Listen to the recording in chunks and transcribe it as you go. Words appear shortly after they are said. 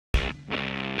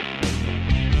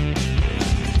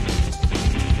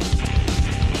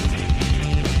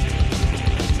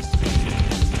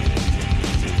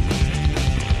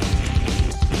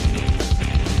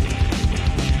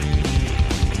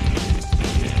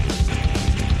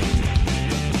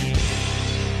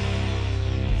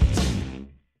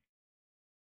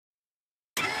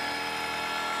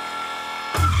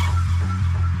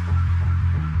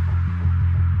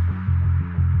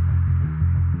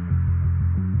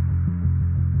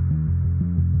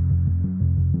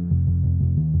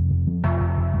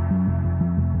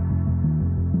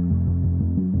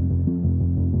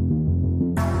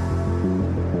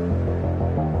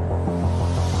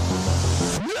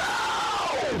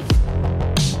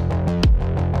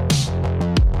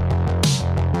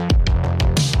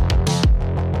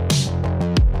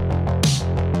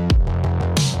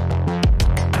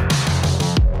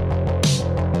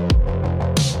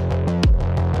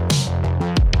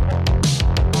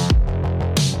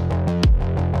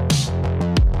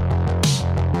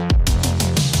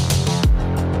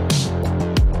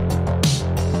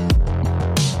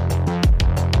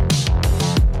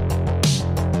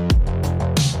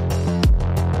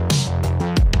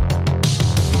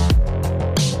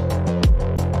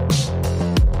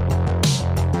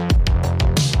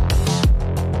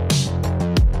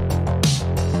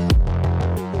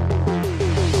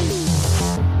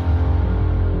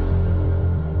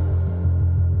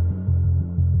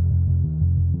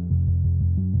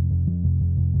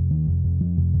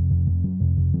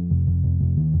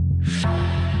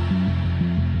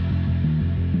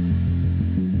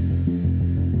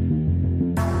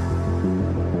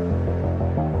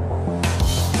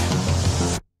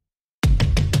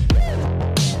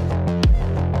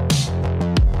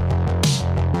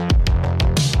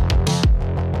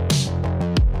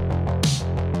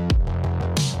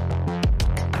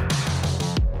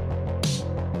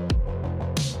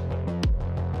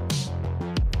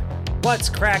What's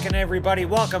cracking, everybody?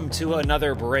 Welcome to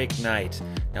another break night.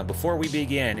 Now, before we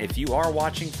begin, if you are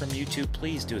watching from YouTube,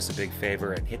 please do us a big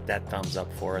favor and hit that thumbs up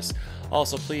for us.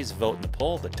 Also, please vote in the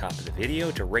poll at the top of the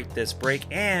video to rate this break,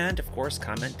 and of course,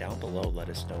 comment down below. Let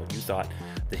us know what you thought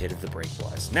the hit of the break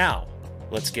was. Now,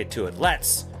 let's get to it.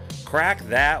 Let's crack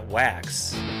that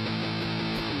wax.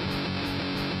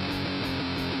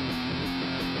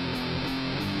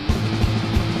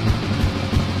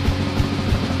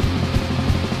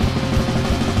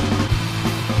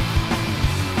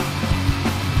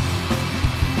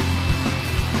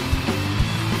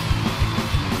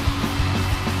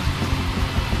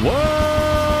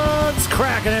 What's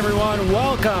cracking, everyone?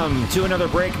 Welcome to another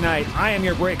break night. I am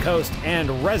your break host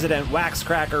and resident wax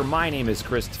cracker. My name is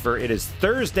Christopher. It is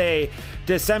Thursday,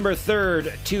 December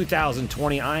 3rd,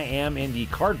 2020. I am in the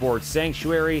Cardboard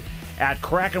Sanctuary at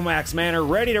Crackin Wax Manor,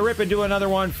 ready to rip into another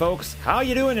one, folks. How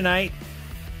you doing tonight?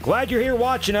 Glad you're here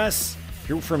watching us. If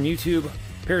you're from YouTube,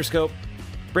 Periscope,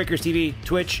 Breakers TV,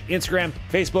 Twitch, Instagram,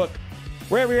 Facebook,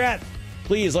 wherever you're at,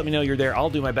 please let me know you're there. I'll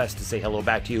do my best to say hello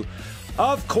back to you.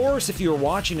 Of course, if you're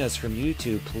watching us from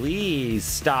YouTube, please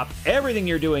stop everything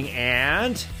you're doing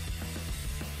and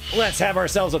let's have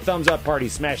ourselves a thumbs up party.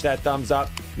 Smash that thumbs up.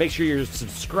 Make sure you're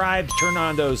subscribed. Turn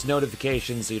on those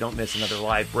notifications so you don't miss another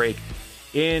live break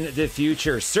in the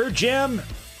future. Sir Jim,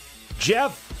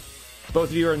 Jeff,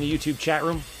 both of you are in the YouTube chat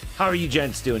room. How are you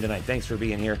gents doing tonight? Thanks for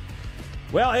being here.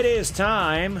 Well, it is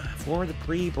time for the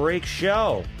pre-break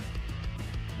show.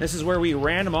 This is where we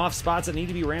random off spots that need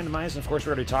to be randomized, and of course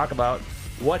we're going to talk about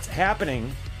what's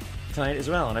happening tonight as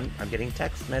well. And I'm getting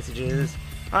text messages.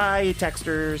 Hi,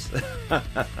 texters.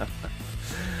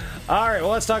 All right, well,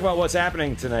 let's talk about what's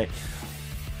happening tonight.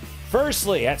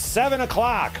 Firstly, at 7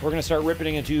 o'clock, we're going to start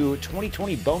ripping into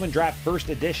 2020 Bowman Draft First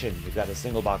Edition. We've got a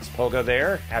single box pogo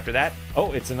there. After that,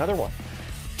 oh, it's another one.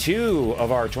 2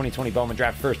 of our 2020 Bowman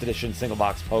Draft First Edition single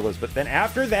box pogos. But then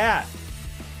after that,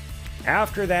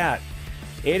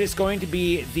 it is going to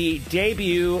be the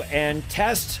debut and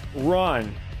test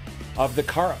run of the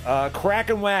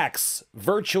Crackin Wax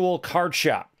virtual card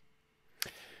shop.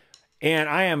 And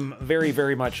I am very,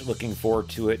 very much looking forward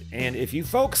to it. And if you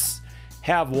folks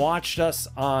have watched us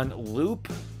on loop,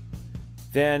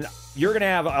 then you're going to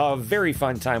have a very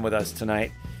fun time with us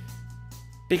tonight.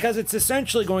 Because it's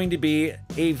essentially going to be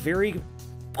a very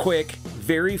quick,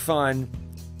 very fun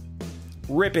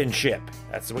rip and ship.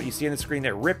 That's what you see on the screen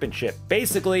there, rip and ship.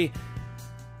 Basically,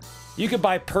 you could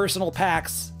buy personal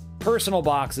packs, personal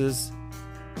boxes,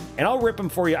 and I'll rip them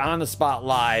for you on the spot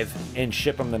live and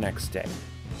ship them the next day.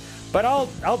 But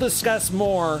I'll discuss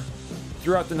more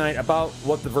throughout the night about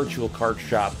what the virtual card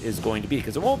shop is going to be,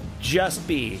 because it won't just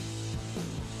be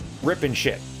rip and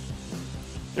ship.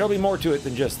 There'll be more to it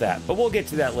than just that, but we'll get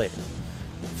to that later.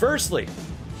 Firstly,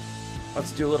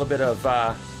 let's do a little bit of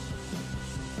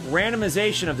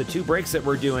randomization of the 2 breaks that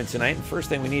we're doing tonight. And first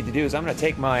thing we need to do is I'm going to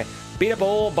take my beat up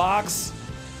old box,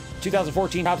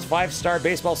 2014 Topps 5-star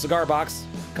baseball cigar box,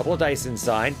 a couple of dice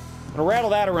inside. I'm going to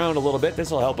rattle that around a little bit. This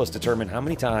will help us determine how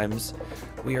many times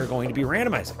we are going to be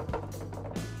randomizing.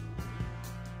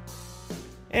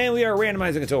 And we are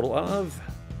randomizing a total of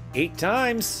 8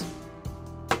 times.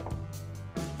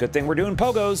 Good thing we're doing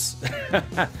pogos.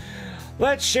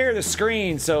 Let's share the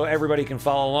screen so everybody can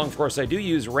follow along. Of course, I do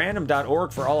use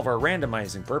random.org for all of our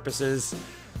randomizing purposes.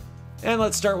 And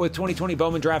let's start with 2020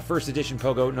 Bowman Draft First Edition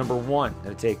Pogo number 1. I'm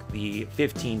going to take the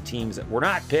 15 teams that were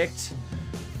not picked,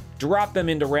 drop them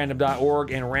into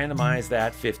random.org, and randomize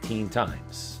that 15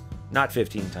 times. Not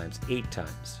 15 times, 8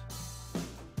 times.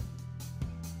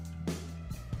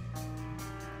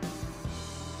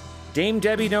 Dame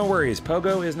Debbie, no worries.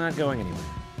 Pogo is not going anywhere.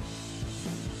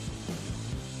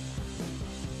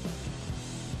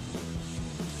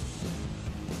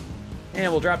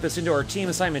 And we'll drop this into our team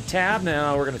assignment tab.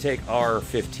 Now we're going to take our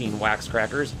 15 wax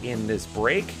crackers in this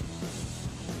break.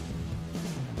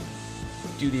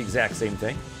 Do the exact same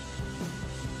thing.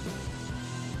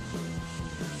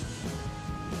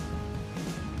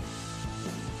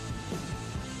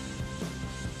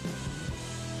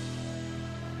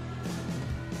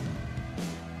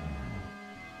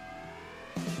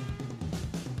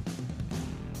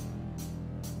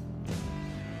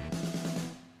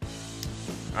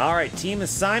 All right, team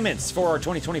assignments for our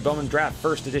 2020 Bowman Draft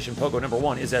First Edition Pogo number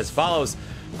 1 is as follows.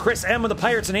 Chris M with the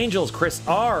Pirates and Angels. Chris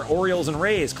R, Orioles and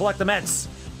Rays. Collect the Mets.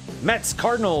 Mets,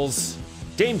 Cardinals.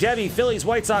 Dame Debbie, Phillies,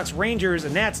 White Sox, Rangers,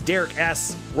 and Nats. Derek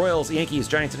S, Royals, Yankees,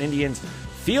 Giants, and Indians.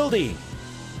 Fieldy,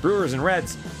 Brewers and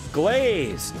Reds.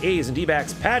 Glaze, A's and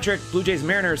D-backs, Patrick, Blue Jays and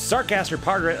Mariners, Sarcaster,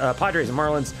 Padres and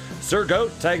Marlins, Sir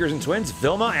Goat, Tigers and Twins,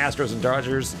 Vilma, Astros and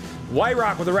Dodgers, White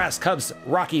Rock with the rest, Cubs,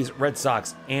 Rockies, Red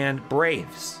Sox, and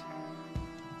Braves.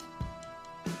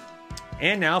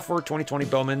 And now for 2020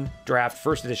 Bowman Draft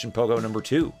First Edition Pogo number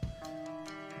 2.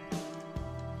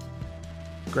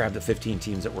 Grab the 15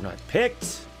 teams that were not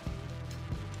picked.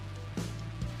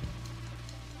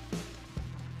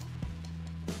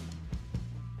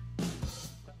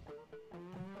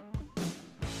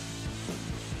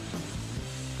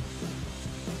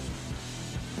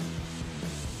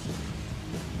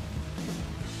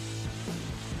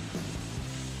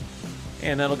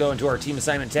 And that'll go into our team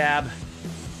assignment tab.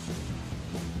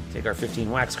 Take our 15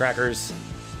 wax crackers.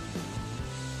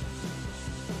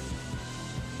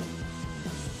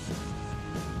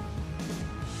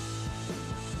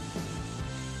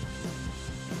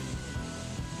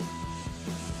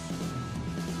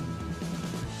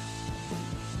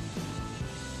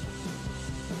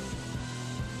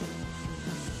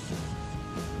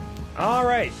 All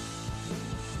right.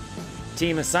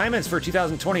 Team assignments for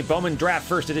 2020 Bowman Draft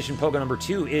First Edition Pogo number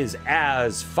 2 is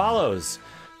as follows.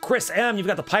 Chris M., you've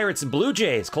got the Pirates and Blue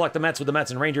Jays. Collect the Mets with the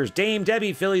Mets and Rangers. Dame,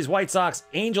 Debbie, Phillies, White Sox,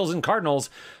 Angels and Cardinals.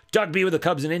 Doug B with the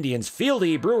Cubs and Indians.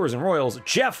 Fieldy, Brewers and Royals.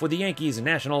 Jeff with the Yankees and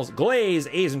Nationals. Glaze,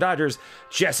 A's and Dodgers.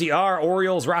 Jesse R.,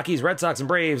 Orioles, Rockies, Red Sox and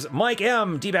Braves. Mike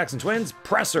M., D-backs and Twins.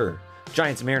 Presser,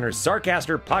 Giants and Mariners.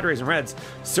 Sarcaster, Padres and Reds.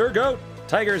 Sir Goat,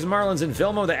 Tigers and Marlins. And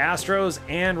Vilmo, the Astros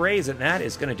and Rays. And that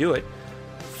is going to do it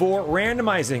for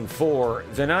randomizing for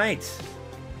the night.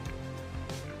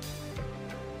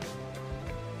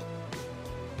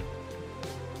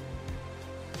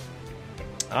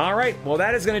 All right, well,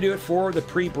 that is going to do it for the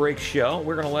pre-break show.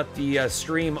 We're going to let the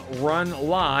stream run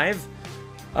live,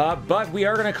 but we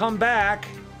are going to come back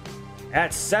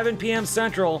at 7 p.m.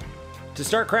 Central to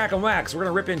start Crackin' Wax. We're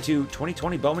going to rip into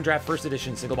 2020 Bowman Draft First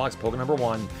Edition Single Box Pogo number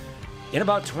 1 in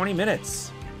about 20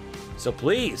 minutes. So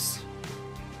please,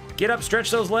 get up,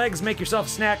 stretch those legs, make yourself a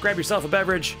snack, grab yourself a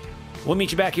beverage. We'll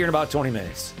meet you back here in about 20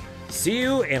 minutes. See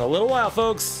you in a little while,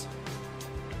 folks.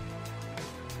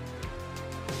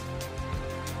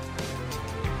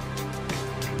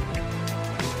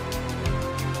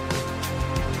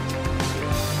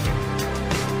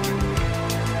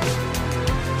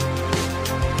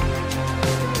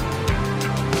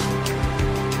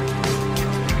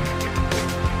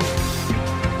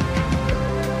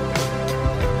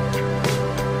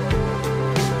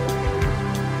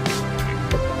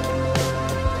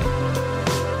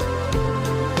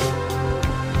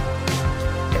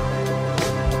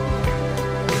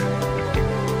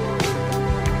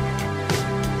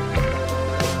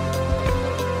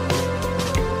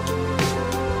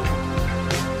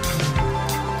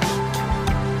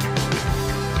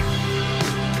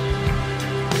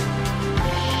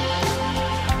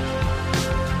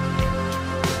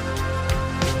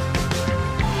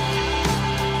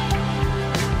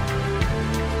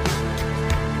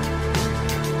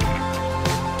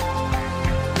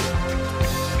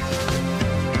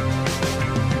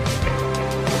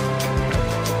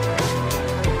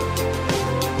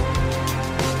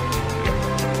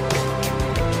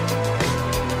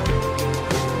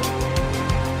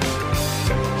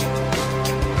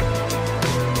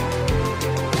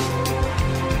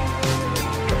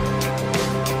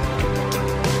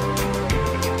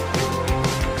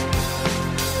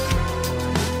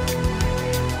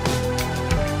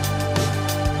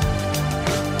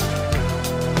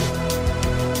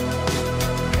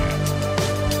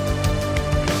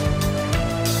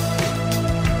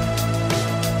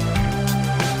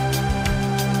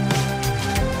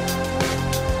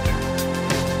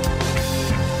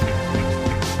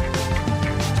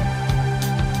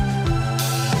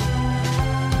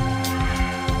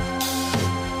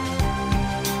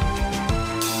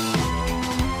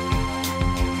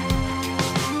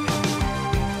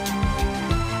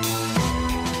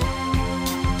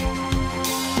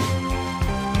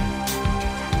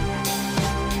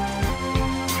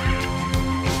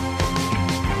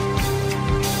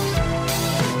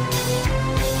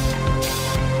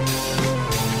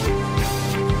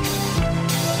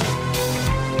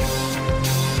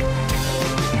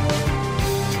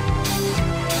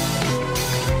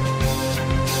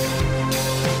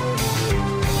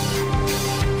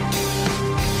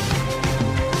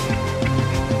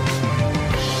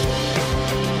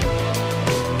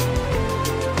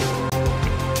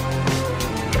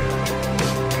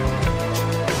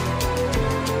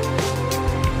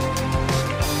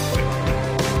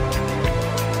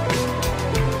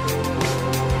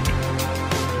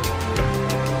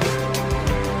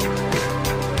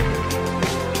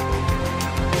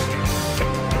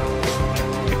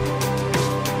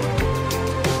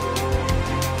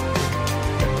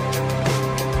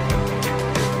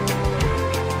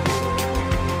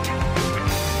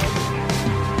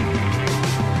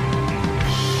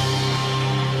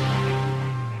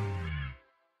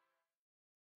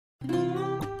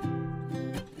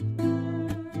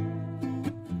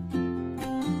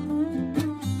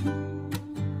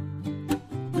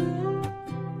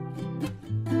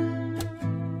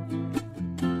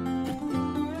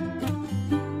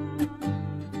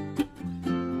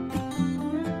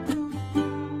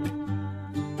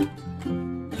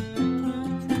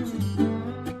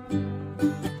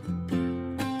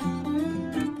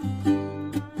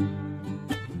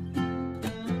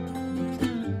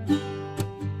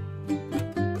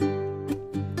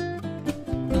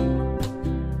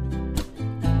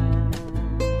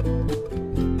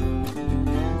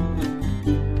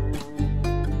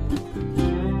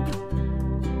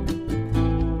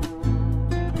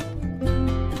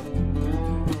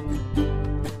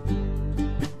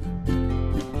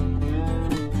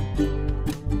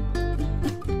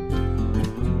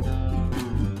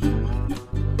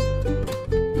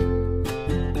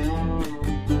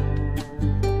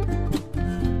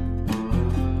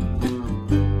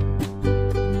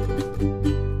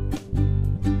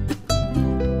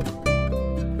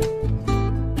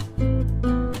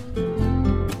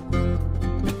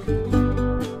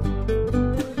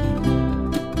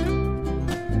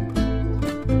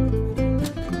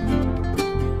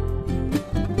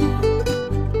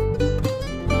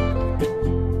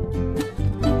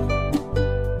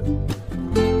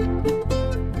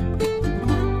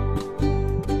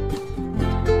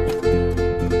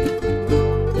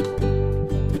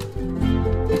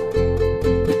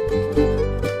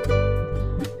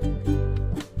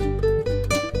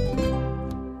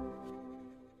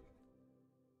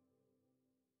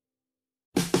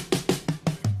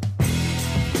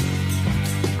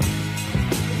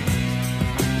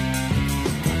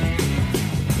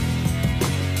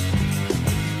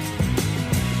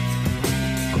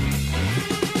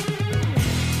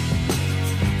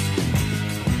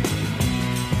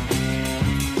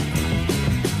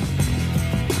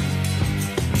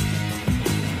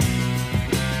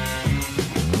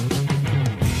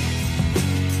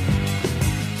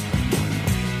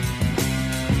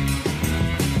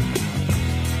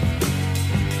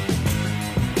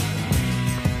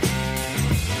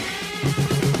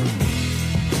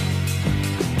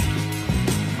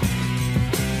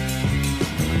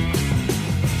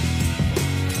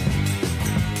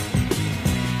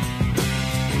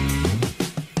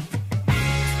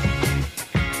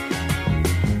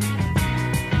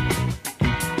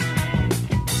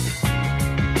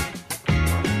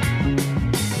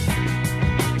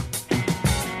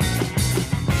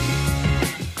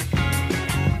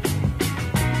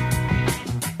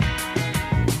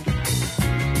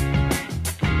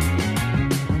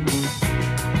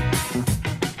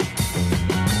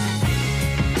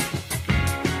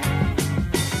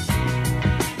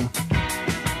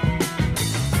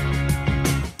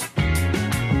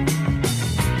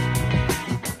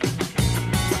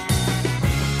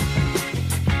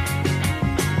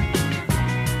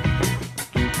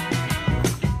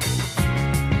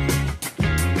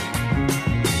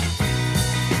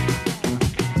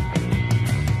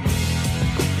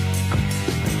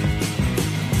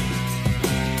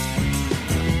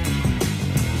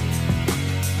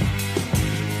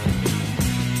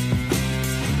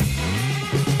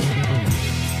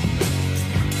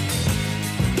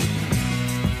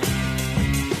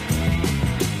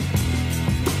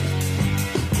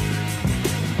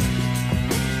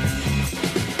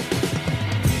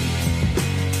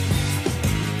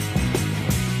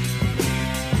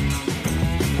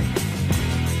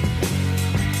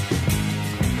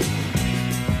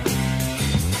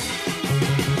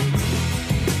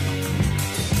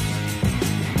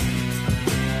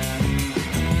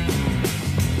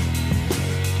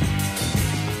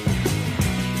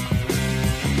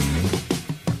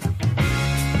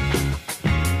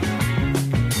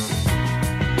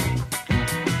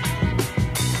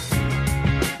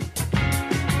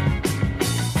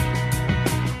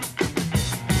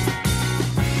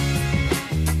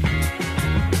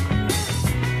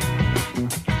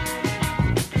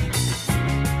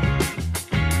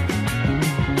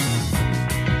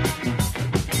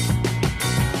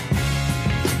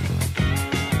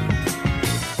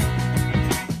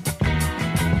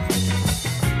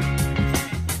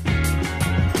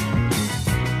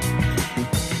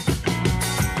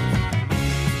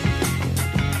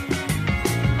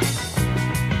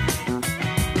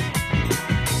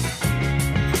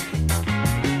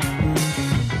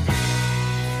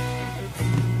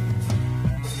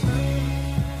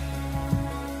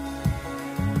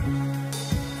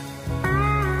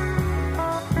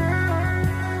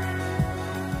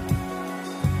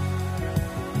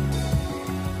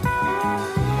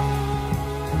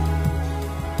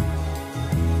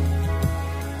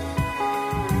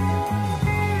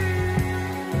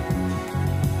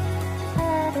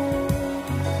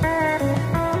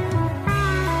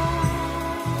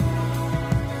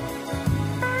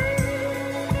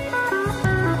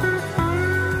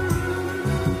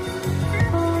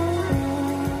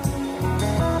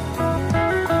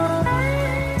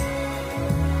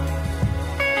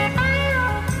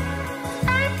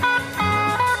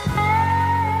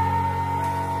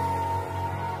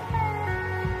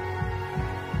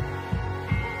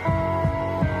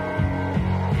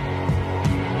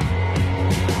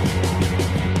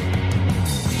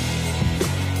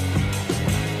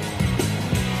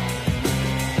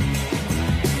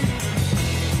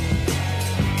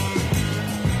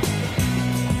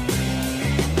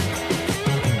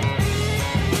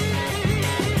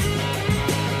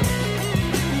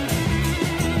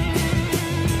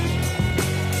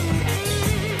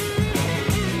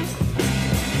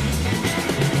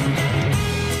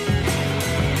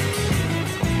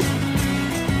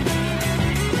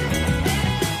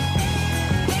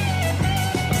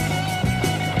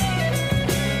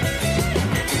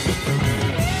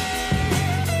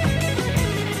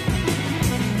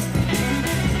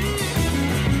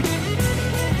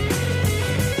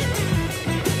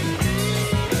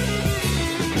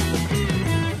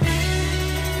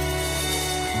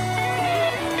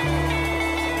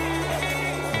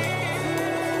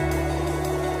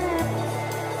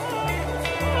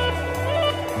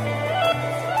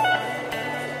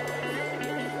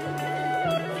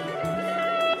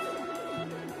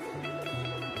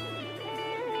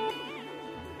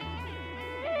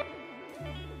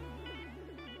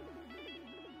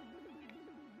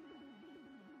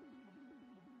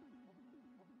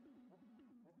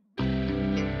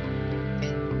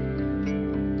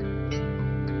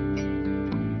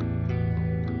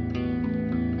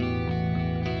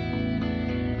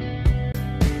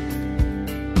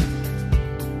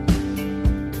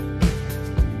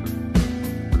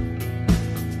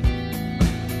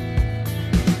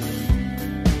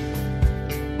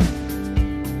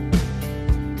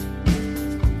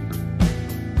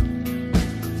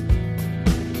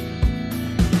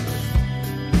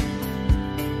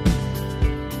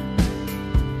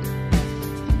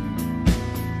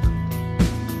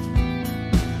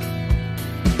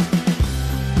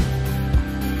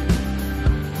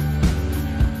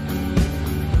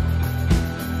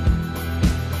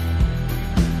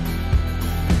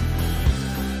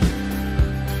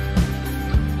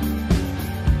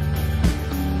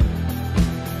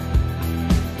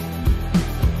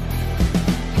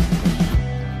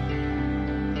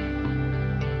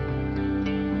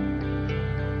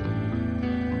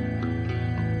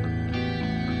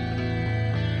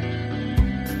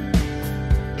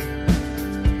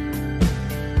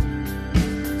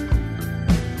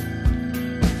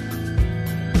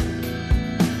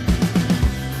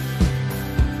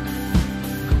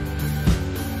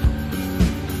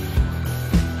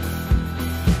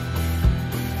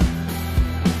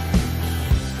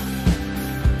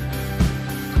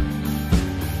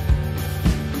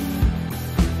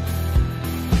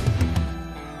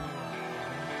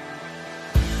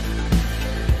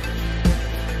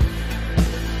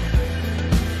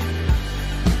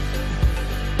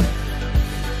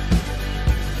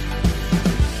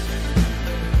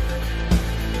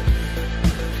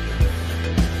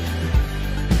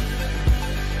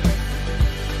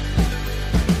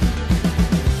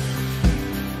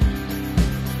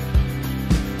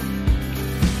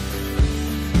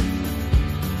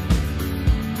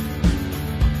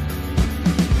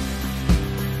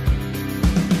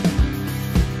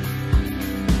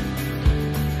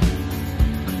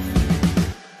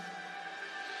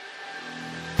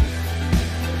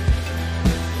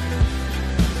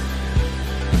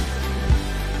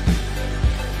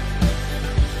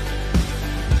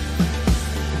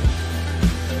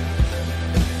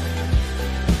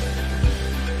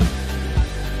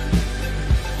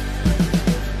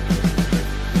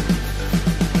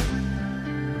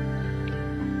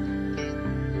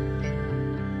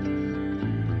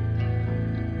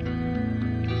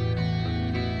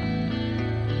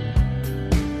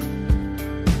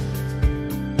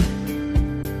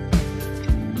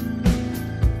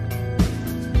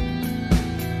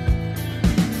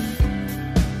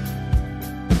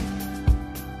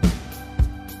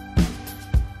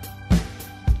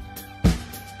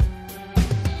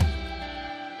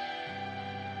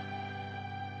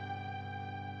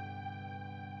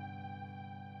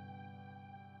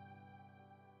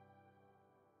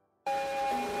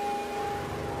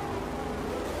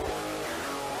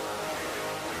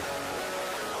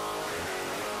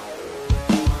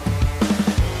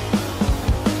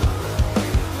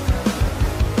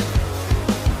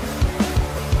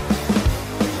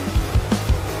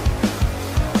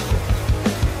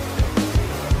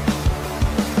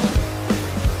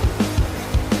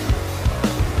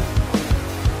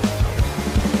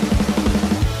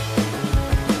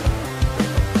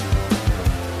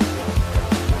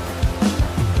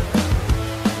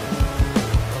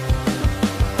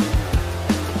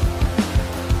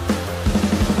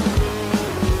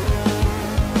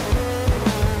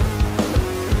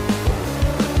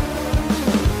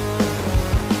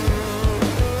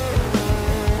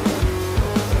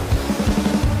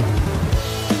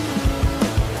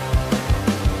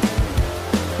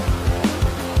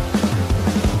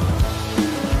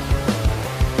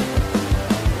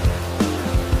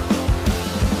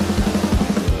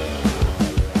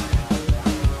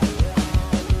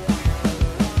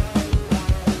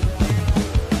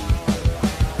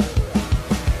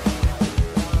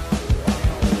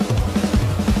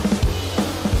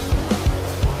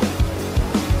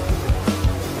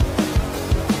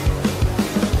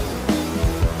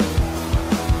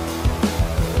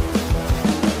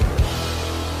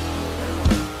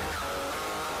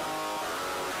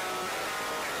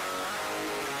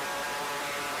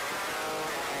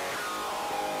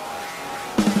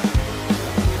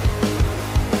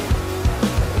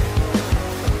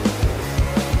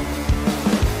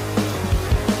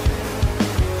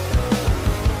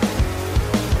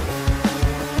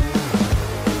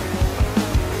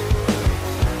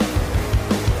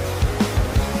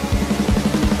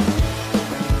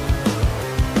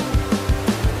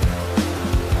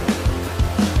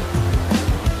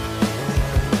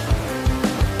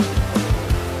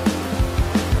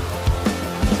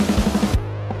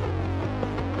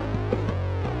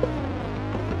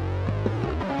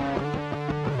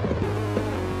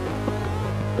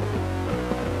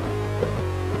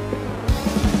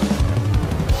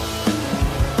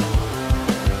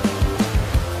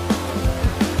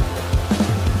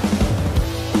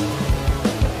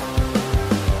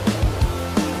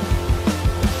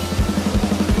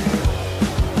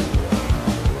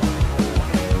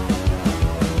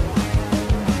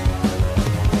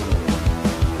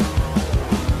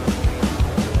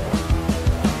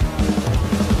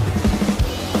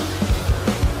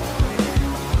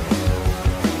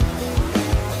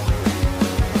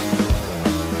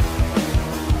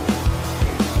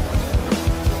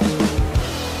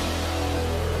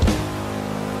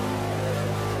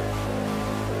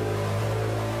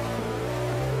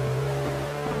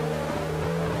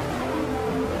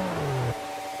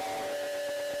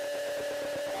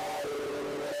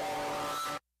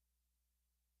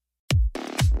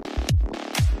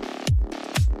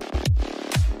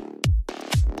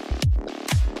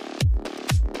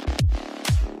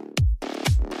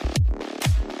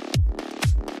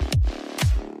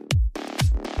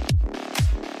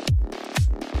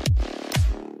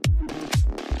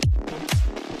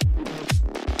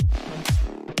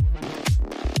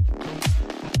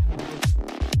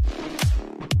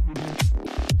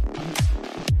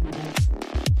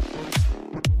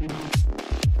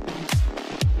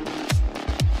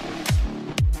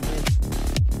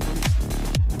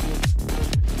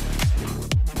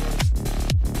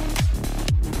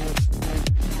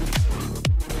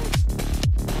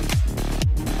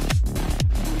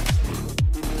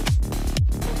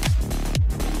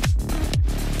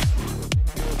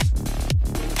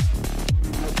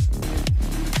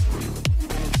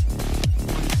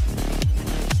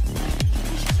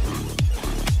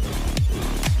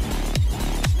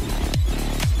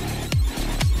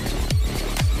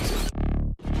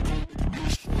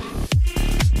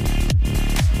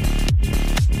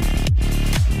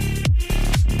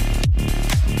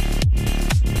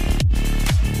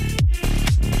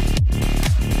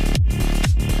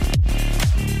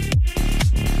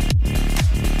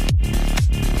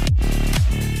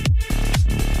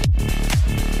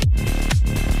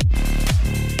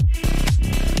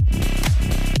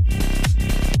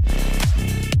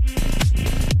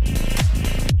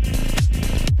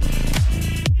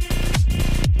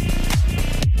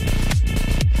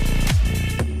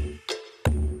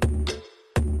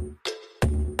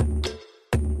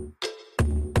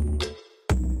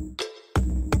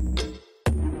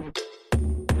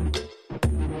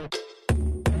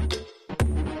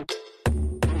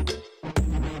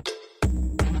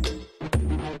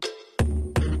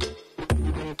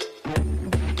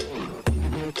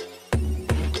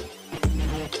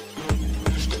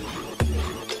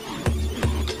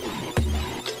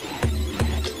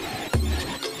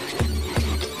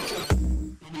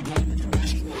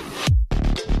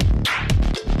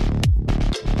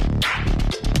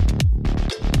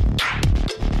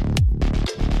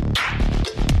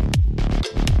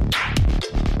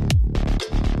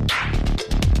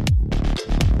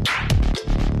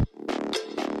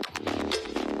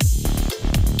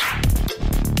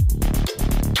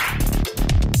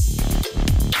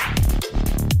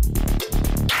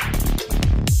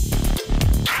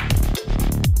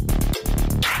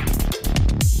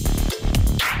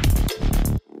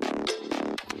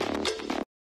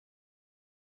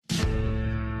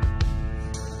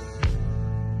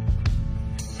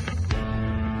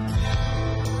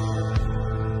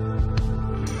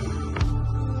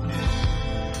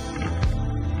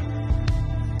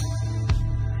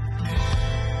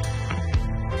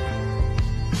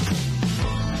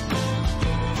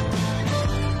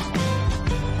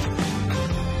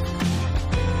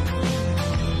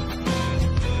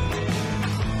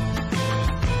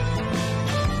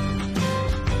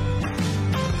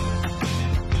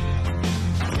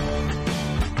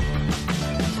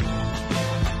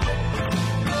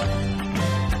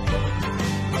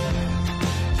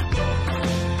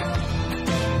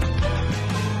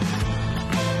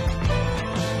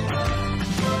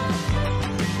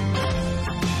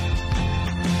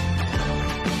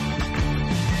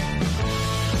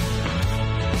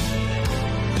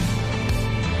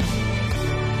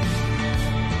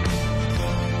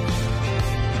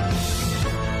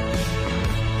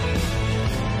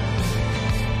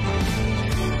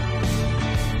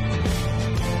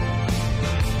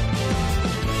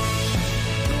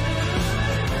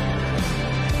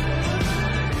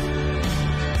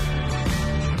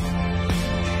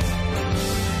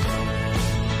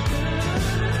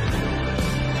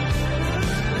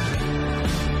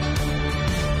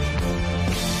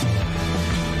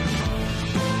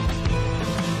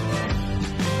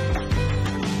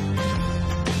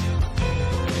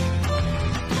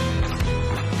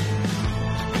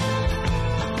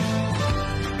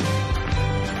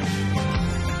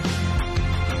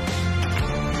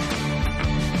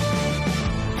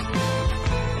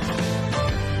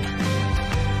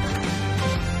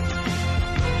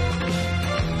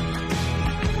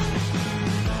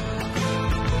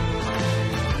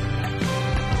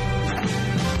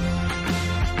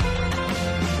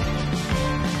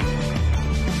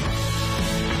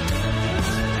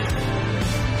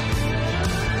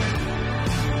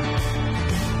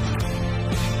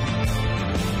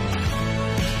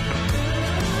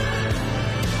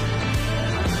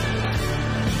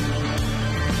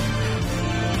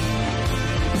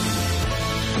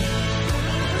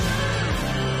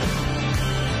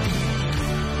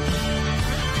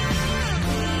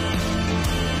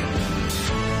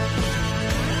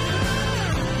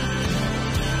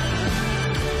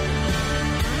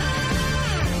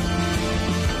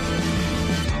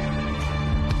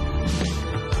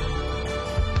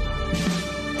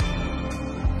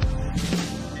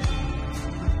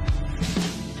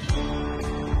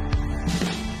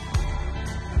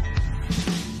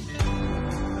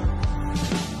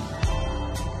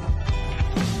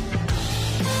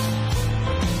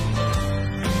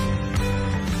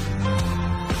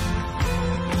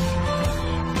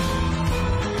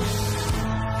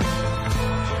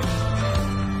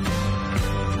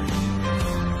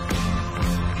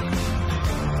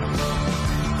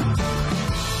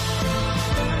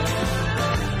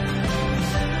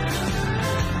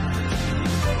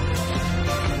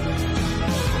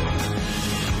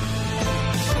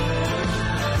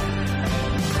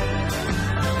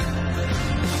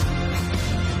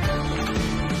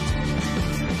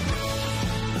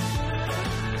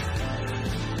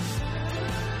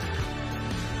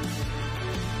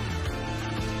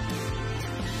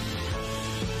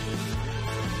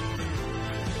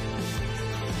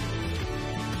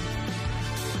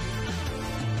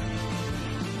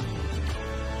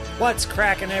 What's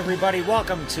cracking, everybody?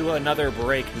 Welcome to another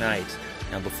break night.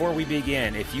 Now, before we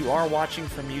begin, if you are watching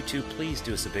from YouTube, please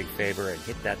do us a big favor and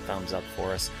hit that thumbs up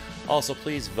for us. Also,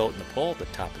 please vote in the poll at the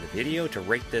top of the video to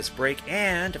rate this break,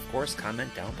 and, of course,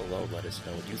 comment down below. Let us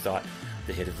know what you thought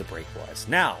the hit of the break was.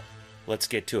 Now, let's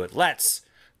get to it. Let's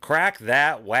crack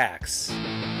that wax.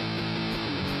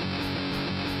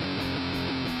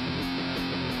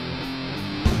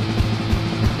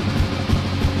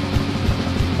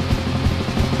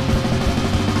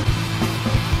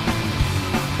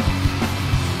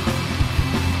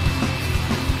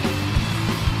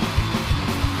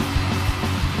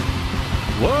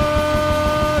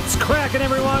 What's cracking,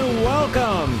 everyone?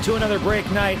 Welcome to another break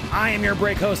night. I am your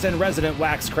break host and resident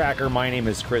wax cracker. My name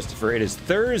is Christopher. It is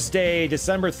Thursday,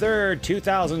 December 3rd,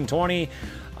 2020.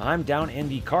 I'm down in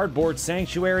the cardboard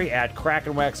sanctuary at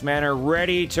Crackin Wax Manor,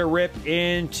 ready to rip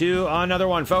into another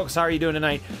one. Folks, how are you doing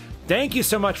tonight? Thank you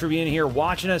so much for being here,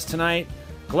 watching us tonight.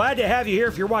 Glad to have you here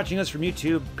if you're watching us from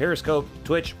YouTube, Periscope,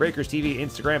 Twitch, Breakers TV,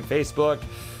 Instagram, Facebook,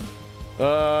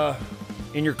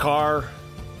 in your car,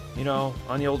 you know,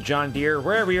 on the old John Deere,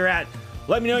 wherever you're at.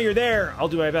 Let me know you're there. I'll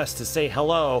do my best to say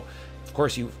hello. Of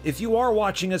course, if you are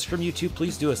watching us from YouTube,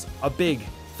 please do us a big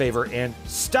favor and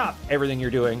stop everything you're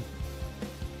doing.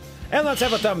 And let's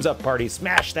have a thumbs up party.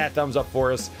 Smash that thumbs up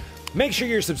for us. Make sure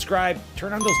you're subscribed.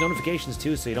 Turn on those notifications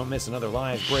too so you don't miss another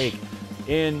live break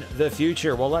in the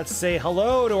future. Well, let's say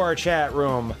hello to our chat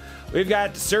room. We've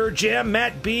got Sir Jim,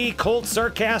 Matt B, Colt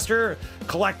Sarcaster,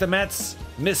 Collect the Mets,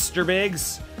 Mr.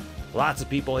 Biggs. Lots of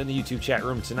people in the YouTube chat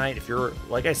room tonight. If you're,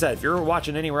 like I said, if you're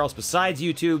watching anywhere else besides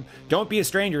YouTube, don't be a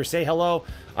stranger. Say hello.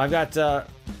 I've got the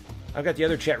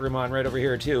other chat room on right over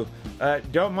here too.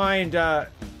 Don't mind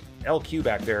LQ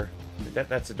back there.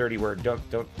 That's a dirty word.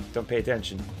 Don't pay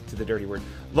attention to the dirty word.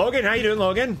 Logan, how you doing,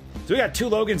 Logan? So we got two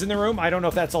Logans in the room. I don't know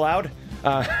if that's allowed.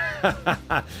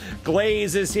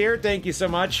 Glaze is here. Thank you so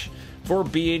much for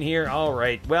being here. All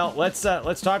right. Well, let's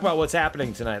talk about what's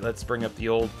happening tonight. Let's bring up the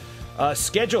old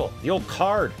schedule, the old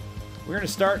card. We're going to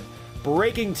start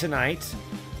breaking tonight.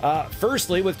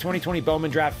 Firstly, with 2020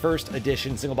 Bowman Draft First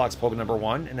Edition Single Box Pogo number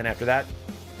 1, and then after that,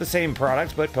 the same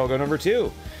product, but Pogo number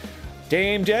 2.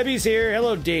 Dame Debbie's here.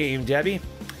 Hello, Dame Debbie.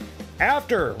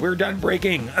 After we're done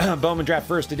breaking Bowman Draft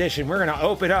First Edition, we're going to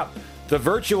open up the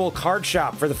virtual card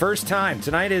shop for the first time.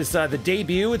 Tonight is the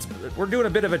debut. We're doing a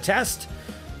bit of a test,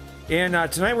 and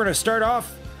tonight we're going to start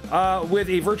off with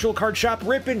a virtual card shop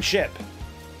rip and ship.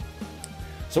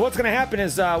 So what's going to happen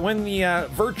is when the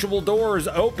virtual doors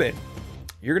open,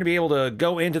 you're going to be able to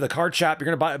go into the card shop.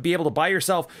 You're going to be able to buy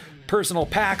yourself personal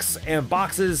packs and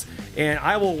boxes, and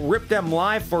I will rip them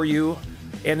live for you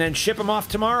and then ship them off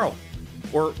tomorrow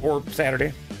or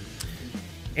Saturday.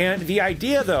 And the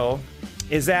idea, though,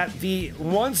 is that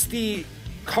once the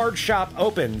card shop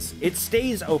opens, it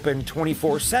stays open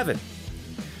 24/7.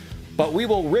 But we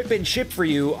will rip and ship for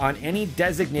you on any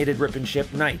designated rip and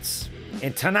ship nights.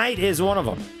 And tonight is one of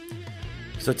them.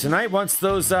 So tonight, once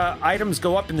those items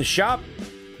go up in the shop,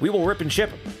 we will rip and ship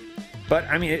them. But,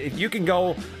 I mean, if you can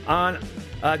go on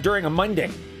during a Monday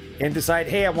and decide,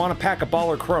 hey, I want to pack a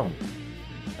Baller Chrome.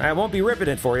 I won't be ripping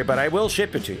it for you, but I will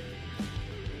ship it to you.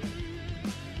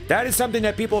 That is something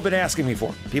that people have been asking me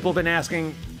for. People have been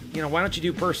asking, you know, why don't you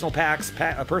do personal packs,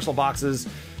 personal boxes?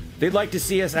 They'd like to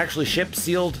see us actually ship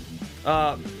sealed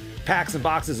packs and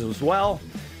boxes as well.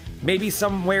 Maybe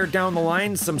somewhere down the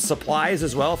line, some supplies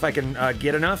as well, if I can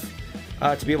get enough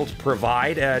to be able to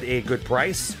provide at a good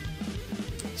price.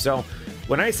 So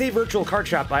when I say virtual card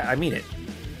shop, I mean it.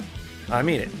 I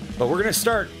mean it. But we're going to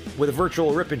start with a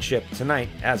virtual rip and ship tonight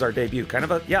as our debut. Kind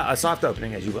of a soft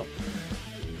opening, as you will.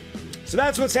 So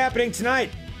that's what's happening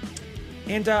tonight.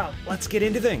 And let's get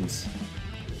into things.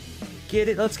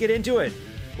 Let's get into it.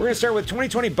 We're going to start with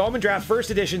 2020 Bowman Draft First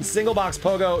Edition Single Box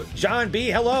Pogo. John B,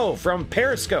 hello from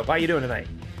Periscope. How you doing tonight?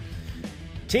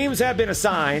 Teams have been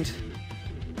assigned.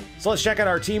 So let's check out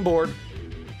our team board.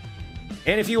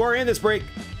 And if you are in this break,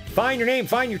 find your name,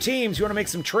 find your teams. You want to make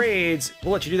some trades.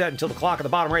 We'll let you do that until the clock at the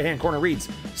bottom right-hand corner reads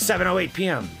 7:08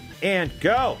 p.m. And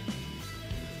go.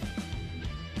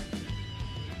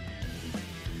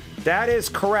 That is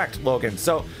correct, Logan.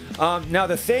 So now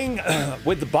the thing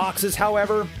with the boxes,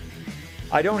 however,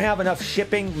 I don't have enough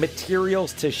shipping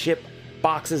materials to ship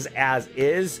boxes as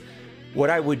is. What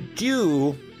I would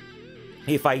do,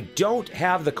 if I don't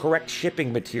have the correct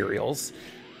shipping materials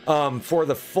for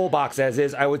the full box as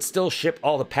is, I would still ship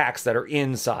all the packs that are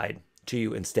inside to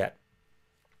you instead.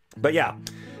 But yeah,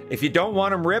 if you don't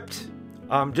want them ripped,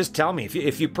 just tell me.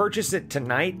 If you purchase it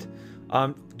tonight,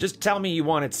 just tell me you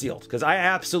want it sealed, because I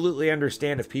absolutely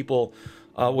understand if people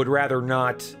would rather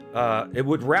not,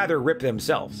 would rather rip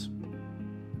themselves.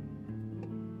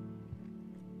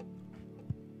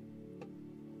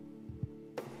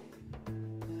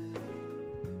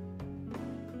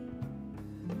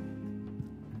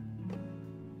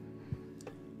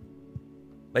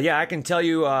 But yeah, I can tell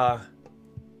you, we're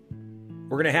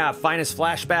going to have Finest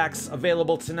Flashbacks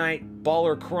available tonight.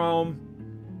 Baller Chrome.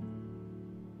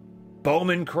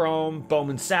 Bowman Chrome.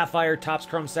 Bowman Sapphire. Topps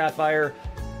Chrome Sapphire.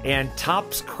 And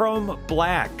Topps Chrome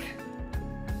Black.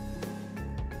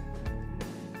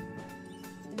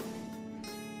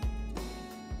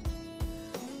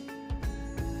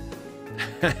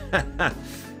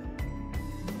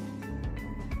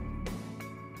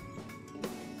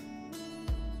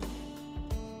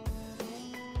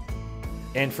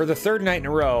 And for the third night in a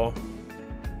row,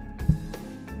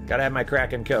 gotta have my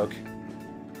Crackin' Coke.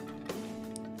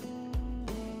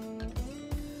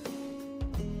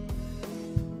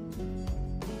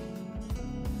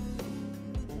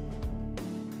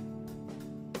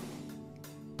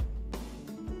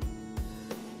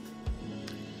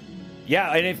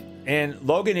 Yeah, and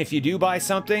Logan, if you do buy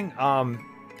something,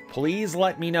 please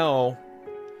let me know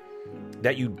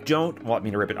that you don't want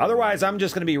me to rip it. Otherwise, I'm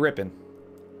just gonna be ripping.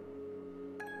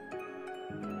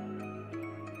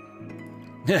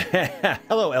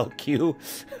 Hello, LQ.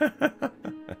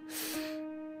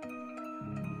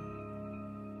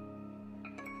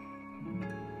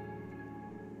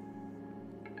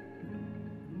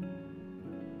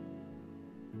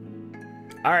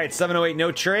 All right, 708,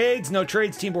 no trades. No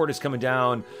trades. Team board is coming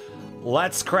down.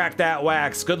 Let's crack that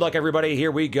wax. Good luck, everybody.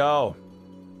 Here we go.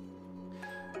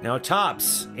 Now,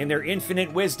 Topps, in their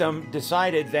infinite wisdom,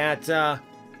 decided that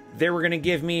they were going to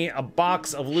give me a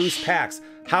box of loose packs.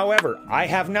 However, I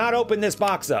have not opened this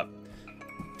box up.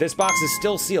 This box is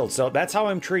still sealed, so that's how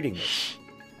I'm treating this.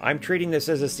 I'm treating this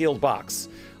as a sealed box.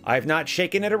 I've not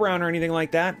shaken it around or anything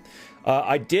like that.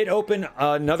 I did open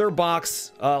another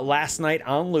box last night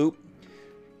on loop,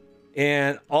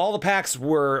 and all the packs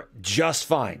were just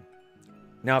fine.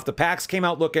 Now, if the packs came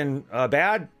out looking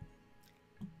bad,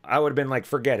 I would have been like,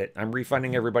 forget it. I'm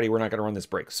refunding everybody. We're not going to run this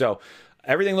break. So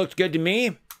everything looked good to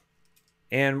me,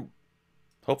 and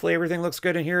hopefully everything looks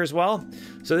good in here as well.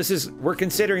 So we're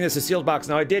considering this a sealed box.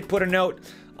 Now, I did put a note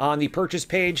on the purchase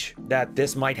page that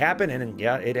this might happen, and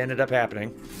yeah, it ended up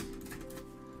happening.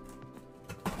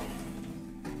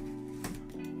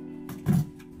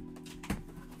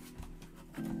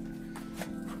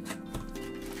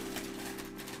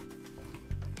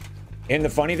 And the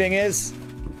funny thing is,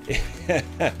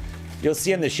 you'll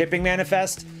see in the shipping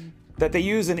manifest that they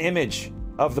use an image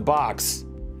of the box.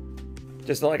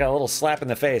 Just like a little slap in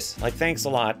the face. Like, thanks a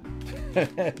lot.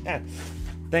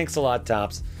 Thanks a lot,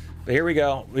 Topps. But here we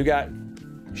go. We've got,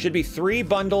 should be 3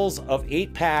 bundles of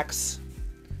 8 packs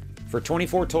for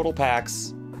 24 total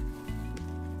packs.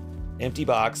 Empty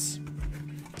box.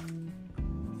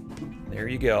 There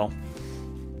you go.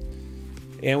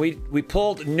 And we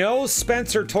pulled no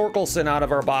Spencer Torkelson out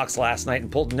of our box last night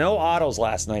and pulled no autos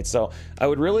last night. So I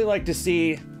would really like to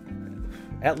see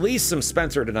at least some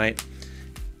Spencer tonight.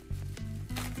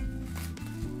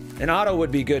 An auto would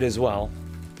be good as well.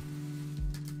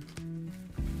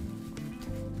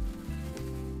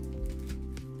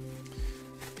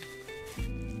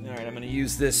 All right, I'm going to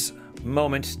use this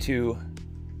moment to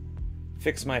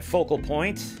fix my focal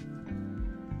point.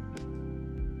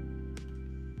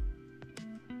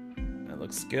 That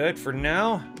looks good for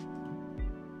now.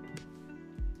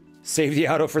 Save the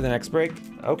auto for the next break?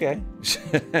 Okay.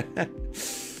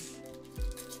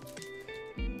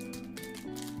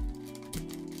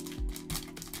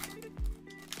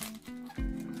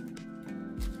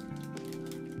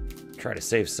 Try to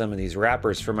save some of these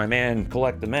wrappers for my man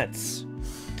Collect the Mets.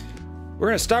 We're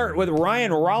going to start with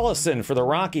Ryan Rollison for the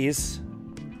Rockies.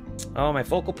 Oh, my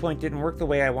focal point didn't work the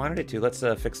way I wanted it to. Let's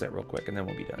fix that real quick and then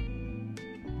we'll be done.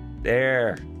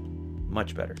 There.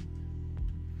 Much better.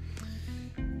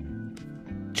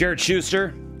 Jared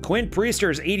Schuster. Quinn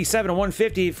Priester's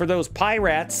 87/150 for those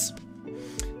Pirates.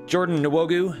 Jordan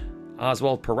Nwogu.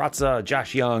 Oswald Peraza.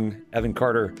 Josh Young. Evan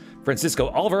Carter.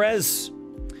 Francisco Alvarez.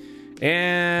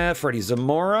 And Freddie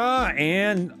Zamora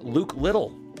and Luke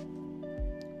Little.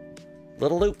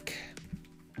 Little Luke.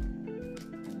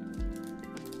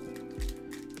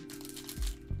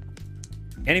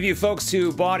 Any of you folks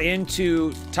who bought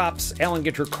into Topps Allen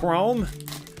Ginter Chrome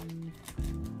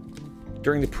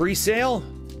during the pre-sale,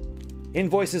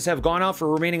 invoices have gone out for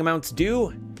remaining amounts due.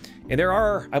 And there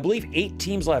are, I believe, 8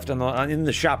 teams left in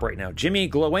the shop right now. Jimmy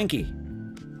Glowenke.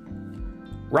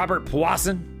 Robert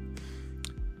Poisson.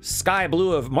 Sky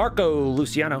Blue of Marco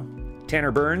Luciano,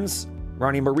 Tanner Burns,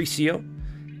 Ronnie Mauricio,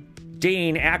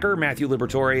 Dane Acker, Matthew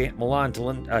Liberatore, Milan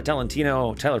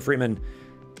Talentino, Tyler Freeman,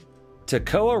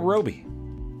 Takoa Roby.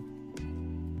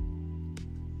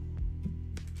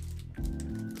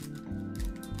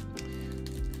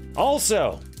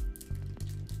 Also,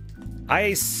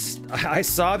 I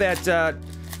saw that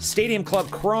Stadium Club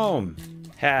Chrome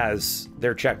has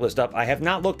their checklist up. I have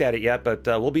not looked at it yet, but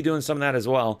we'll be doing some of that as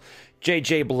well.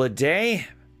 JJ Bleday,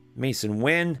 Mason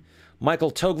Wynn,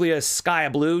 Michael Toglia, Sky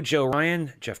Blue, Joe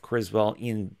Ryan, Jeff Criswell,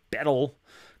 Ian Bettle,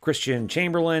 Christian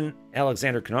Chamberlain,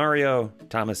 Alexander Canario,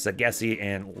 Thomas Zagessi,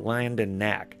 and Landon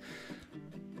Knack.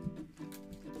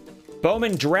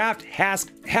 Bowman Draft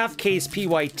half-case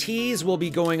PYTs will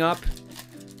be going up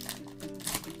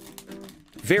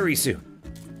very soon.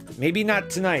 Maybe not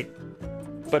tonight,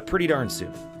 but pretty darn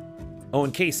soon.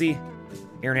 Owen Casey,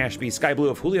 Aaron Ashby, Sky Blue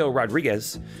of Julio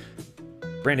Rodriguez,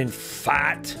 Brandon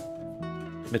Fott,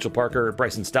 Mitchell Parker,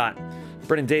 Bryson Stott,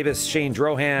 Brennan Davis, Shane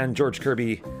Drohan, George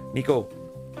Kirby, Nico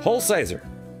Holsizer.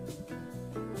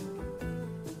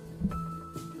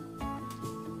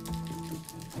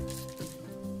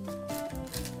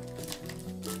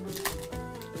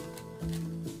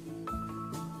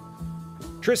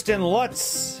 Tristan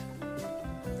Lutz,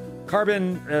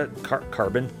 Carmen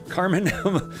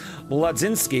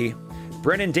Mlodzinski,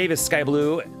 Brennan Davis, Sky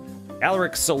Blue,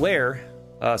 Alaric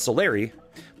Solari,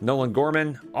 Nolan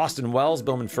Gorman, Austin Wells,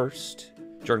 Bowman First,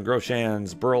 Jordan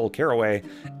Groshans, Burl Caraway,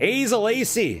 Aza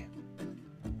Lacey.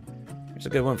 Here's a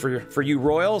good one for you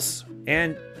Royals,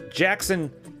 and Jackson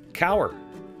Cower.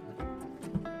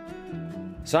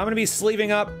 So I'm going to be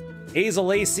sleeving up Aza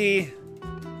Lacey,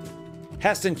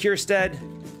 Heston Kierstead,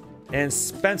 and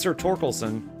Spencer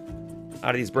Torkelson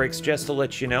out of these breaks, just to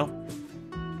let you know.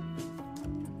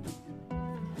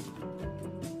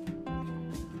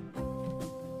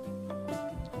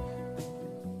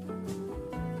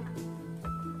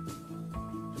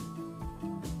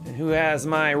 And who has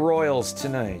my Royals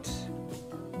tonight?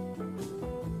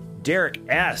 Derek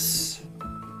S.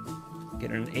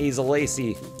 Getting an Aza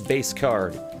Lacey base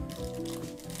card.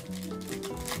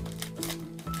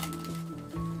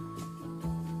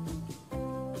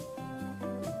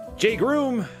 Jay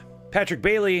Groom, Patrick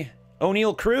Bailey,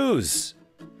 O'Neal Cruz,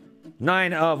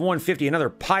 9 of 150,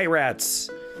 another Pirates.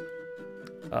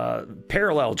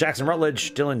 Parallel, Jackson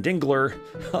Rutledge, Dylan Dingler,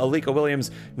 Alika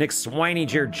Williams, Nick Swiney,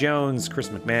 Jared Jones, Chris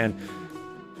McMahon,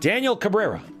 Daniel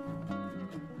Cabrera.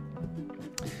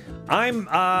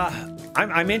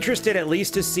 I'm interested at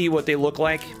least to see what they look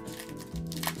like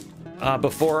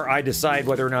before I decide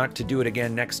whether or not to do it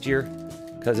again next year.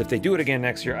 Because if they do it again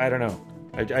next year, I don't know.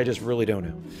 I just really don't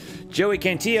know. Joey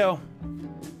Cantillo,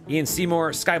 Ian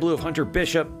Seymour, Sky Blue of Hunter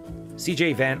Bishop,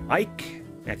 CJ Van Eyck,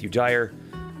 Matthew Dyer,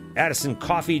 Addison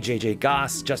Coffey, JJ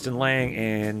Goss, Justin Lang,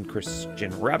 and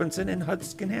Christian Robinson, and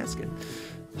Hudson Haskin.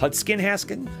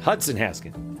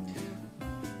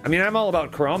 I mean, I'm all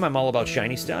about Chrome. I'm all about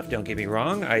shiny stuff. Don't get me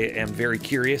wrong. I am very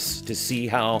curious to see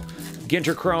how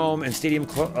Ginter Chrome and Stadium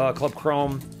Club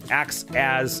Chrome acts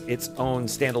as its own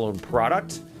standalone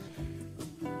product.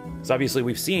 So obviously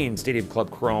we've seen Stadium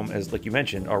Club Chrome, as like you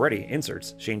mentioned already,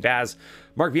 inserts. Shane Baz,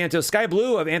 Mark Viento, Sky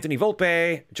Blue of Anthony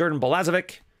Volpe, Jordan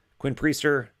Balazovic, Quinn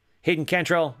Priester, Hayden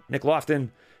Cantrell, Nick Lofton,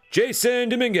 Jason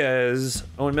Dominguez,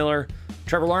 Owen Miller,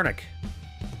 Trevor Larnick.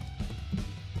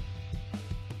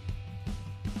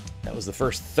 That was the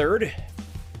first third.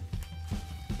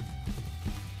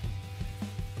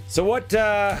 So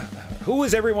who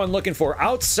is everyone looking for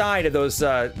outside of those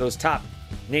top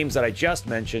names that I just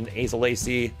mentioned? Aza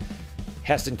Lacey,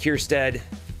 Heston Kierstead,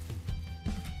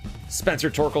 Spencer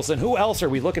Torkelson. Who else are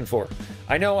we looking for?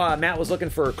 I know Matt was looking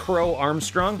for Crow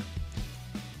Armstrong.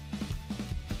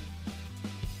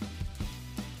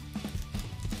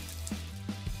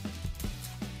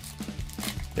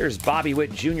 There's Bobby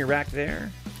Witt Jr. back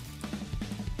there.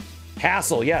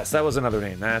 Hassel, yes, that was another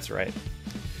name. That's right.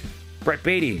 Brett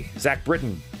Beatty, Zach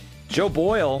Britton, Joe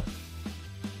Boyle,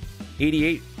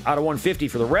 88 out of 150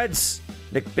 for the Reds.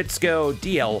 Nick Bitsko,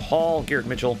 DL Hall, Garrett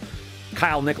Mitchell,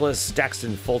 Kyle Nicholas,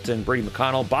 Daxton Fulton, Brady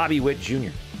McConnell, Bobby Witt Jr.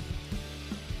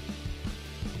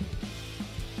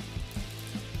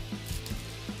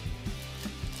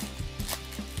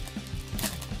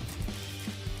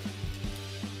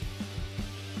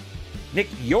 Nick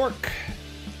York,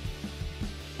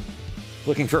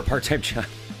 looking for a part-time job.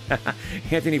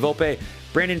 Anthony Volpe,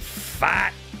 Brandon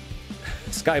Fott,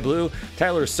 Sky Blue,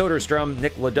 Tyler Soderstrom,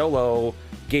 Nick Lodolo,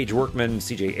 Gage Workman,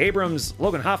 CJ Abrams,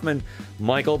 Logan Hoffman,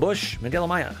 Michael Bush, Mandela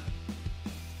Maya.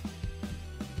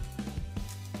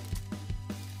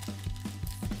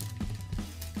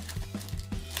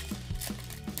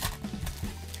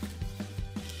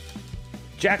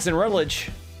 Jackson Rutledge,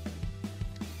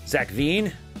 Zach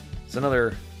Veen, it's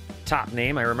another top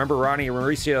name. I remember Ronnie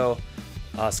Mauricio,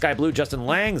 Sky Blue, Justin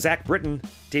Lang, Zach Britton,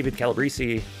 David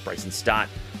Calabrese, Bryson Stott,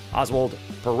 Oswald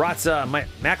Perazza,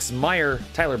 Max Meyer,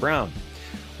 Tyler Brown.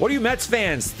 What do you Mets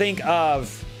fans think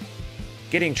of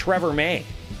getting Trevor May?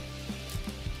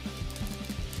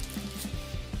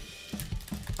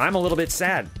 I'm a little bit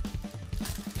sad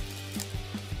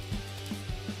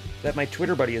that my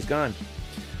Twitter buddy is gone.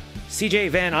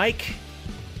 CJ Van Eyck,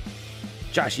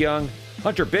 Josh Young,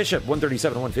 Hunter Bishop,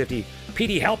 137-150,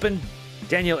 PD Halpin,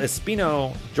 Daniel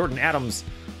Espino, Jordan Adams,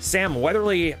 Sam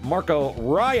Weatherly, Marco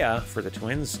Raya for the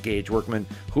Twins, Gage Workman,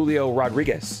 Julio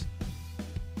Rodriguez.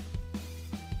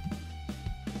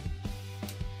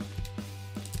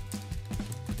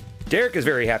 Derek is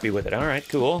very happy with it. All right,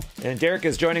 cool. And Derek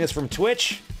is joining us from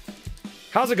Twitch.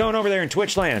 How's it going over there in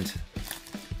Twitch land?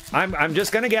 I'm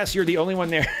just gonna guess you're the only one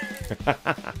there.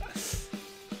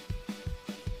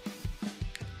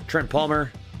 Trent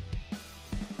Palmer,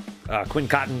 Quinn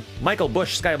Cotton, Michael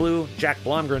Bush, Sky Blue, Jack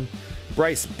Blomgren,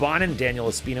 Bryce Bonin, Daniel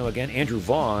Espino again, Andrew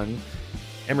Vaughn,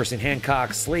 Emerson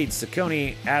Hancock, Slade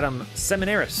Ciccone, Adam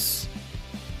Seminaris.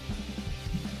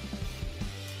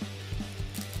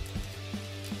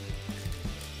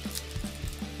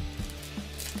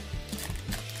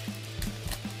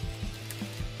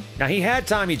 Now he had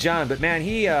Tommy John, but man,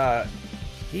 he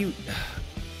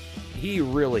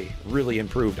really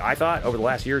improved, I thought, over the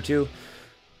last year or two.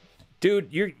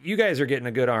 Dude, you guys are getting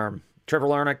a good arm. Trevor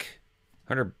Larnach,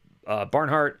 Hunter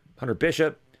Barnhart, Hunter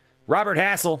Bishop, Robert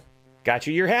Hassel, got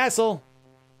you your Hassel.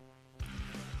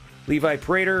 Levi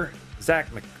Prater, Zach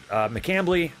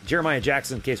McCambly, Jeremiah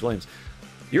Jackson, Case Williams.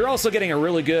 You're also getting a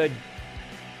really good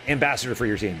ambassador for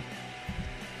your team.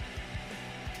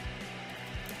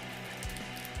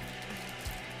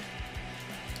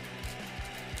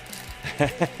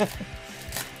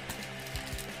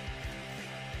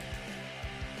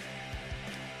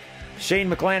 Shane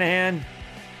McClanahan,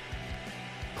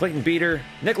 Clayton Beater,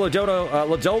 Nick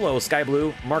Lodolo, Sky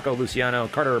Blue, Marco Luciano,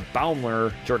 Carter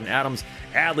Baumler, Jordan Adams,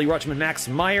 Adley Rutschman, Max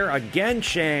Meyer, again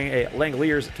Shang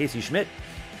Langoliers, Casey Schmidt.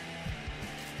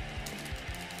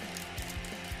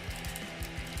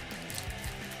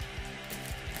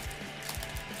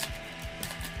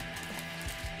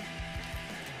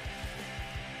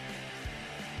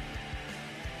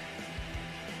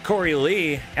 Corey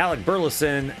Lee, Alec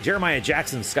Burleson, Jeremiah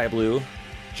Jackson, Sky Blue,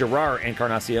 Gerard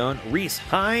Encarnacion, Reese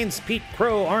Hines, Pete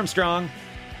Crow Armstrong,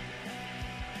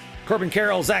 Corbin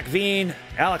Carroll, Zach Veen,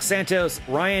 Alex Santos,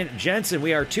 Ryan Jensen.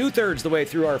 We are 2/3 the way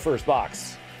through our first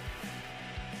box.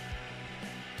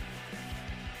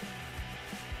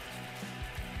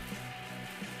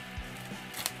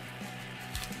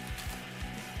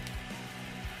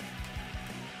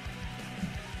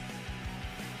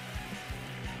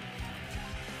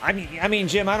 I mean,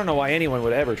 Jim, I don't know why anyone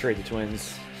would ever trade the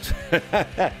Twins.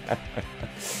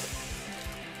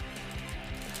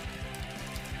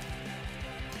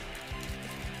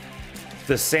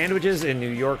 The sandwiches in New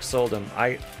York sold them.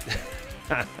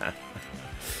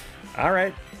 All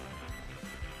right.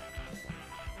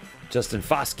 Justin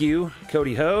Foscue,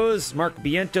 Cody Hose, Mark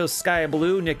Biento, Sky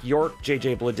Blue, Nick York,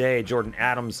 JJ Blade, Jordan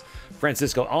Adams,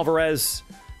 Francisco Alvarez,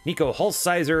 Nico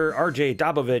Hulsizer, RJ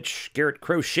Dobovich, Garrett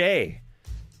Crochet.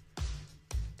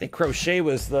 I think Crochet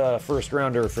was the first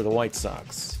rounder for the White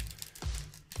Sox.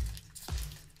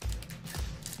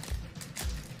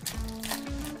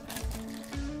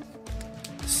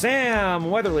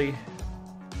 Sam Weatherly,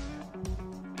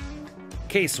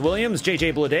 Case Williams,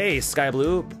 JJ Blade, Sky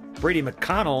Blue, Brady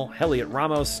McConnell, Elliot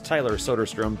Ramos, Tyler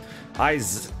Soderstrom,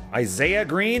 Isaiah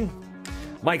Green,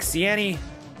 Mike Ciani,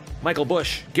 Michael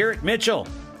Bush, Garrett Mitchell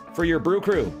for your Brew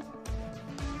Crew.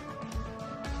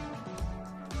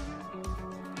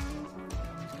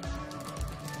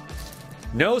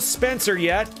 No Spencer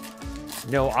yet,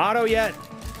 no Otto yet,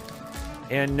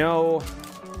 and no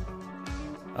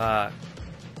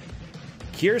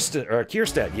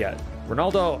Kierstead yet.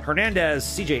 Ronaldo Hernandez,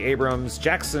 CJ Abrams,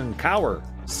 Jackson Cower,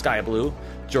 Sky Blue,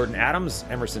 Jordan Adams,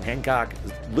 Emerson Hancock,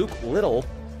 Luke Little,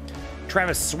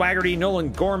 Travis Swaggerty,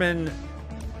 Nolan Gorman,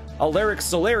 Alaric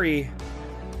Solari,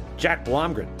 Jack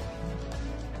Blomgren.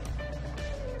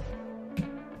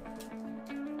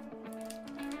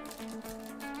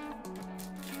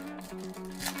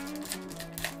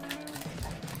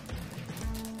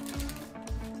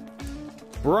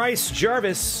 Bryce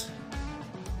Jarvis,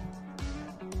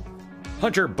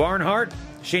 Hunter Barnhart,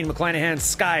 Shane McClanahan,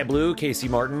 Sky Blue, Casey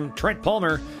Martin, Trent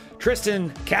Palmer, Tristan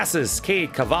Cassis,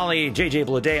 Cade Cavalli, JJ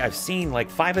Blade. I've seen like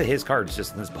 5 of his cards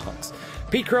just in this box.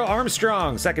 Pete Crow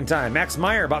Armstrong, second time. Max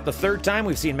Meyer, about the 3rd time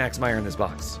we've seen Max Meyer in this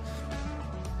box.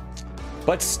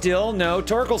 But still no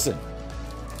Torkelson.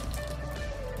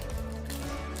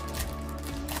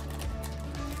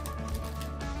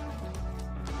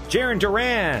 Jaron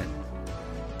Duran,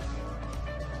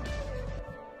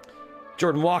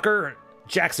 Jordan Walker,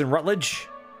 Jackson Rutledge,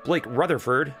 Blake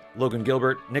Rutherford, Logan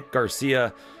Gilbert, Nick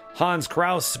Garcia, Hans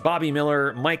Kraus, Bobby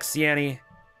Miller, Mike Ciani,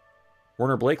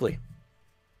 Warner Blakely.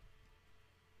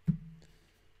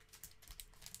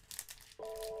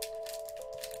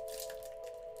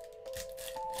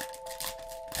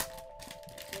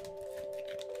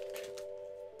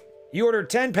 You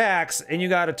ordered 10 packs and you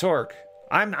got a Torque.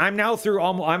 I'm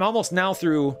almost now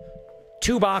through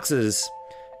 2 boxes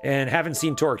and haven't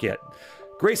seen Torque yet.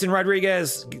 Grayson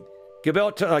Rodriguez,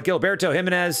 Gilberto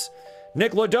Jimenez,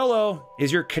 Nick Lodolo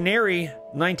is your Canary,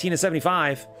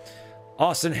 19/75.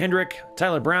 Austin Hendrick,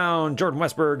 Tyler Brown, Jordan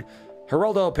Westberg,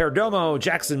 Geraldo Perdomo,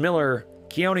 Jackson Miller,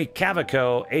 Keone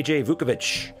Cavaco, AJ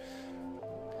Vukovic.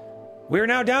 We are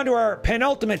now down to our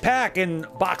penultimate pack in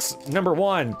box number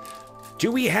 1.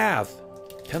 Do we have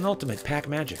penultimate pack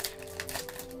magic?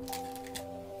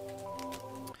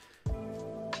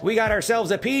 We got ourselves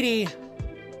a Petey,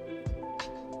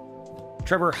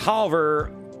 Trevor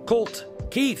Halver, Colt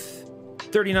Keith,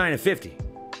 39/50.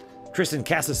 Tristan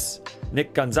Cassis,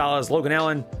 Nick Gonzalez, Logan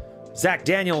Allen, Zach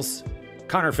Daniels,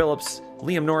 Connor Phillips,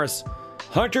 Liam Norris,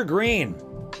 Hunter Green.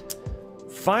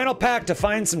 Final pack to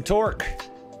find some Torque.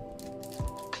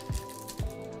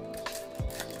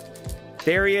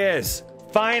 There he is.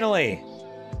 Finally.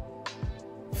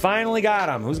 Finally got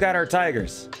him. Who's got our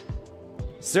Tigers?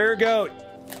 Sir Goat.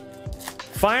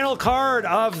 Final card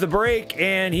of the break,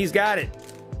 and he's got it.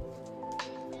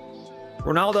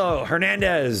 Ronaldo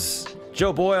Hernandez,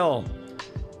 Joe Boyle,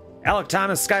 Alec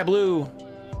Thomas, Sky Blue,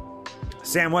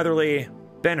 Sam Weatherly,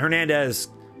 Ben Hernandez,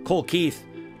 Cole Keith,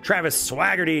 Travis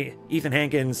Swaggerty, Ethan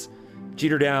Hankins,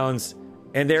 Jeter Downs,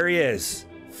 and there he is.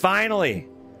 Finally.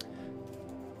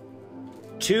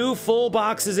 2 full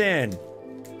boxes in.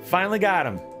 Finally got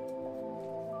him.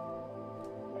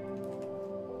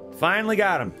 Finally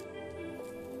got him.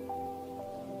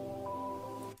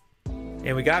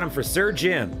 And we got him for Sir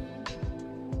Jim.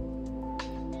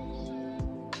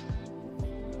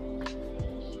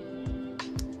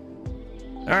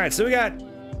 All right, so we got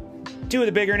 2 of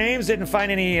the bigger names. Didn't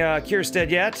find any Kierstead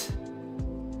yet.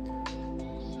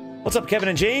 What's up, Kevin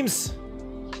and James?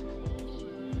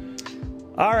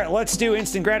 All right, let's do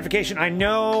instant gratification. I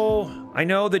know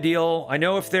the deal. I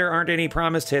know if there aren't any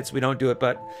promised hits, we don't do it,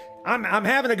 but I'm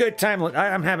having a good time.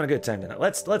 I'm having a good time tonight.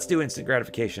 Let's do instant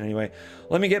gratification anyway.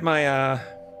 Let me get my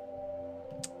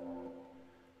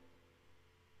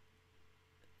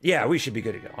yeah, we should be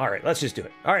good to go. All right, let's just do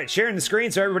it. All right, sharing the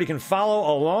screen so everybody can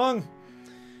follow along.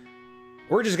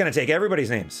 We're just going to take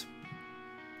everybody's names.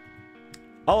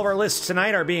 All of our lists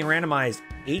tonight are being randomized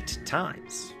 8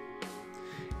 times.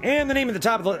 And the name at the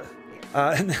top of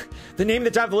the name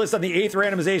at the top of the list on the 8th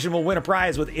randomization will win a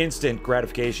prize with instant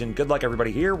gratification. Good luck,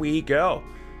 everybody. Here we go.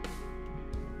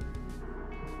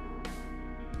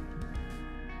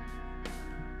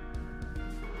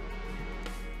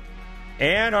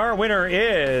 And our winner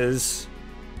is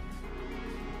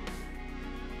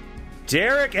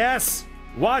Derek S.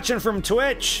 watching from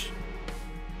Twitch.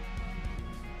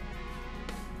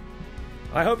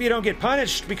 I hope you don't get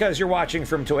punished because you're watching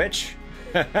from Twitch.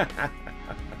 All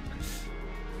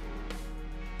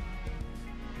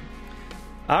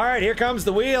right, here comes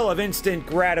the wheel of instant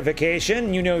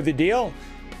gratification. You know the deal.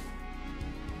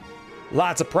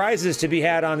 Lots of prizes to be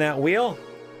had on that wheel.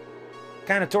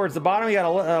 Kind of towards the bottom, you got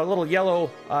a little yellow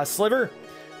sliver.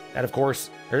 That, of course,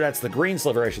 or that's the green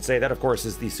sliver, I should say. That, of course,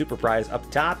 is the super prize up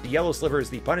top. The yellow sliver is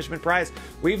the punishment prize.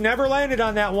 We've never landed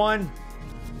on that one.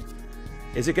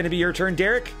 Is it going to be your turn,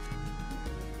 Derek?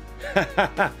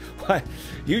 What?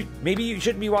 Maybe you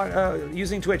shouldn't be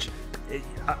using Twitch.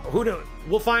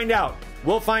 We'll find out.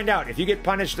 We'll find out. If you get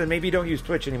punished, then maybe don't use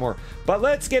Twitch anymore. But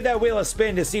let's give that wheel a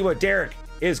spin to see what Derek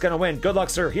is going to win. Good luck,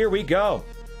 sir. Here we go.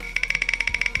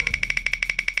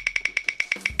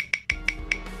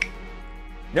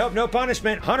 Nope, no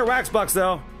punishment. 100 wax bucks,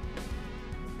 though.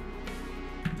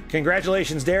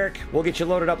 Congratulations, Derek. We'll get you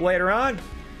loaded up later on.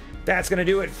 That's going to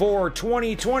do it for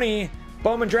 2020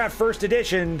 Bowman Draft First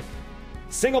Edition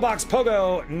Single Box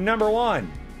Pogo number 1.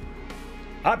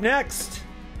 Up next,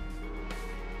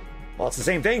 well, it's the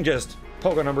same thing, just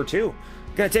Pogo number 2.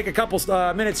 Going to take a couple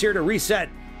minutes here to reset.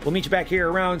 We'll meet you back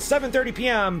here around 7:30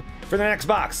 p.m. for the next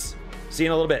box. See you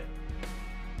in a little bit.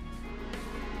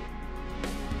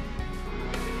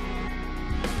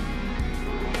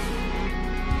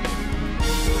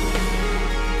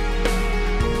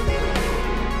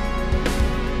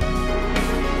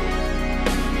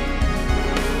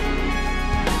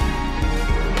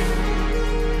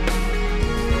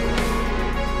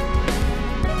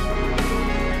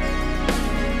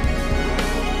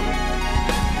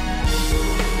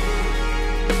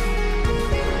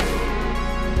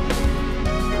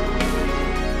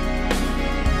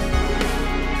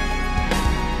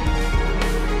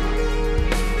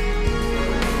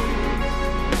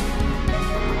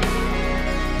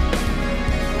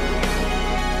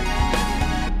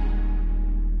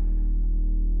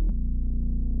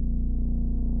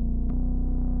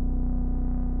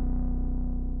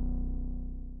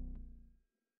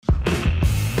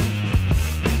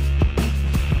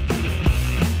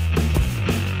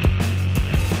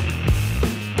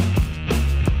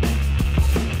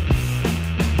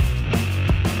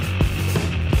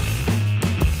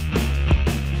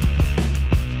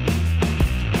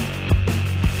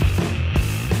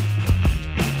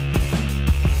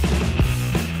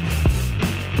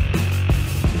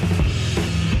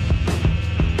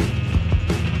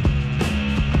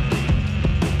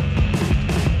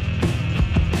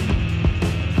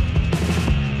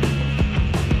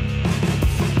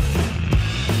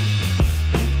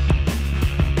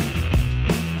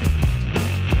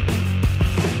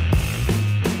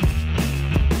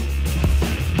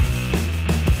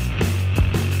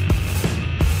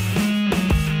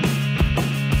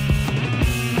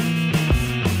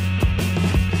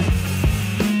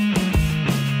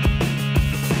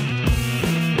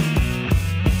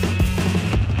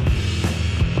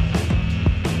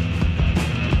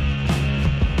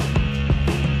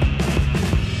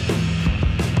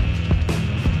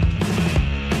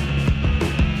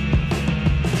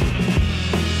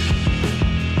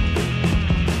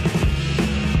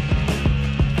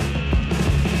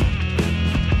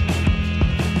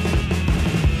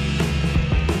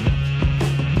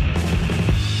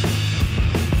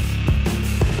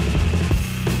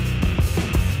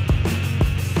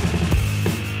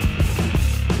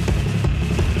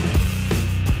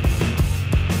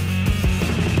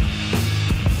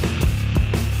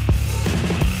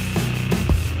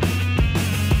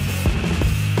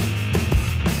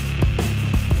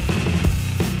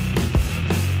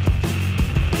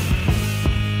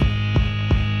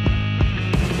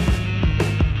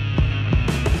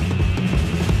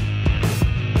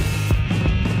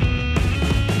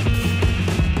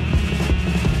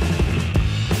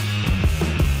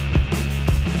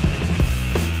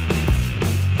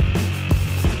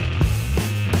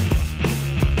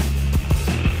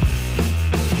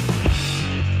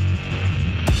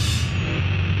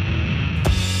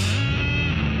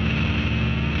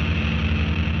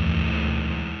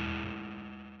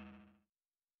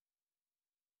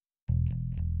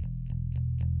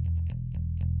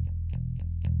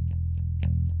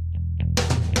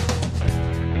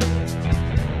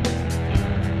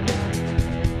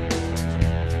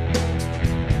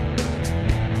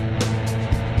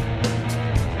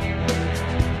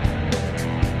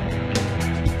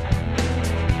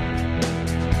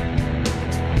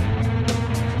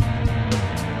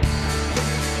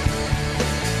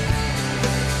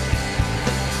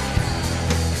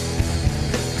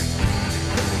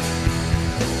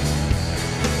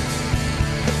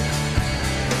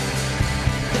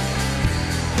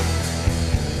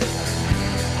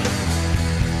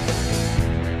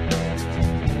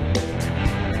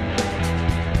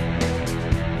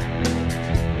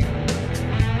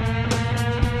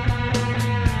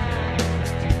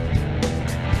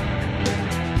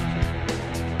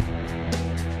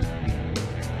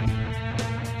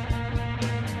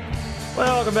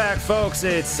 Welcome back, folks.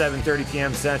 It's 7:30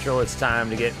 p.m. Central. It's time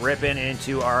to get ripping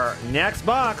into our next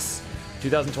box.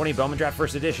 2020 Bowman Draft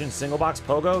First Edition Single Box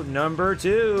Pogo number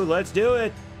 2. Let's do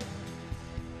it.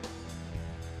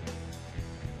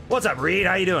 What's up, Reed?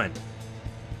 How you doing?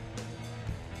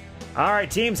 All right,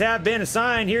 teams have been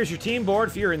assigned. Here's your team board.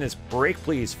 If you're in this break,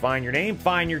 please find your name,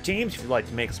 find your teams. If you'd like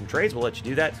to make some trades, we'll let you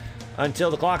do that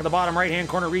until the clock in the bottom right-hand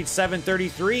corner reads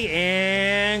 7:33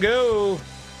 and go.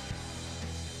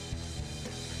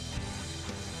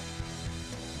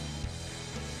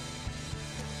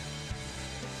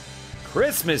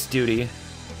 Christmas duty.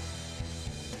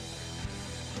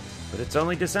 But it's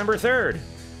only December 3rd.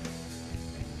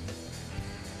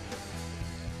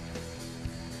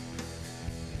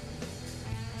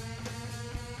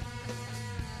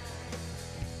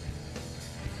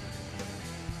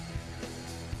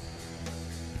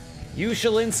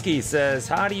 Ushalinsky says,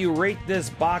 how do you rate this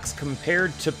box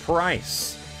compared to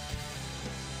price?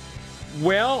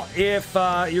 Well, if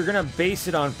you're going to base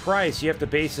it on price, you have to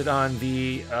base it on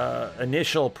the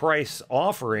initial price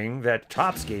offering that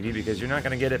Topps gave you, because you're not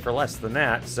going to get it for less than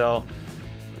that. So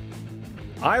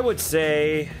I would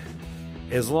say,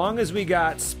 as long as we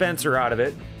got Spencer out of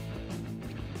it,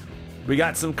 we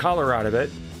got some color out of it,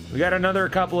 we got another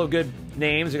couple of good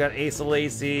names, we got Asa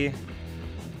Lacy,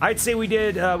 I'd say we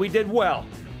did well.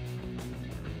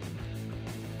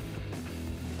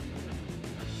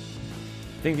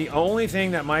 I think the only thing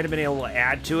that might have been able to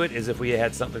add to it is if we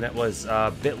had something that was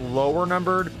a bit lower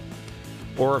numbered,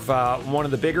 or if one of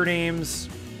the bigger names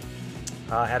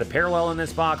had a parallel in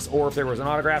this box, or if there was an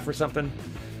autograph or something.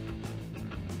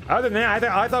 Other than that,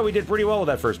 I thought we did pretty well with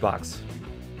that first box.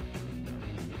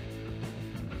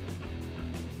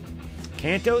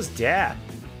 Canto's dad.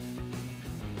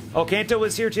 Oh, Canto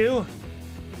was here too?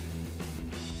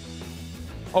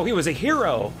 Oh, he was a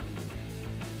hero.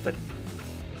 But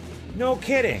no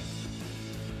kidding.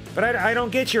 But I don't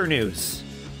get your news.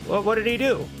 What did he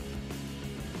do?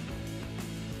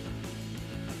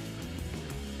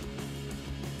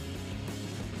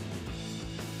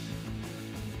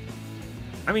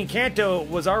 I mean, Canto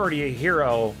was already a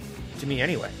hero to me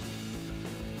anyway.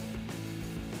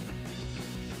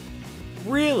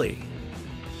 Really?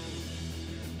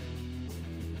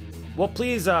 Well,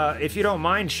 please, if you don't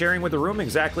mind sharing with the room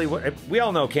exactly what... We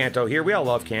all know Canto here. We all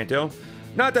love Canto.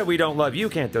 Not that we don't love you,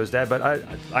 Canto's dad, but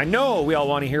I know we all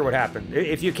want to hear what happened.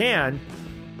 If you can,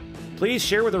 please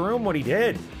share with the room what he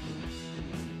did.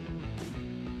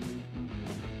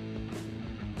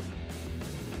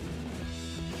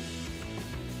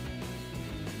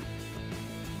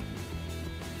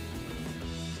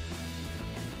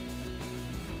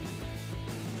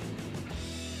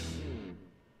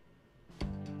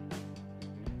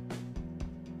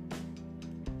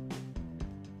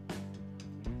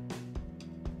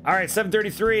 All right,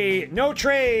 7:33. No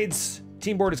trades.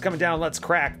 Team board is coming down. Let's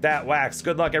crack that wax.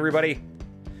 Good luck, everybody.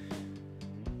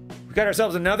 We got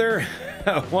ourselves another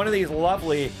one of these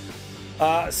lovely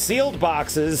sealed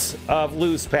boxes of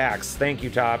loose packs. Thank you,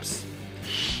 Topps.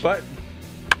 But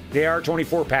they are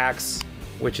 24 packs,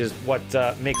 which is what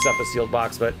makes up a sealed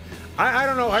box. But I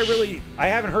don't know. I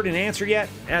haven't heard an answer yet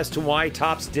as to why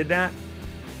Topps did that.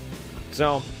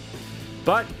 So,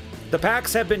 but the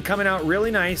packs have been coming out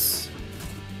really nice.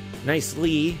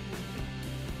 Nicely,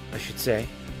 I should say.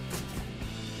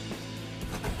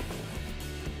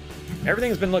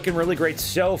 Everything's been looking really great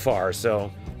so far,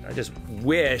 so I just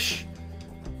wish...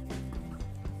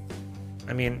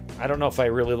 I mean, I don't know if I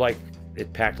really like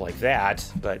it packed like that,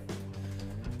 but...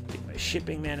 Get my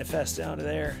shipping manifest out of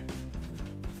there.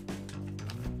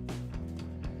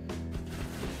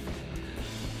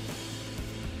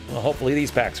 Well, hopefully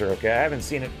these packs are okay. I haven't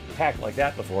seen it packed like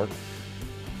that before.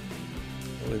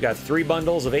 We've got 3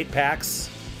 bundles of 8 packs.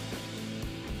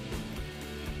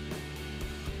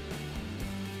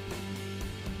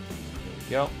 There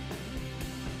we go.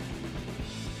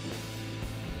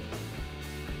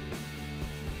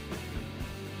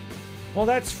 Well,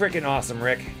 that's freaking awesome,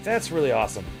 Rick. That's really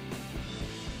awesome.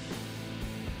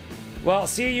 Well,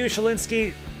 see you,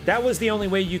 Shalinsky. That was the only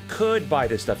way you could buy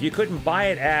this stuff. You couldn't buy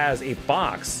it as a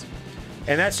box.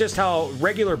 And that's just how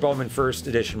regular Bowman First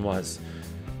Edition was.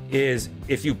 Is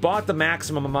if you bought the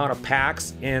maximum amount of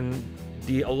packs in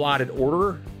the allotted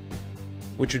order,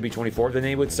 which would be 24, then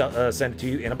they would send it to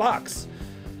you in a box.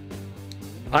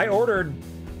 I ordered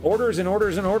orders and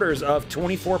orders and orders of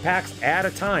 24 packs at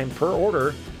a time per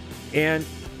order, and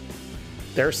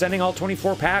they're sending all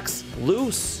 24 packs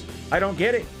loose. I don't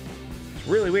get it. It's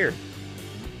really weird.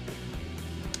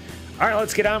 All right,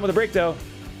 let's get on with the break, though.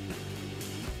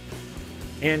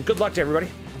 And good luck to everybody.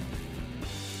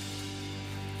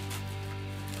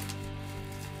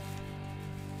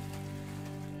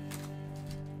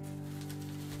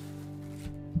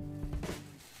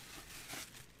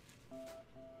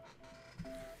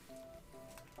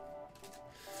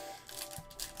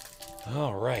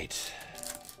 All right.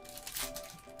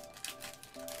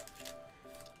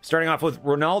 Starting off with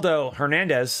Ronaldo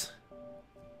Hernandez.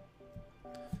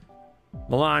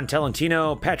 Milan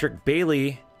Tolentino, Patrick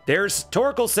Bailey. There's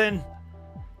Torkelson.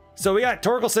 So we got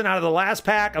Torkelson out of the last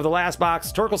pack of the last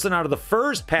box. Torkelson out of the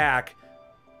first pack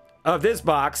of this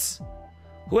box.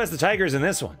 Who has the Tigers in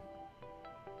this one?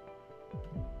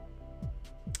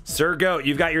 Sir Goat,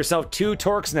 you've got yourself 2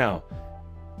 Torques now.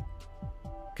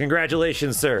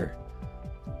 Congratulations, sir.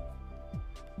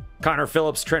 Connor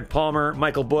Phillips, Trent Palmer,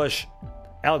 Michael Bush,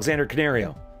 Alexander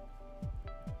Canario.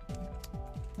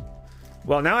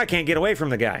 Well, now I can't get away from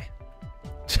the guy.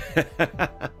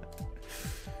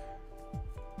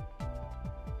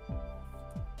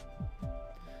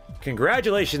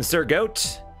 Congratulations, Sir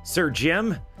Goat, Sir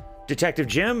Jim, Detective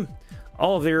Jim,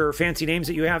 all of your fancy names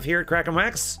that you have here at Crackin'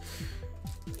 Wax.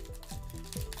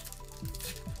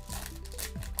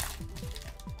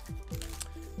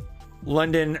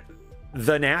 London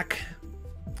The Knack,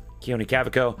 Keone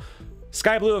Cavaco,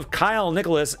 Sky Blue of Kyle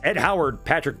Nicholas, Ed Howard,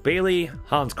 Patrick Bailey,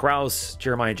 Hans Kraus,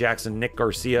 Jeremiah Jackson, Nick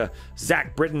Garcia,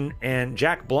 Zach Britton, and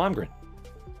Jack Blomgren.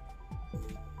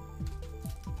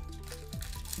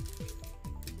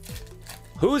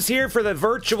 Who's here for the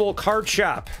virtual card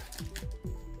shop?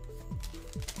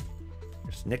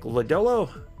 There's Nick Lodolo.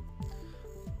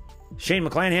 Shane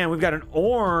McClanahan. We've got an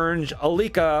orange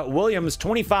Alika Williams,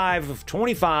 25 of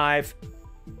 25.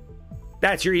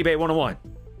 That's your eBay 101.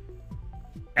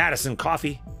 Addison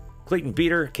Coffey, Clayton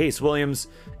Beater, Case Williams,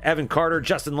 Evan Carter,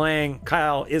 Justin Lang,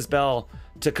 Kyle Isbell,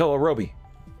 Takoa Roby.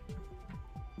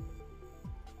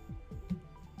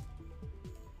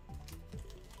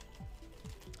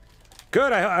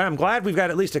 Good. I'm glad we've got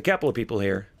at least a couple of people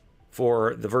here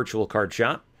for the virtual card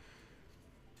shop.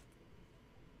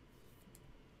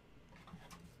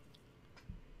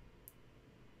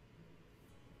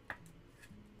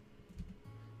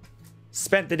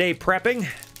 Spent the day prepping.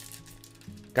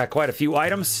 Got quite a few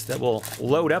items that will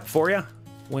load up for you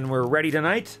when we're ready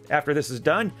tonight after this is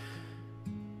done.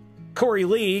 Corey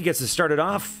Lee gets us started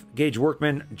off. Gage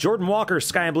Workman, Jordan Walker,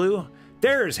 Sky Blue.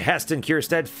 There's Heston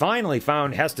Kierstead. Finally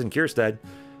found Heston Kierstead.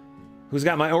 Who's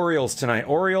got my Orioles tonight?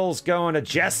 Orioles going to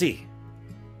Jesse.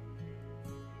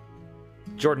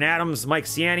 Jordan Adams, Mike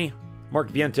Ciani, Mark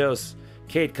Vientos,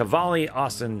 Cade Cavalli,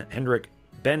 Austin Hendrick,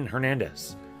 Ben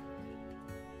Hernandez.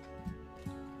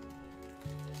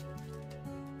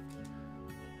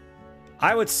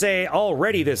 I would say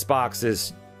already this box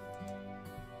is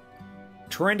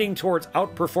trending towards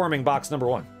outperforming box number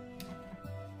 1.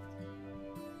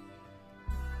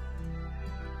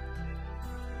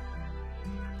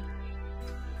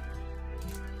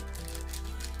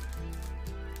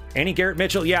 Any Garrett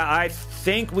Mitchell? Yeah, I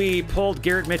think we pulled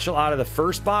Garrett Mitchell out of the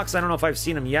first box. I don't know if I've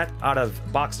seen him yet out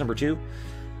of box number 2.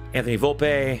 Anthony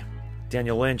Volpe,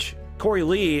 Daniel Lynch. Corey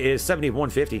Lee is 70 of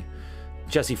 150.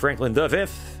 Jesse Franklin, the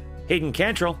 5th. Hayden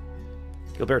Cantrell.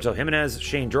 Gilberto Jimenez,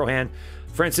 Shane Drohan.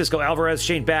 Francisco Alvarez,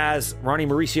 Shane Baz, Ronnie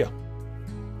Mauricio.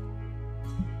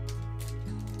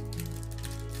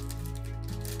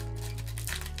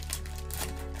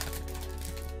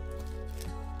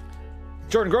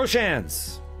 Jordan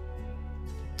Groshans.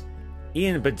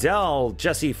 Ian Bedell,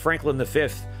 Jesse Franklin the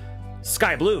 5th,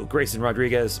 Sky Blue, Grayson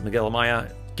Rodriguez, Miguel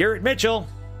Amaya, Garrett Mitchell.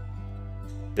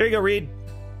 There you go, Reed.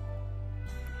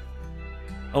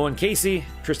 Owen Casey,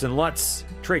 Tristan Lutz,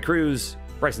 Trey Cruz,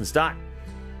 Bryson Stott.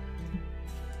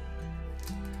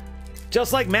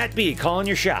 Just like Matt B, calling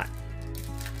your shot.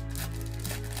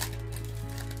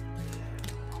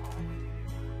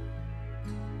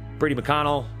 Brady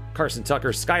McConnell, Carson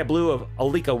Tucker, Sky Blue of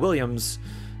Alika Williams,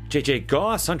 JJ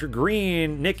Goss, Hunter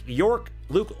Green, Nick York,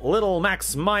 Luke Little,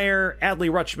 Max Meyer, Adley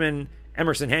Rutschman,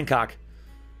 Emerson Hancock.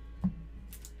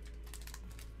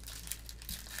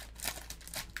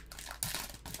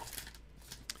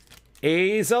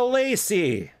 Asa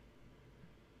Lacey.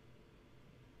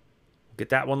 Get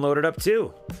that one loaded up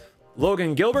too.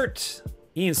 Logan Gilbert,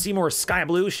 Ian Seymour, Sky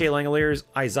Blue, Shea Langoliers,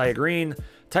 Isaiah Green,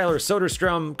 Tyler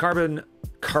Soderstrom,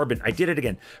 Carmen, I did it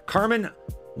again. Carmen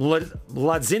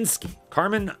Mladzinski,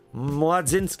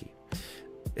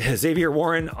 Xavier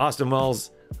Warren, Austin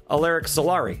Wells, Alaric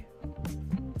Solari.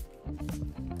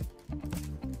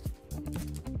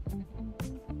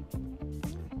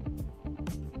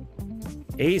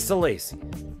 Asa Lacey.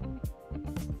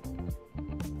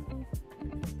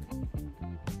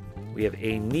 We have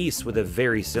a niece with a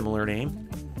very similar name.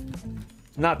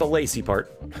 Not the Lacey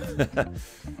part.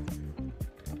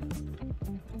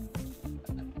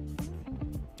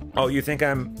 Oh, you think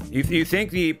you think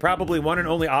the probably one and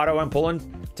only auto I'm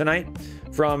pulling tonight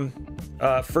from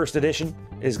first edition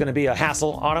is going to be a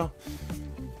Hassel auto?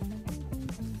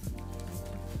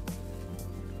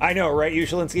 I know, right,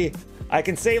 Ushalinsky? I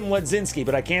can say Mledzinski,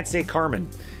 but I can't say Carmen.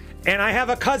 And I have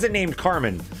a cousin named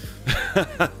Carmen.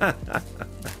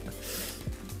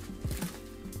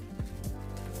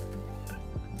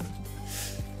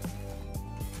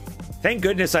 Thank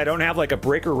goodness I don't have like a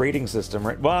breaker rating system,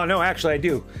 right? Well, no, actually I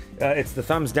do. It's the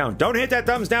thumbs down. Don't hit that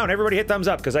thumbs down. Everybody hit thumbs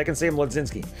up because I can say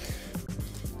Mledzinski.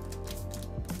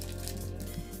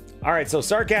 All right, so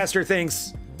Sarcaster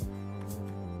thinks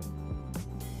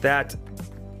that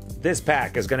this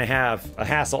pack is going to have a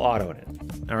Hassel Auto in it.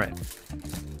 All right.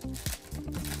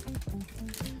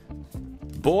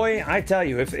 Boy, I tell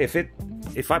you,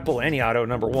 if I pull any auto,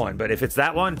 number one, but if it's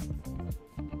that one,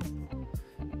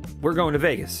 we're going to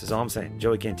Vegas, is all I'm saying.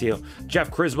 Joey Cantillo, Jeff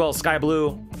Criswell, Sky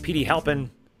Blue, Petey Halpin,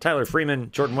 Tyler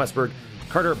Freeman, Jordan Westberg,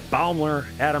 Carter Baumler,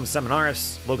 Adam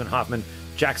Seminaris, Logan Hoffman,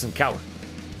 Jackson Cowler.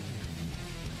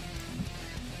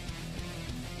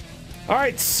 All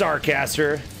right,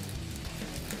 Sarcaster.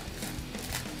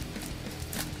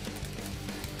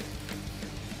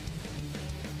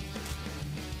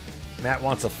 Matt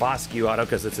wants a Foscue auto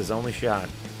because it's his only shot.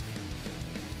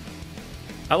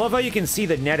 I love how you can see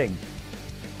the netting.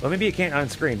 Well, maybe you can't on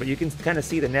screen, but you can kind of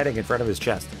see the netting in front of his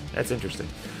chest. That's interesting.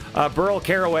 Burl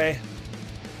Caraway.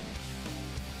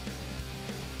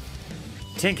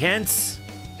 Tink Hentz.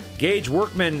 Gage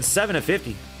Workman, 7 of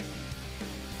 50.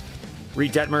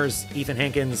 Reed Detmers, Ethan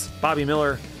Hankins, Bobby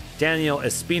Miller, Daniel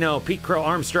Espino, Pete Crow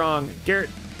Armstrong, Garrett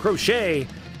Crochet,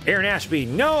 Aaron Ashby.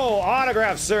 No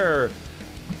autograph, sir.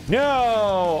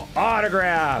 No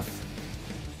autograph.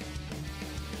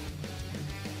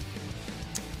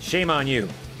 Shame on you.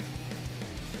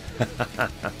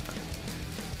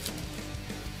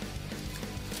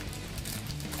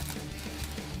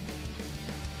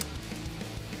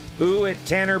 Ooh, it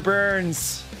Tanner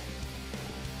Burns.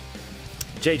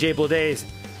 JJ Blades.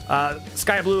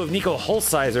 Sky Blue of Nico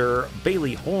Holsizer,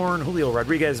 Bailey Horn, Julio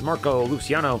Rodriguez, Marco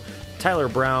Luciano, Tyler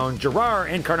Brown,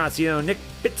 Gerard Encarnacion, Nick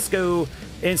Bitsko,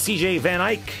 and CJ Van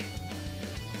Eyck.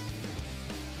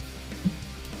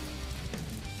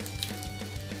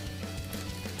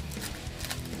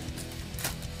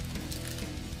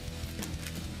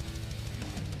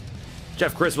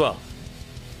 Jeff Criswell,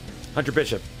 Hunter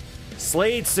Bishop,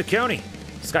 Slade Ciccone,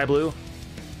 Sky Blue,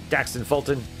 Daxton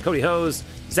Fulton, Cody Hose,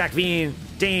 Zach Veen,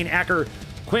 Dane Acker,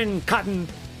 Quinn Cotton,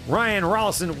 Ryan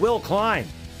Rollison, Will Klein,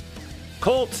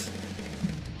 Colt.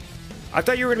 I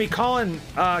thought you were going to be calling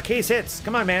case hits.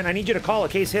 Come on, man. I need you to call a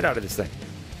case hit out of this thing.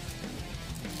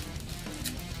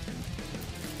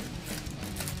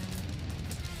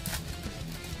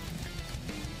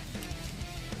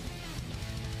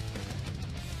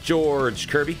 George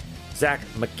Kirby, Zach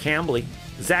McCambly,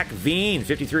 Zach Veen,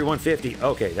 53-150.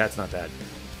 Okay, that's not bad.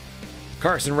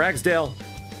 Carson Ragsdale,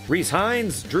 Reese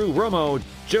Hines, Drew Romo,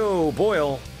 Joe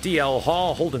Boyle, DL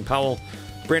Hall, Holden Powell,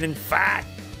 Brandon Fat.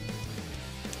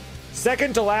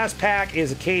 Second to last pack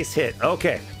is a case hit.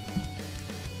 Okay.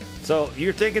 So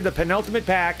you're thinking the penultimate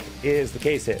pack is the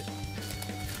case hit.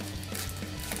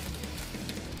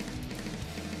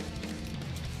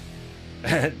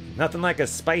 Nothing like a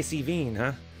spicy Veen,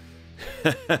 huh?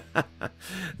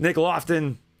 Nick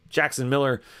Lofton, Jackson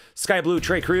Miller, Sky Blue,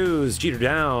 Trey Cruz, Jeter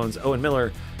Downs, Owen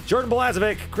Miller, Jordan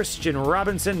Balazovic, Christian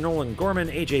Robinson, Nolan Gorman,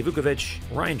 AJ Vukovic,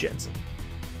 Ryan Jensen.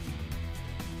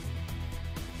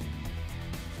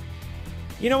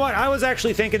 You know what? I was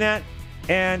actually thinking that,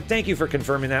 and thank you for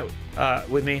confirming that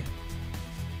with me.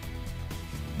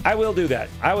 I will do that.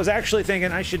 I was actually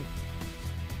thinking I should...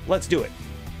 Let's do it.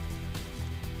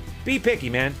 Be picky,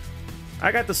 man.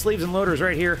 I got the sleeves and loaders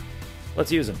right here. Let's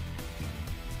use them.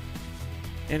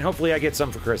 And hopefully I get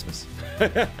some for Christmas.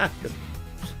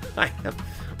 I am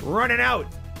running out.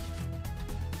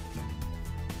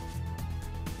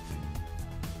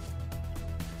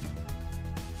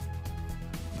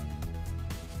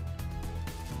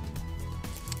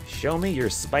 Show me your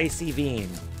spicy Veen.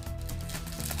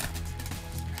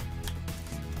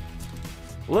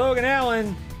 Logan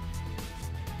Allen.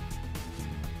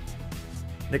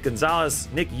 Nick Gonzalez,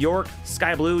 Nick York,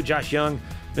 Sky Blue, Josh Young,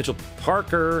 Mitchell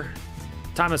Parker,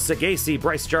 Thomas Sagasi,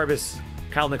 Bryce Jarvis,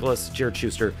 Kyle Nicholas, Jared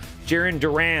Schuster, Jaron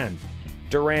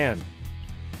Duran.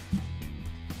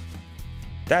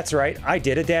 That's right, I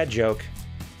did a dad joke.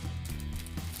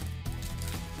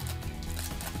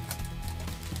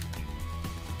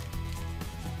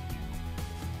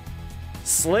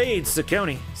 Slade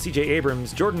Ciccone, CJ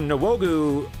Abrams, Jordan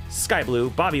Nwogu, Sky Blue,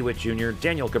 Bobby Witt Jr.,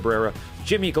 Daniel Cabrera,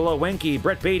 Jimmy Golowenki,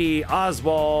 Brett Beatty,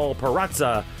 Oswald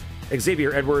Parazza,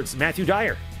 Xavier Edwards, Matthew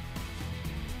Dyer.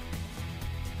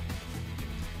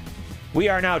 We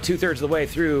are now 2/3 of the way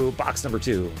through box number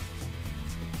 2.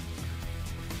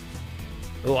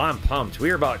 Oh, I'm pumped. We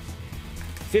are about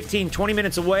 15, 20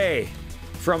 minutes away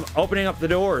from opening up the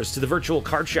doors to the virtual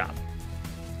card shop.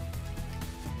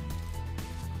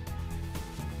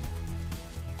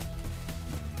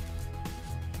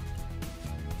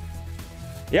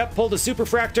 Yep, pulled a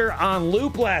Superfractor on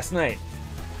loop last night.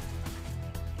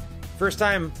 First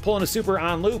time pulling a Super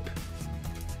on loop.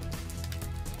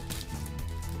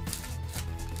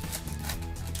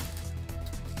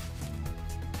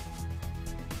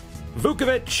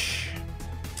 Vukovic,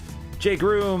 Jay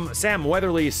Groom, Sam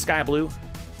Weatherly, Sky Blue,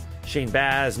 Shane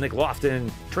Baz, Nick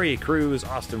Lofton, Trey Cruz,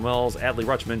 Austin Wells, Adley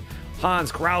Rutschman,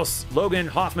 Hans Kraus, Logan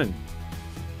Hoffman.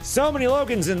 So many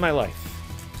Logans in my life.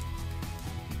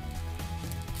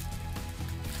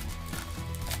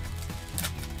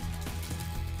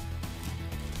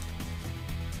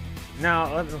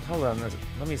 Now, hold on.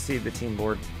 Let me see the team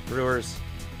board. Brewers.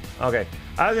 Okay.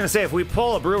 I was going to say, if we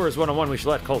pull a Brewers 101, we should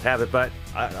let Colt have it, but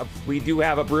we do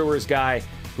have a Brewers guy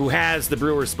who has the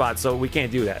Brewers spot, so we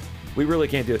can't do that. We really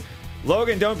can't do it.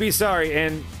 Logan, don't be sorry,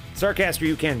 and Sarcaster,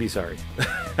 you can be sorry.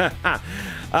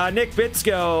 Nick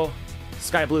Bitsko,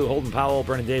 Sky Blue, Holden Powell,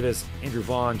 Brennan Davis, Andrew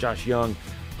Vaughn, Josh Young,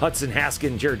 Hudson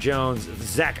Haskin, Jared Jones,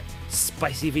 Zach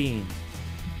Spicy Bean.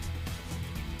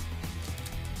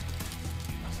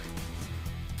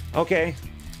 Okay.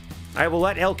 I will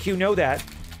let LQ know that,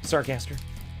 Sarcaster.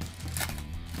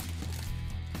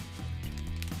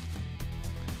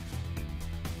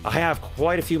 I have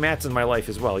quite a few Mats in my life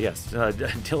as well, yes.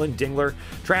 Dylan Dingler,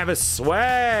 Travis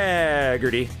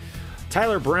Swaggerty,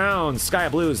 Tyler Brown, Sky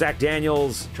Blue, Zach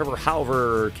Daniels, Trevor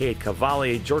Halver, Kate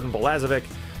Cavalli, Jordan Balazovic,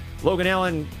 Logan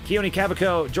Allen, Keone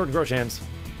Cavaco, Jordan Groshans.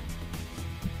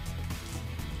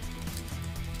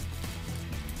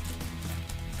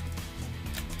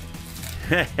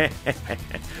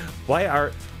 Why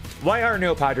are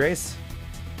no Padres?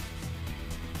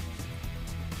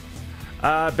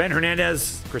 Ben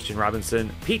Hernandez, Christian Robinson,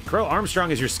 Pete Crow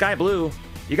Armstrong is your Sky Blue.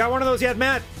 You got one of those yet,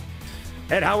 Matt?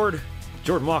 Ed Howard,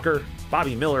 Jordan Walker,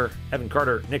 Bobby Miller, Evan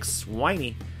Carter, Nick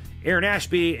Swiney, Aaron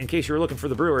Ashby, in case you were looking for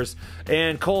the Brewers,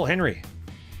 and Cole Henry.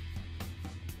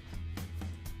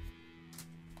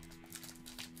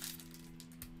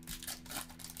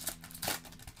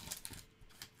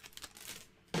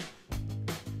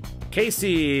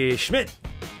 Casey Schmidt,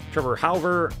 Trevor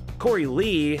Halver, Corey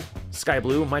Lee, Sky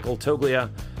Blue, Michael Toglia,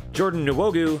 Jordan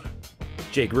Nwogu,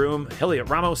 Jay Groom, Elliot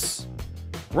Ramos,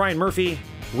 Ryan Murphy,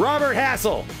 Robert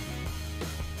Hassel.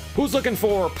 Who's looking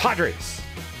for Padres?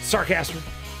 Sarcaster,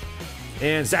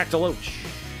 and Zach Deloach.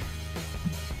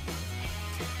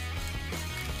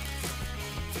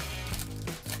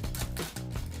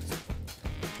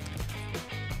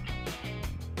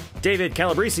 David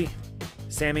Calabresi,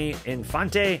 Sammy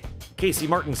Infante, Casey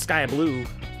Martin, Sky Blue,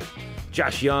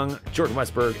 Josh Young, Jordan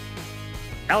Westberg,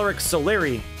 Alric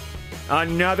Solari,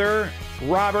 another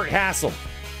Robert Hassel,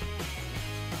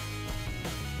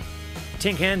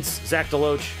 Tink Hens, Zach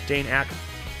Deloach, Dane Ack.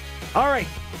 All right,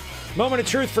 moment of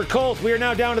truth for Colt. We are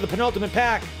now down to the penultimate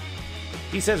pack.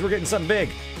 He says we're getting something big.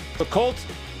 So Colt,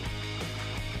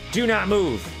 do not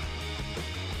move.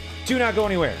 Do not go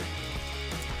anywhere.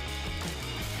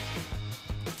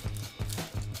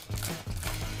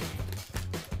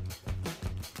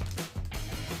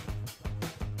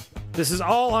 This is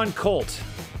all on Colt.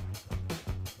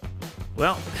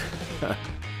 Well,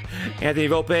 Anthony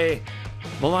Volpe,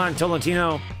 Milan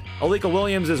Tolentino, Alika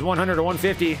Williams is 100 to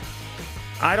 150.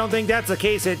 I don't think that's a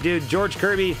case hit, dude. George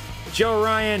Kirby, Joe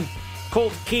Ryan,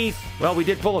 Colt Keith. Well, we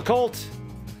did pull a Colt.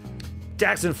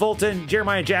 Daxton Fulton,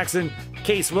 Jeremiah Jackson,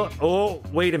 Case Will. Oh,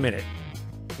 wait a minute.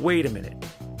 Wait a minute.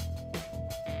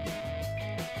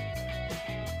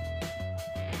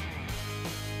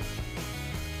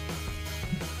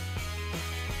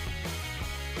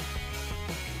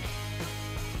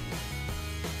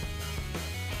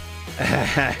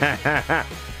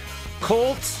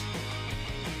 Colt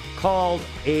called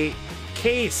a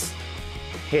case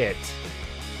hit.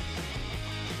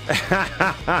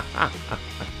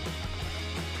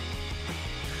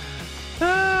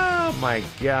 Oh my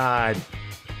God.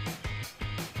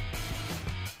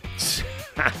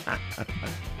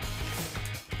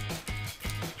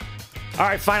 All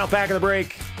right, final pack of the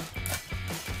break.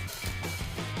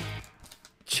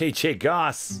 J.J.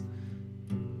 Goss.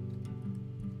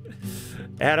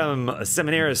 Adam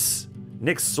Seminaris,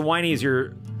 Nick Swiney is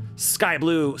your Sky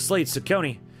Blue, Slade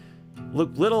Ciccone,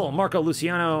 Luke Little, Marco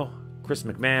Luciano, Chris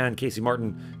McMahon, Casey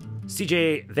Martin,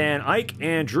 CJ Van Eyck,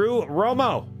 and Drew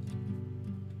Romo.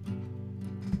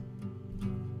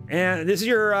 And this is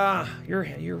your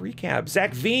recap.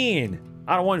 Zach Veen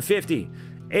out of 150,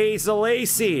 Ace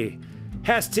Lacy,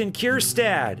 Heston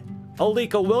Kierstad,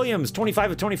 Alika Williams,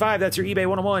 25 of 25. That's your eBay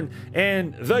 101.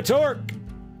 And The Torque.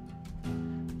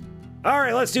 All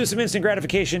right, let's do some instant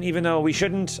gratification, even though we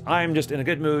shouldn't. I'm just in a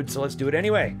good mood, so let's do it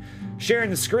anyway. Sharing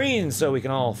the screen so we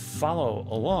can all follow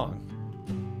along.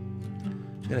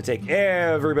 Just gonna take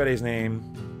everybody's name.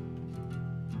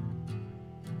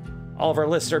 All of our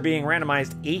lists are being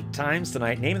randomized 8 times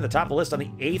tonight. Name in the top of the list on the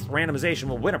 8th randomization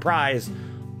will win a prize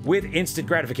with instant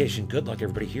gratification. Good luck,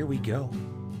 everybody. Here we go.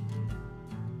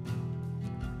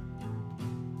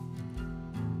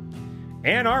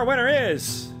 And our winner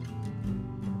is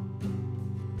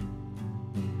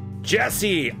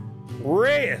Jesse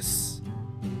Reyes.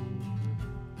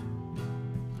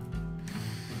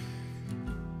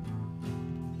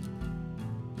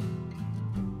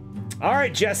 All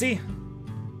right, Jesse.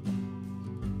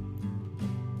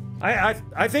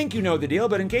 I think you know the deal,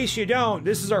 but in case you don't,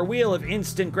 this is our wheel of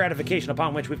instant gratification,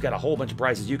 upon which we've got a whole bunch of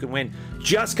prizes you can win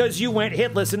just because you went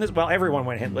hitless in this. Well, everyone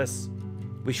went hitless.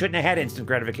 We shouldn't have had instant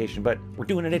gratification, but we're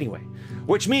doing it anyway.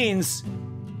 Which means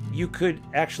you could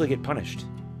actually get punished.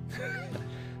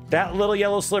 That little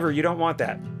yellow sliver, you don't want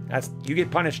that. You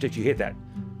get punished if you hit that.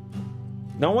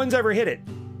 No one's ever hit it,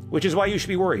 which is why you should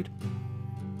be worried.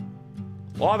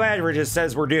 Law of averages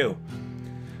says we're due.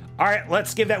 All right,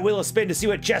 let's give that wheel a spin to see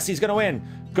what Jesse's gonna win.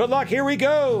 Good luck, here we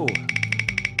go.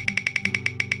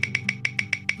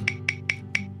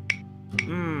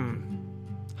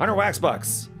 100 wax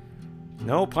bucks.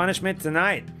 No punishment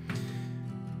tonight.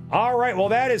 All right, well,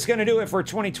 that is gonna do it for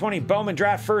 2020 Bowman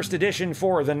Draft First Edition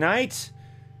for the night.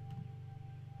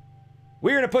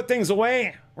 We're gonna put things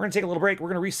away. We're gonna take a little break. We're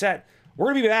gonna reset. We're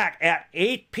gonna be back at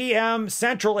 8 p.m.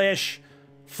 Central-ish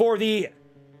for the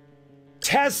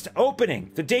test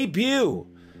opening, the debut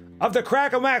of the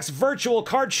Crackin Wax virtual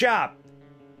card shop.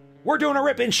 We're doing a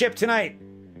rip and ship tonight.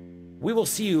 We will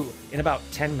see you in about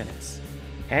 10 minutes.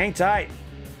 Hang tight.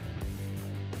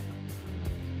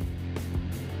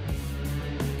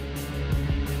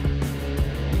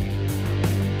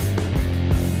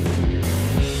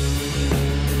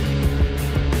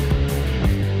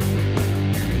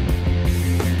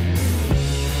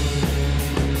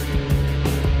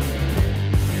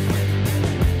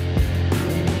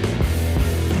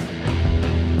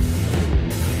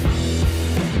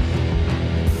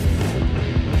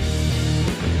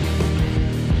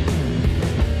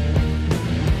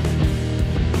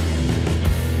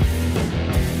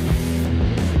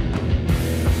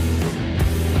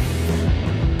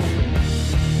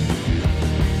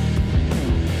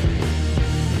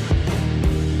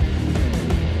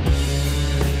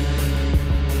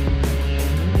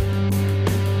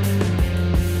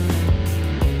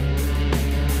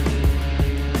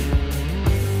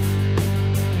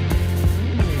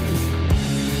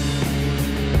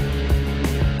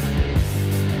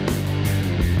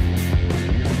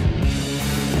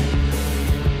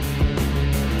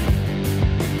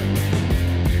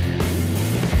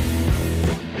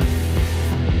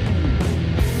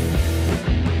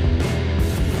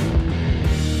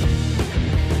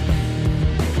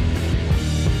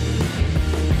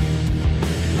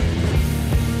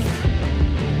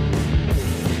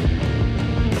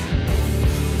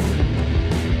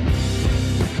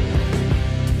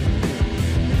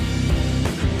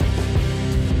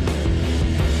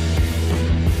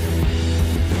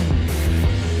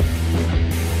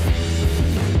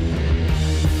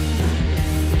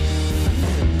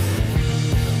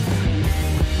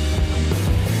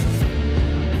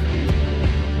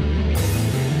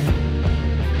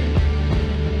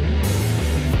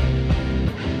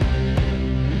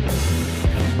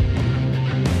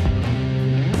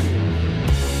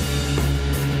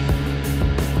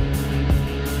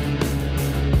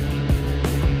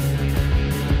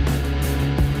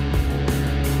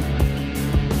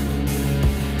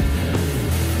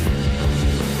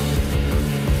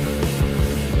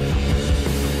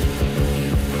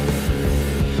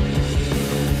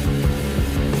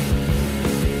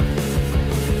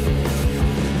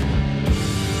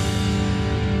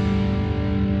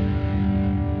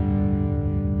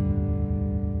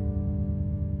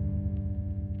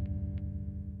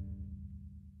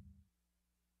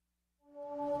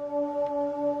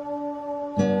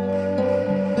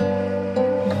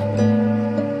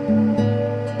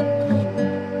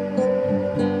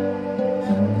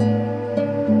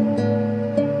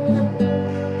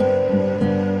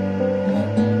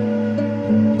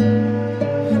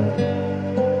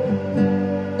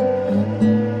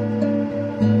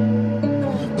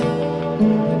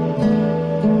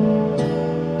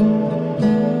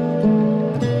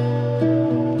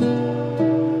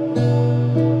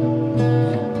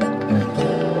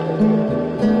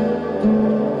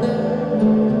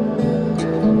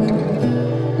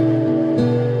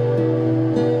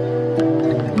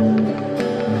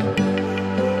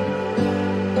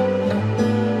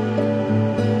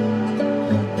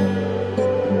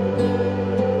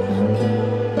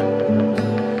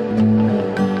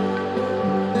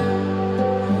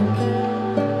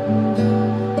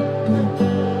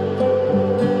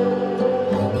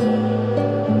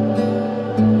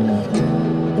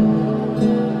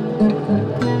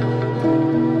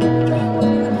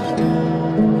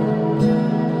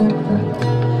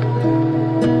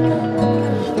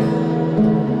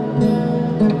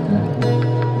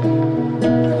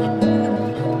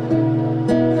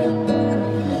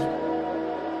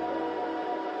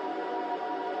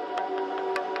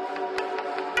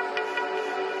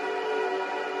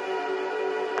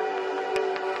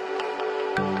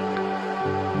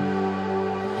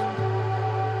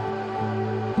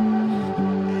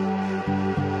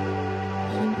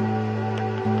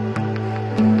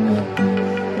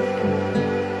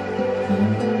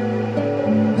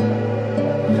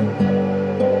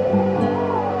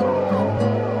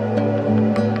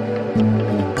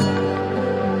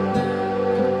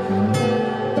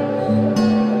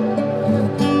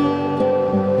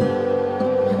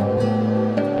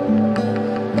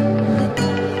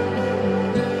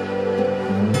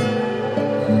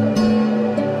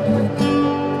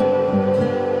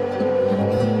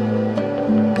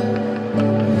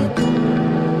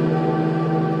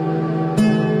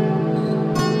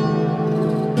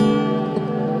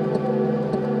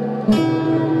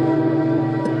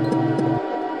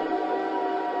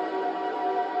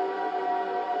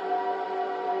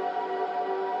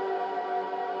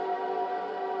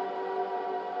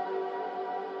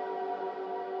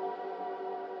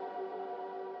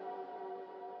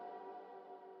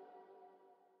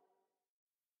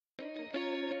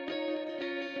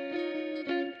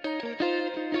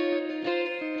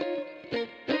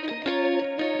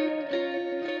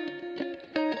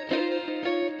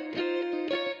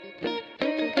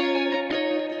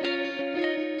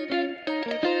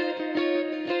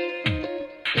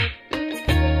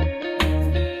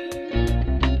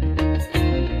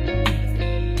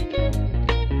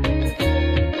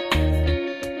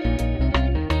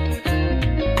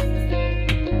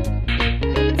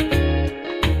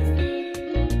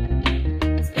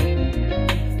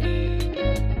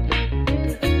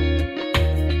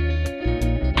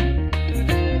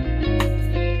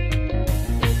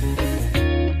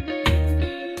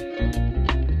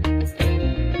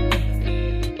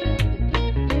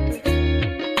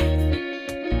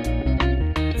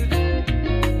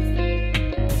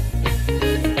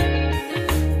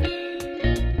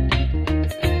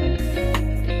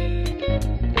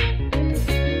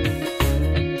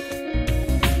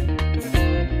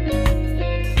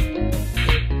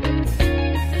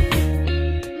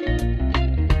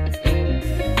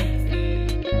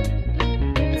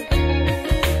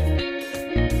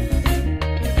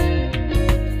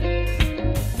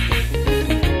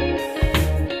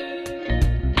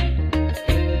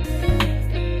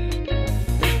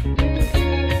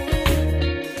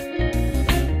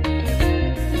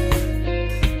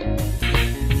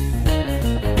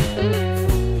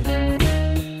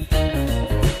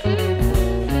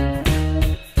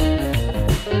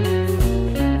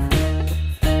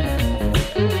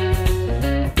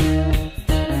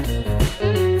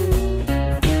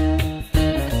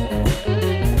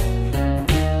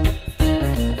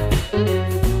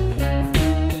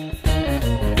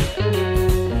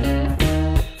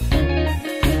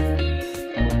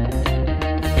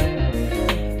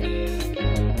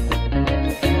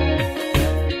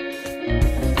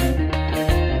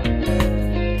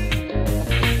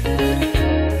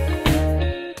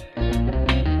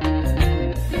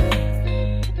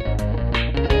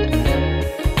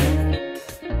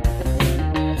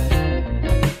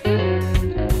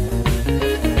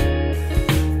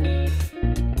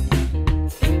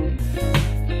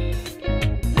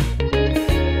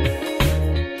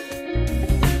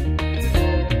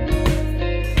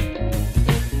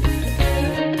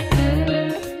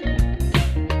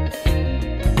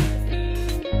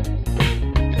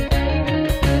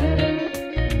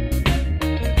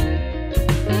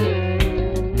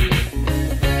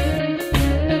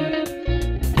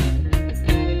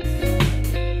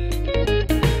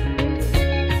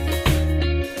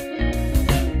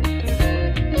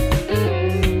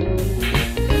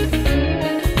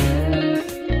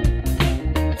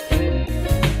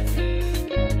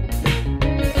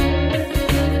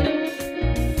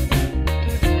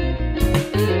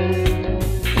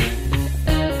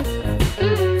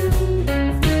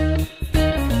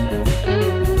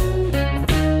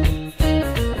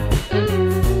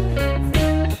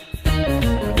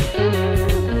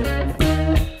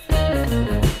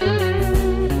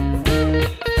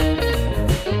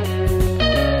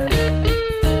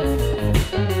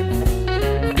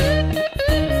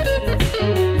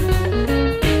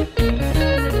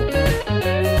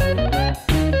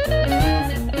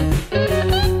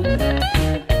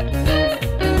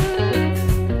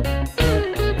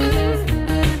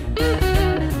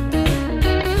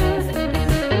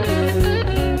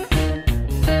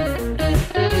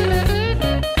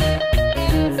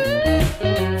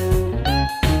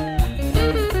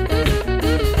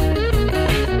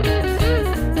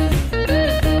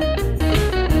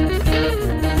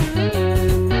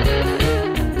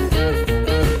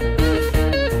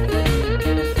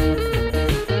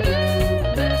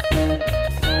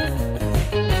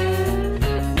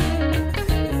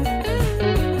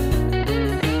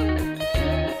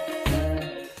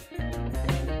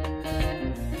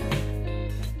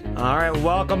 And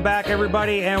welcome back,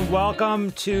 everybody, and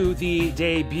welcome to the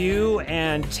debut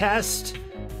and test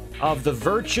of the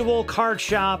virtual card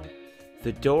shop.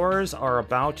 The doors are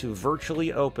about to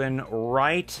virtually open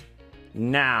right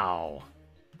now.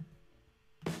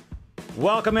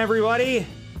 Welcome, everybody.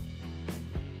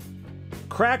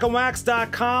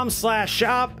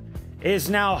 crackinwax.com/shop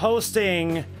is now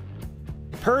hosting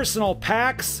personal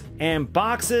packs and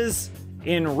boxes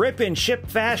in rip and ship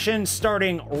fashion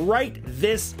starting right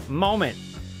this moment.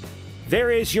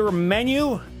 There is your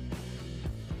menu.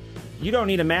 You don't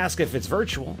need a mask if it's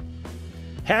virtual.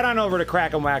 Head on over to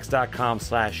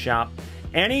crackinwax.com/shop.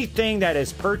 Anything that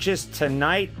is purchased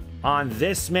tonight on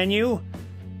this menu,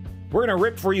 we're gonna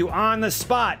rip for you on the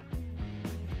spot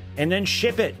and then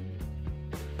ship it.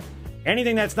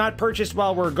 Anything that's not purchased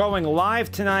while we're going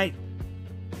live tonight,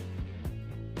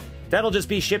 that'll just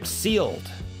be shipped sealed.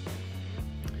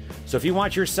 So if you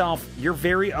want yourself your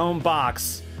very own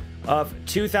box of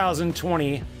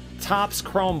 2020 Topps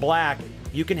Chrome Black,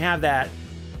 you can have that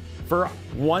for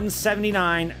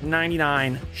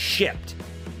 $179.99 shipped.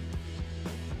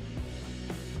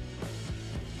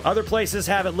 Other places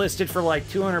have it listed for like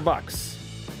 200 bucks.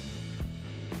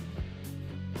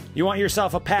 You want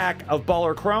yourself a pack of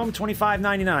Baller Chrome,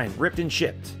 $25.99, ripped and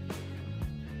shipped.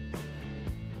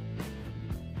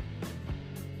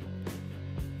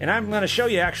 And I'm going to show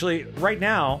you actually right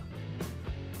now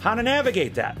how to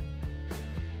navigate that.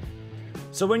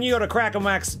 So when you go to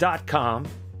crackinwax.com,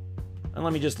 and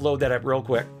let me just load that up real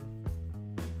quick.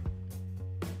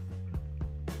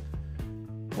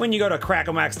 When you go to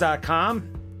crackinwax.com,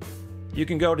 you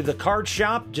can go to the card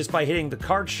shop just by hitting the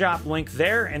card shop link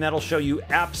there, and that'll show you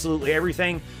absolutely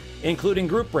everything, including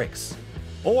group breaks.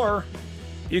 Or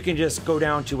you can just go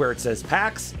down to where it says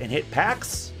packs and hit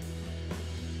packs.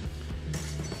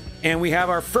 And we have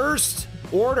our first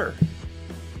order.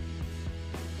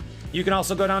 You can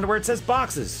also go down to where it says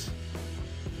boxes.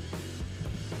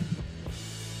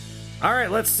 All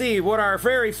right, let's see what our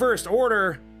very first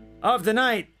order of the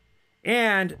night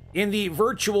and in the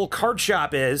virtual card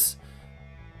shop is.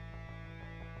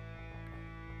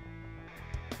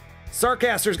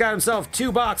 Sarcaster's got himself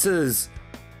 2 boxes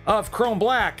of Chrome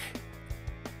Black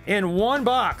and 1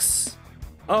 box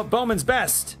of Bowman's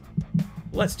Best.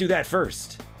 Let's do that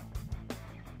first.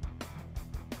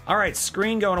 All right,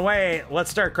 screen going away. Let's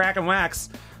start cracking wax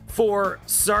for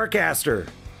Sarcaster.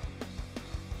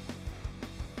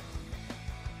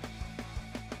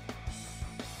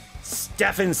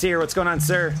 Stefan's here. What's going on,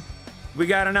 sir? We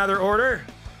got another order.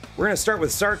 We're going to start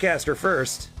with Sarcaster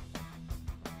first.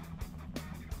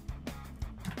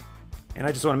 And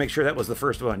I just want to make sure that was the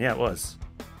first one. Yeah, it was.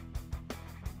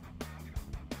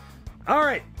 All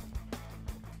right.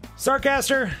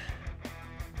 Sarcaster, do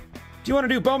you want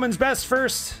to do Bowman's Best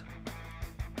first?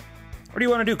 Or do you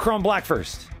want to do Chrome Black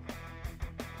first?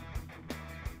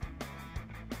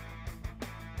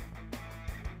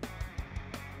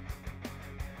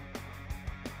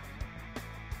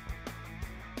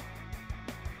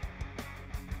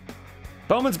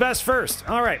 Bowman's Best first.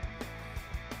 All right.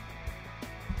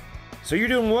 So you're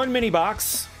doing 1 mini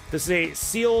box. This is a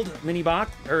sealed mini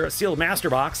box, or a sealed master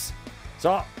box.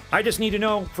 So I just need to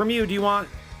know from you, do you want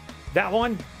that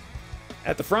one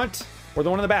at the front or the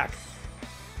one in the back?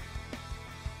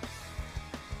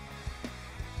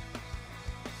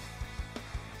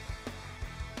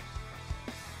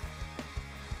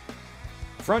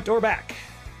 Front or back?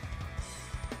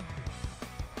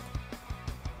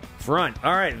 Front.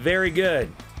 All right, very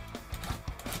good.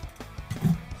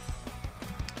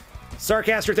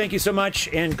 Sarcaster, thank you so much,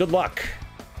 and good luck.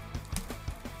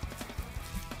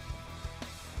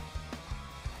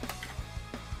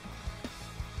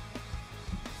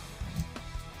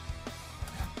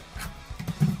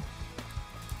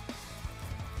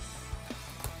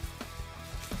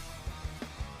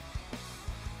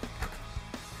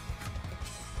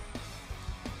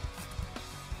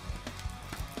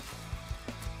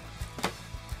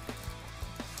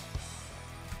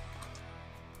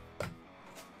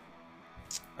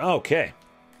 Okay.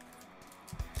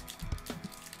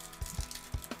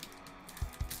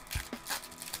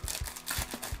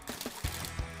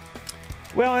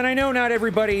 Well, and I know not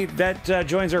everybody that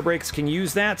joins our breaks can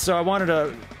use that, so I wanted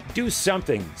to do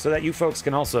something so that you folks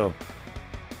can also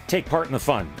take part in the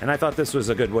fun. And I thought this was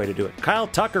a good way to do it. Kyle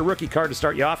Tucker, rookie card to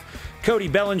start you off. Cody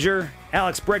Bellinger,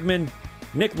 Alex Bregman,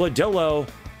 Nick Lodolo,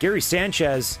 Gary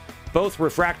Sanchez, both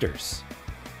refractors.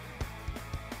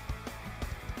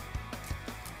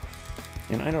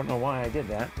 And I don't know why I did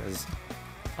that, because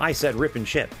I said rip and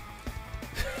ship.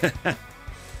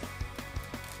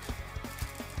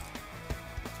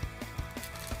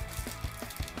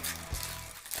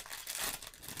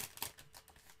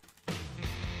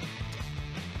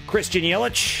 Christian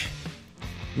Yelich.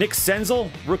 Nick Senzel,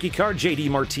 rookie card, JD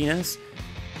Martinez.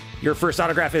 Your first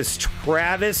autograph is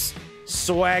Travis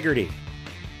Swaggerty.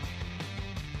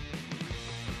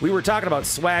 We were talking about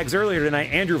swags earlier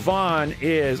tonight. Andrew Vaughn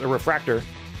is a refractor.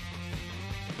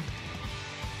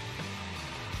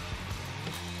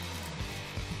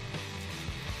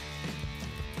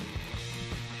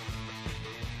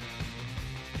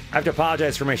 I have to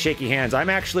apologize for my shaky hands. I'm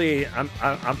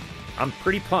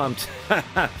pretty pumped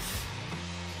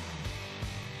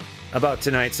about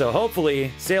tonight. So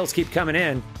hopefully sales keep coming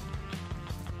in.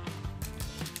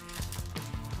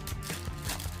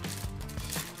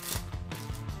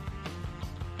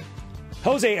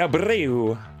 Jose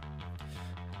Abreu,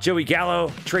 Joey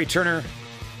Gallo, Trey Turner,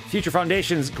 Future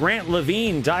Foundations, Grant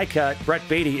Levine, die cut. Brett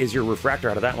Beatty is your refractor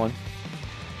out of that one.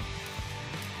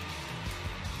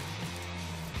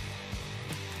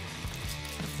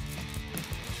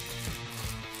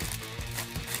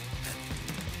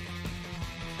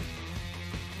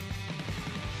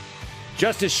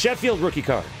 Justice Sheffield rookie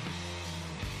card.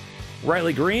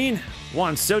 Riley Green,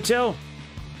 Juan Soto.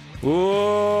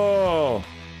 Whoa.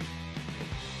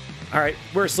 All right,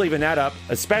 we're sleeving that up,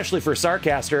 especially for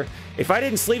Sarcaster. If I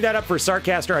didn't sleeve that up for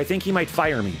Sarcaster, I think he might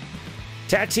fire me.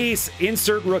 Tatis,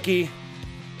 insert rookie.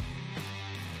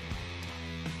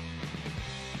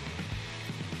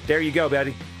 There you go,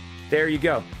 buddy. There you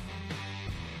go.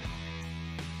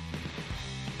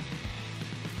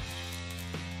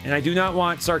 And I do not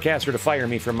want Sarcaster to fire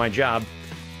me from my job.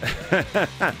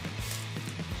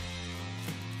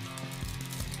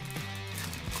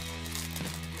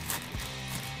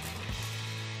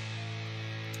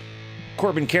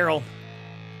 Corbin Carroll,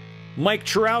 Mike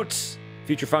Trout,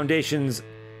 Future Foundations,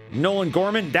 Nolan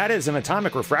Gorman. That is an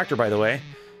atomic refractor, by the way.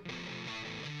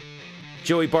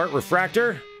 Joey Bart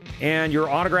refractor. And your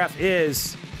autograph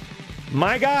is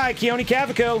my guy, Keone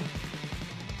Cavaco.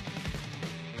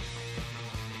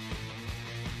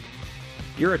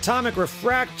 Your atomic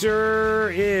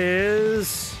refractor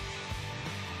is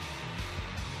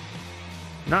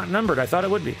not numbered. I thought it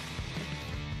would be.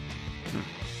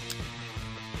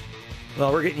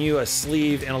 Well, we're getting you a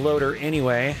sleeve and a loader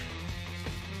anyway.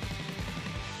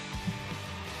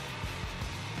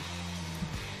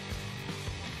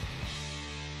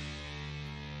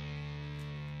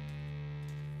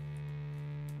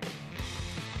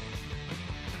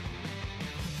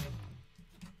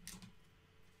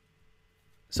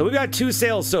 So we've got 2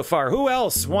 sales so far. Who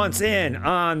else wants in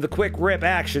on the quick rip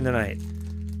action tonight?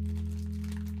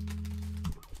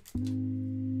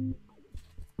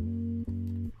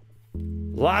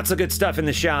 Lots of good stuff in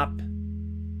the shop.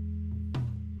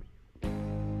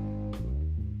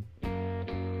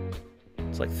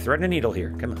 It's like threading a needle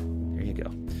here. Come on, there you go.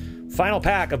 Final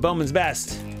pack of Bowman's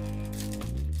Best.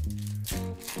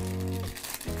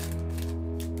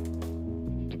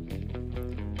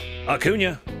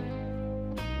 Acuna.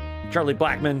 Charlie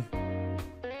Blackmon,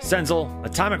 Senzel,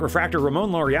 Atomic Refractor, Ramon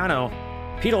Laureano,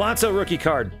 Pete Alonso rookie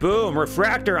card. Boom,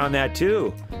 refractor on that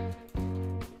too.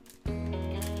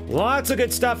 Lots of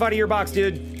good stuff out of your box,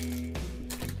 dude.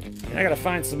 And I gotta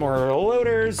find some more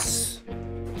loaders.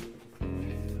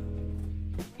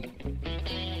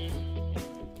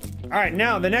 All right,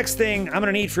 now the next thing I'm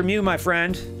gonna need from you, my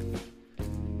friend.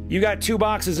 You got 2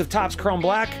 boxes of Topps Chrome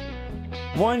Black.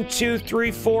 1, 2, 3,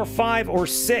 4, 5, or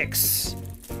 6.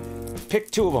 Pick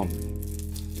 2 of them.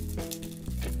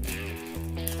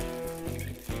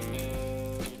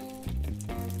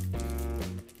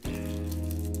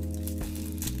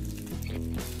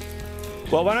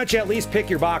 Well, why don't you at least pick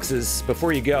your boxes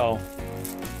before you go?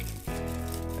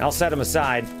 I'll set them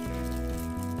aside.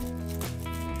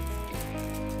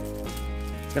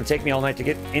 It's gonna take me all night to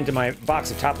get into my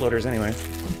box of top loaders anyway.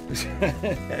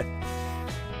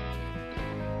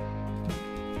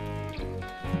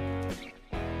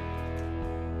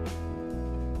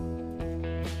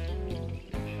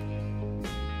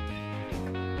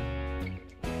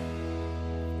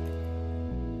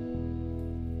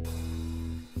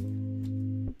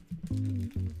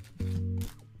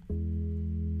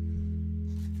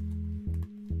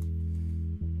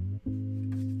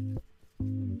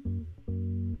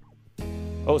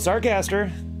 Oh,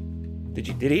 Sarcaster.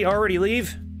 Did he already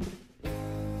leave?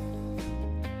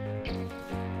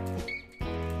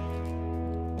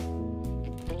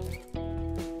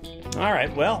 All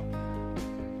right, well.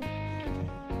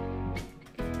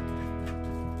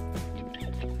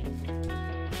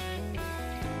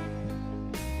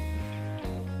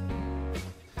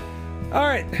 All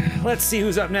right, let's see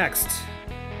who's up next.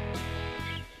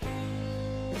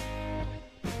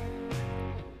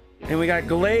 And we got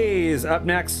Glaze up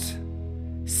next.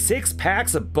 6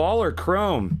 packs of Baller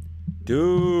Chrome.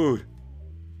 Dude.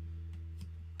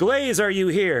 Glaze, are you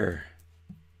here?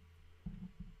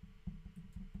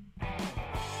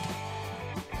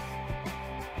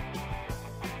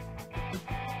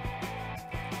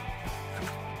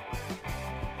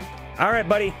 All right,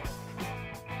 buddy.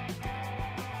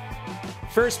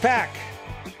 First pack.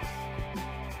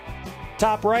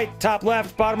 Top right, top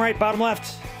left, bottom right, bottom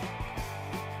left.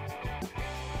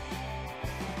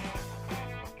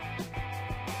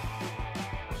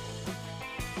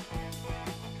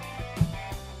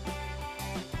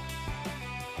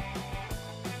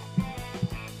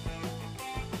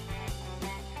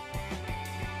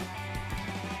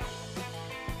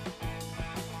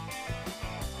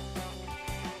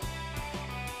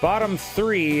 Bottom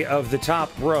 3 of the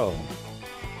top row.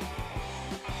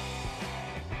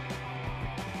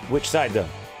 Which side, though?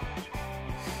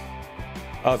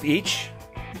 Of each?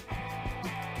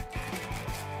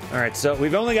 All right, so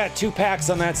we've only got 2 packs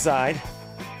on that side.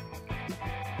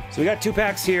 So we got 2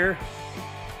 packs here,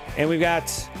 and we've got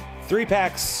 3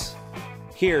 packs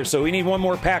here. So we need 1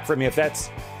 more pack from you if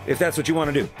that's what you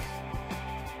want to do.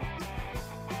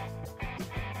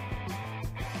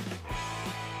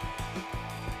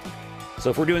 So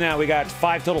if we're doing that, we got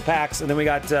 5 total packs, and then we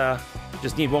got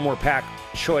just need 1 more pack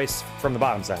choice from the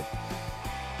bottom side.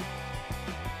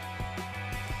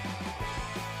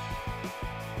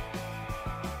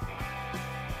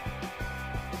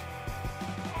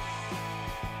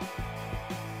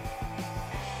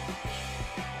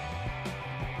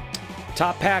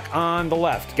 Top pack on the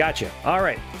left. Gotcha. All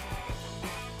right.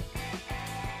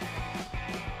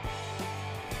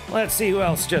 Let's see who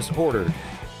else just ordered.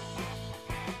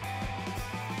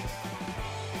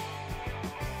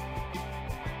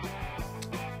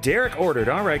 Derek ordered.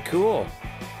 All right, cool.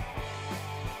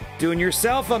 Doing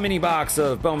yourself a mini box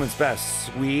of Bowman's Best.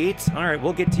 Sweet. All right,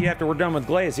 we'll get to you after we're done with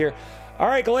Glaze here. All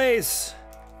right, Glaze.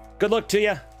 Good luck to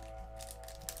you.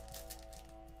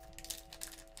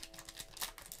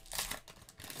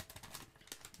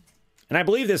 And I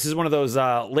believe this is one of those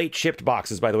late shipped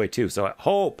boxes, by the way, too. So I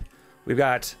hope we've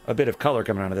got a bit of color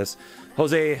coming out of this.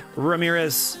 Jose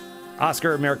Ramirez,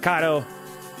 Oscar Mercado,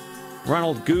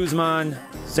 Ronald Guzman,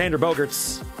 Xander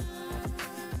Bogaerts.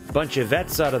 Bunch of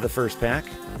vets out of the first pack.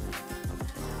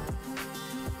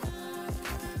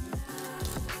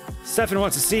 Stefan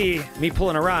wants to see me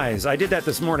pulling a rise. I did that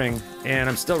this morning, and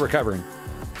I'm still recovering.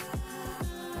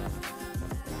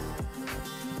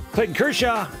 Clayton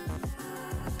Kershaw,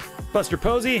 Buster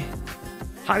Posey,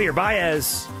 Javier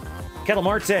Baez, Kettle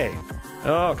Marte.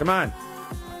 Oh, come on.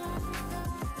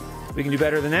 We can do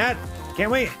better than that,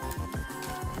 can't we?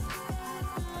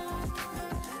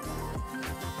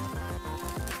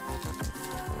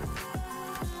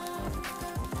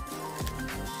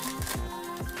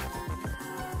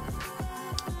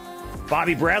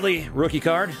 Bobby Bradley, rookie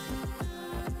card.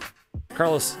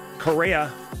 Carlos Correa,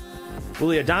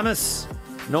 Willie Adames,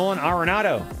 Nolan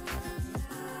Arenado.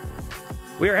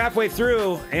 We are halfway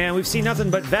through, and we've seen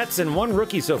nothing but vets and 1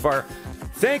 rookie so far.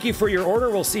 Thank you for your order.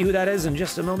 We'll see who that is in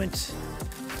just a moment.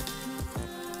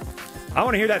 I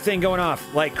want to hear that thing going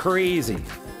off like crazy.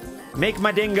 Make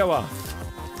my ding go off.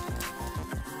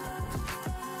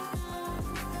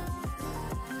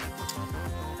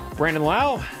 Brandon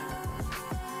Lau,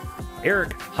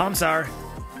 Eric Hamsar,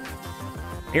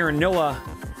 Aaron Nola,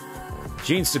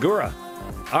 Gene Segura.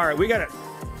 All right, we got it.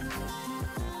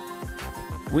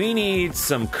 We need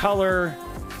some color,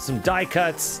 some die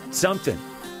cuts, something.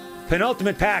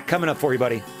 Penultimate pack coming up for you,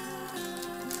 buddy.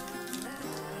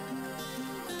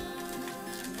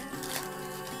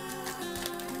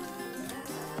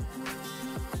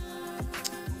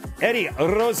 Eddie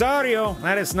Rosario.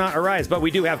 That is not a rise, but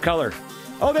we do have color.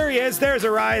 Oh, there he is. There's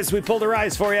a rise. We pulled a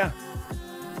rise for you.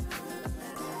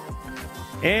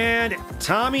 And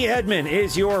Tommy Edman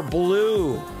is your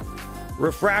blue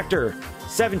refractor.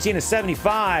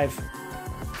 17/75.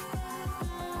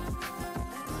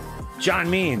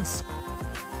 John Means.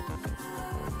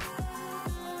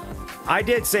 I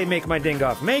did say make my ding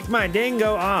off. Make my ding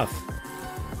go off.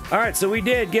 All right, so we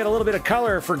did get a little bit of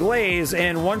color for Glaze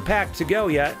and 1 pack to go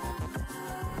yet.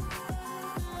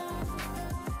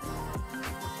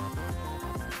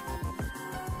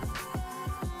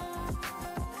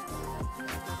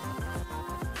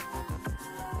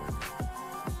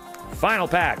 Final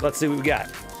pack. Let's see what we got.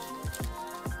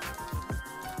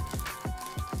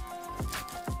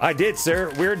 I did,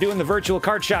 sir. We're doing the virtual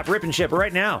card shop rip and ship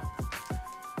right now.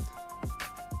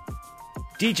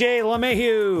 DJ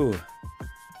LeMahieu,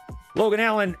 Logan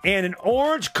Allen, and an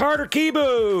orange Carter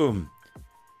Kieboom.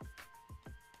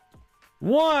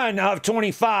 1 of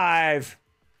 25.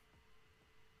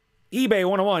 eBay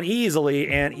 101 easily,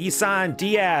 and Isan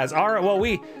Diaz. All right, well,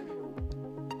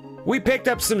 we picked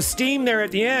up some steam there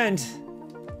at the end.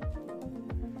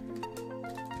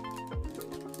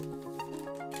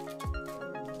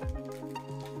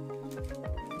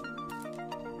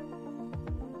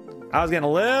 I was getting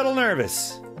a little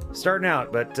nervous starting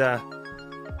out, but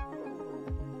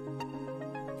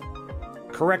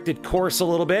corrected course a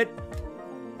little bit.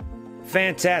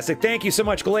 Fantastic. Thank you so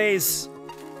much, Glaze.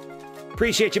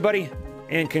 Appreciate you, buddy.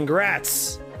 And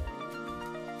congrats.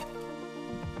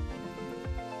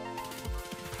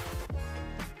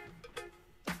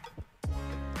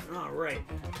 All right.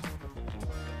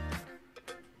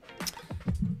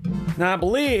 Now, I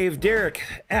believe Derek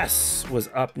S. was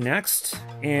up next.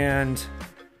 And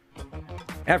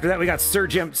after that, we got Sir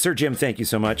Jim. Sir Jim, thank you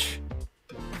so much.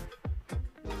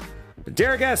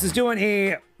 Derek S. is doing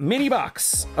a mini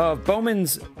box of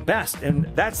Bowman's Best, and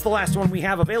that's the last one we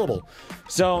have available.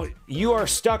 So you are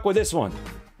stuck with this one,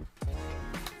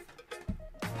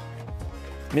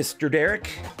 Mr. Derek.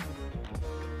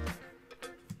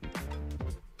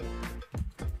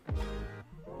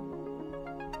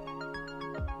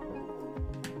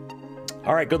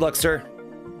 All right, good luck, sir.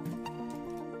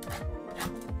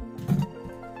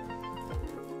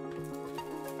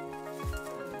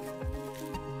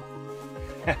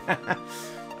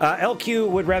 LQ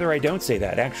would rather I don't say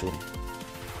that, actually.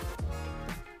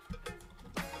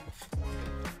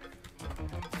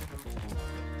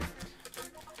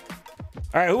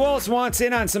 All right, who else wants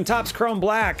in on some Topps Chrome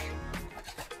Black?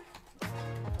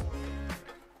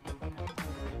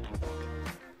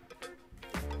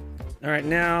 All right,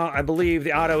 now I believe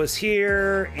the auto is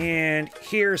here and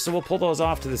here, so we'll pull those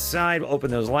off to the side. We'll open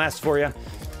those last for you.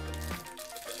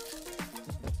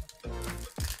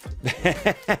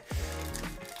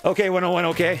 Okay, 101,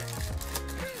 okay.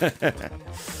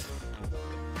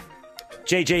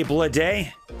 JJ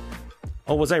Blade.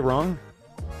 Oh, was I wrong?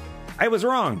 I was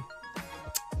wrong.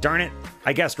 Darn it.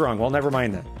 I guessed wrong. Well, never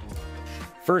mind then.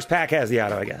 First pack has the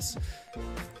auto, I guess.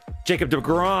 Jacob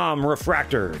DeGrom,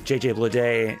 Refractor. JJ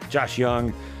Blade, Josh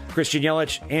Young, Christian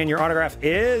Yelich. And your autograph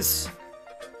is...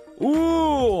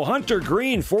 Ooh, Hunter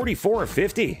Green,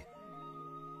 44/50.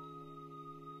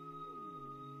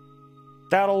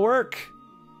 That'll work.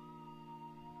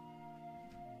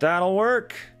 That'll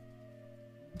work.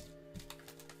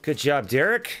 Good job,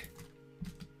 Derek.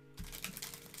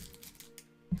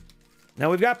 Now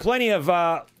we've got plenty of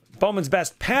Bowman's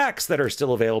Best packs that are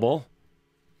still available.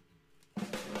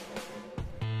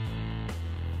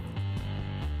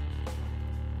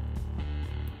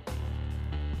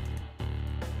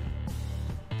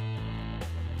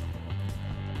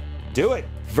 Do it.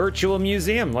 Virtual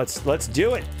museum. Let's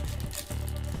do it.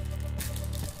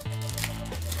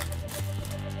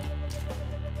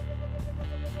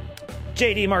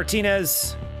 JD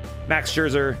Martinez, Max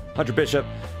Scherzer, Hunter Bishop,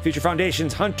 Future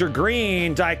Foundations, Hunter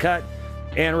Green, die cut,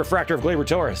 and refractor of Gleyber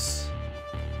Torres.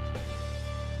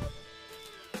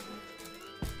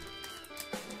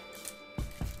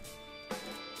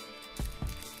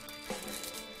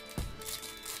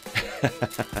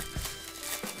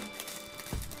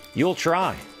 You'll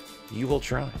try. You will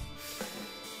try.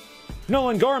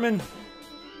 Nolan Gorman,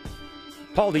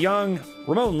 Paul DeYoung,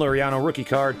 Ramon Laureano, rookie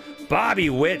card, Bobby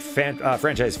Witt,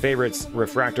 franchise favorites,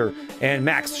 refractor, and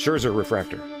Max Scherzer,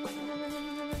 refractor.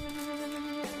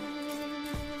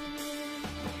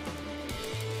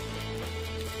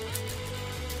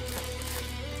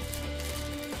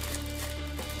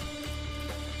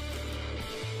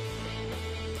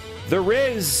 The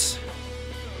Riz,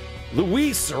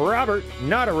 Luis Robert,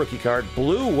 not a rookie card.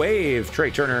 Blue Wave, Trey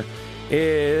Turner,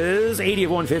 is 80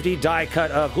 of 150. Die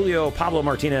cut of Julio Pablo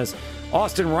Martinez.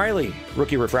 Austin Riley,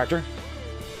 rookie refractor.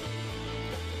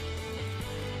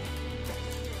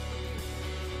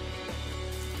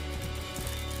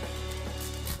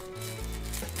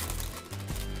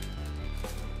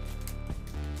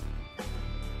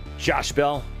 Josh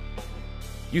Bell,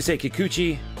 Yusei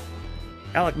Kikuchi,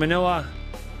 Alek Manoah,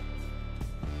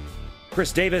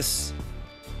 Chris Davis,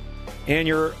 and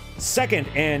your second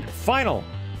and final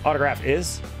autograph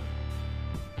is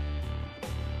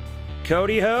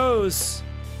Cody Hose.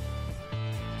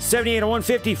 78 of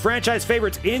 150, franchise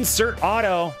favorites, insert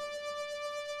auto.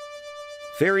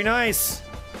 Very nice.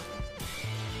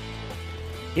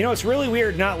 You know, it's really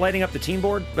weird not lighting up the team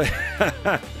board, but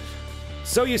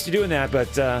so used to doing that,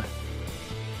 but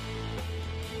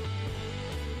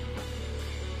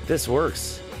this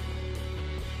works.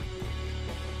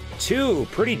 Two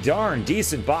pretty darn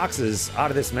decent boxes out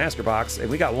of this master box, and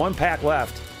we got one pack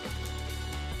left.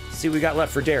 Let's see what we got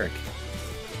left for Derek.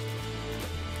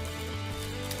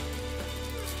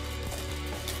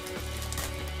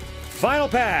 Final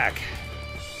pack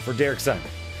for Derek's son.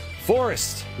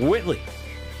 Forrest Whitley,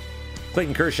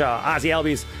 Clayton Kershaw, Ozzy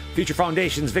Albies, Future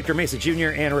Foundations, Victor Mesa Jr.,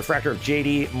 and a refractor of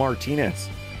JD Martinez.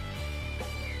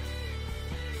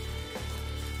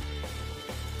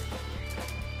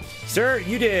 Sir,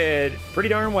 you did pretty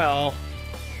darn well,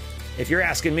 if you're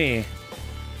asking me.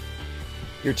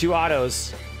 Your 2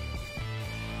 autos,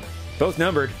 both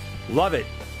numbered. Love it.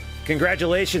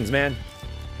 Congratulations, man.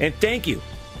 And thank you.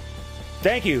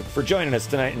 Thank you for joining us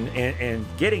tonight and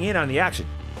getting in on the action.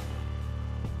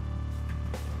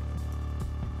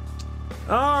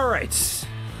 All right.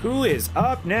 Who is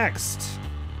up next?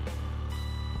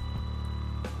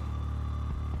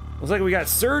 Looks like we got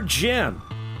Sir Jim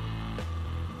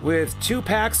with 2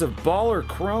 packs of Baller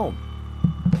Chrome.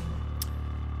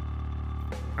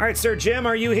 All right, Sir Jim,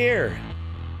 are you here?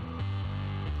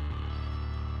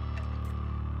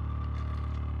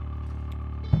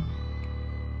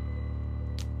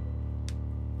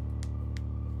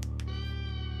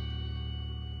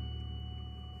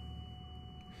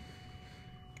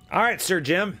 All right, Sir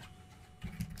Jim.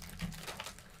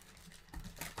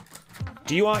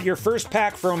 Do you want your first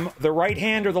pack from the right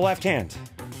hand or the left hand?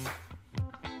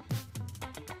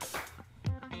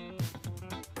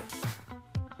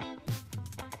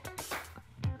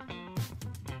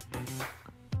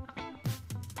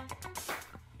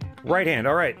 Right hand,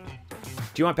 all right.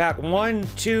 Do you want pack 1,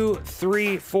 2,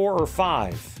 3, 4, or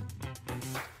 5?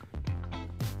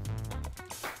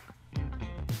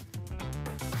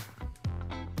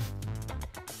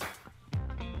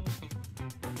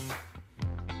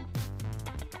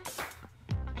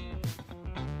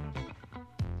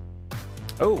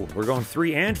 Oh, we're going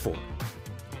 3 and 4. So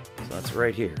that's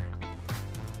right here.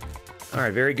 All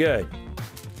right, very good.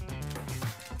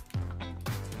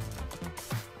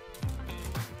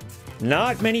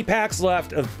 Not many packs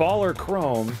left of Baller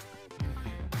Chrome.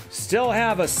 Still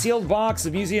have a sealed box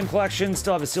of Museum Collection.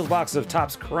 Still have a sealed box of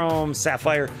Topps Chrome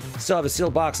Sapphire. Still have a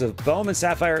sealed box of Bowman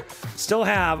Sapphire. Still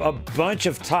have a bunch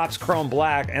of Topps Chrome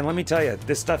Black. And let me tell you,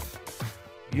 this stuff,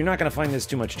 you're not going to find this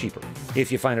too much cheaper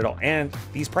if you find it all. And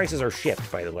these prices are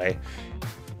shipped, by the way.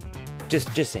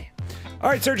 Just saying. All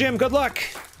right, Sir Jim, good luck.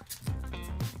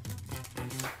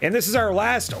 And this is our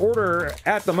last order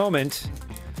at the moment.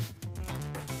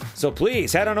 So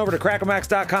please head on over to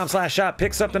crackinwax.com/shop,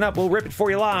 pick something up. We'll rip it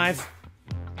for you live.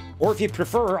 Or if you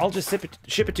prefer, I'll just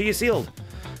ship it to you sealed.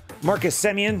 Marcus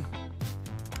Semien,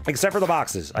 except for the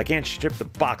boxes. I can't ship the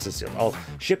boxes sealed. I'll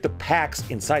ship the packs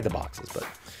inside the boxes. But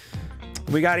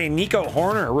we got a Nico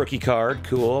Horner rookie card.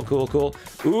 Cool, cool, cool.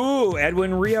 Ooh,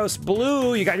 Edwin Rios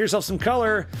blue. You got yourself some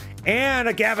color. And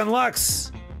a Gavin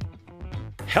Lux.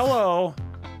 Hello.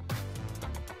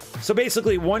 So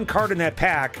basically, one card in that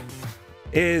pack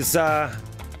is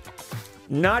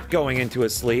not going into a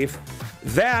sleeve.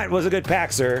 That was a good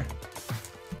pack, sir.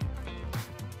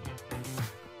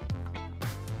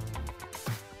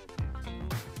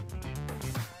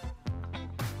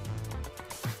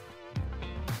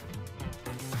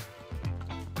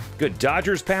 Good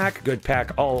Dodgers pack. Good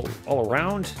pack all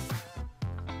around.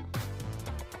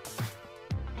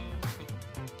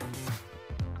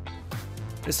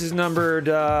 This is numbered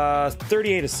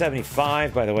 38 of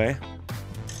 75, by the way.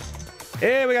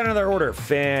 Hey, we got another order.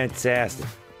 Fantastic.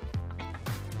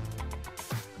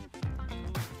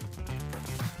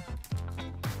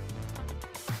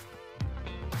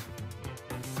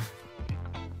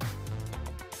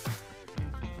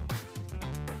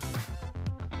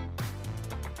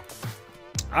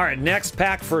 All right, next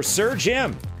pack for Sir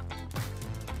Jim.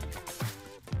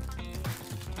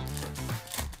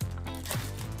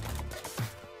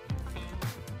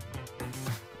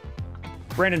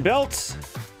 Brandon Belt.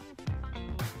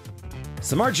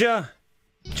 Samardzija,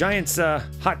 Giants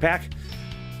hot pack,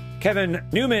 Kevin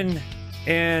Newman,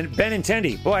 and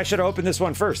Benintendi. Boy, I should have opened this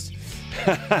one first.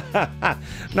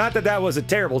 Not that that was a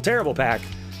terrible, terrible pack.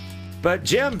 But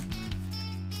Jim,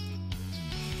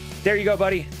 there you go,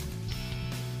 buddy.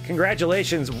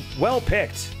 Congratulations. Well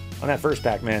picked on that first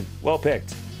pack, man. Well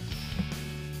picked.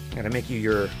 I'm going to make you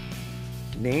your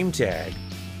name tag.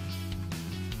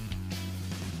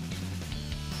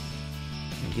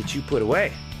 And get you put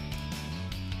away.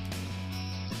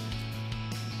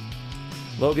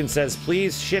 Logan says,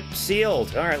 please ship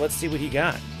sealed. All right, let's see what he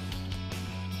got.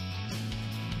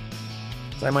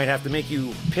 So I might have to make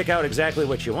you pick out exactly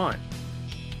what you want.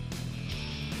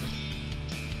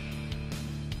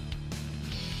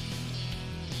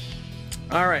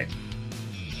 All right.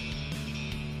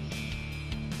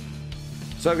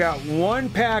 So I've got 1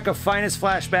 pack of Finest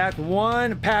Flashback,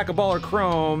 1 pack of Baller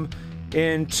Chrome,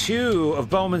 and 2 of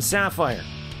Bowman Sapphire.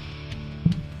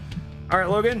 All right,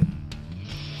 Logan.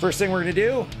 First thing we're gonna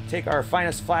do, take our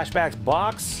Finest Flashbacks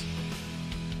box.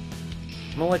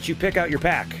 I'm gonna let you pick out your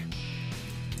pack.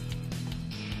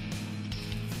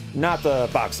 Not the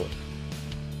box lid.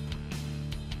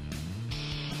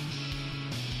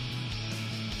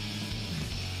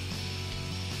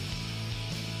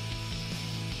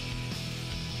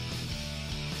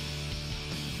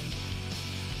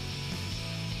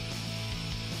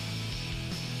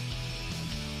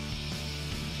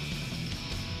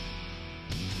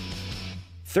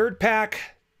 Third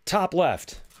pack, top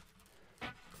left.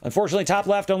 Unfortunately, top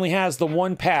left only has the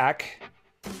one pack.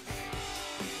 Do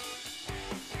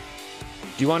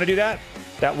you want to do that?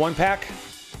 That one pack?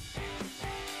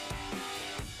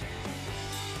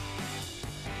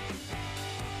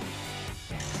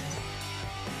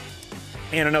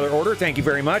 And another order, thank you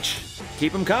very much.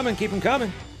 Keep them coming, keep them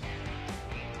coming.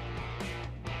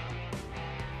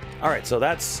 All right, so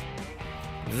that's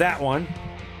that one.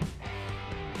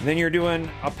 And then you're doing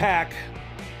a pack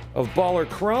of Baller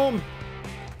Chrome.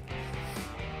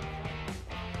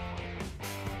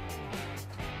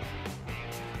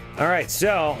 All right,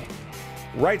 so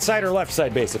right side or left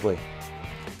side, basically.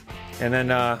 And then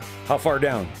how far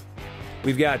down?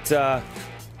 We've got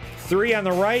 3 on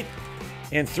the right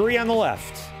and 3 on the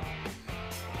left.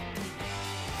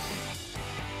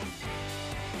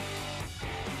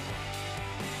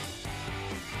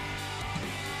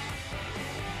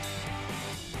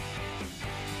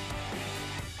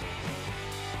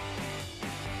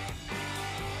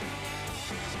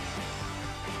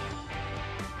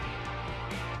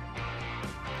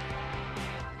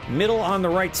 Middle on the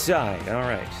right side. All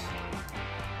right.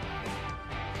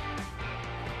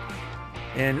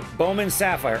 And Bowman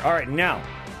Sapphire. All right, now,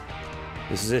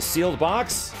 this is a sealed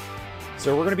box.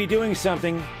 So we're going to be doing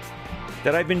something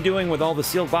that I've been doing with all the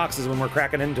sealed boxes when we're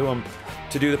cracking into them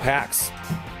to do the packs.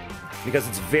 Because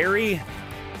it's very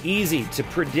easy to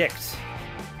predict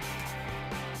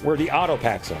where the auto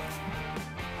packs are.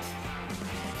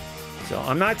 So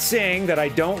I'm not saying that I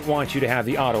don't want you to have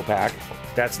the auto pack.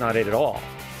 That's not it at all.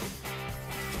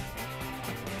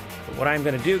 What I'm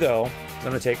going to do, though, I'm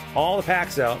going to take all the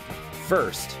packs out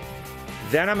first.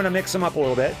 Then I'm going to mix them up a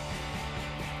little bit.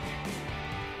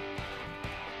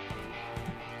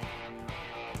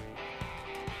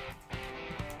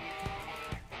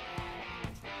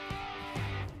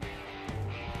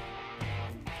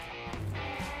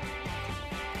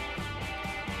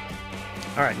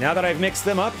 All right, now that I've mixed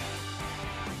them up,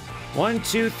 1,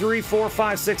 2, 3, 4,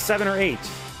 5, 6, 7, or 8.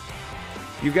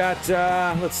 You got,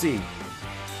 let's see,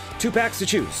 2 packs to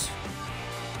choose.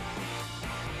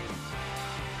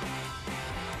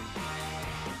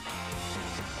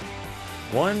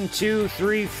 One, 2,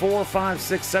 3, 4, 5,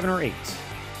 6, 7, or 8.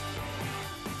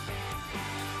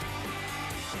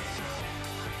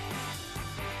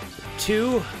 So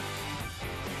 2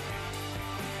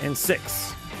 and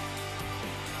 6.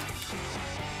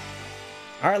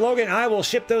 All right, Logan, I will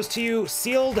ship those to you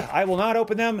sealed. I will not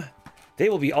open them. They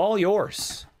will be all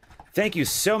yours. Thank you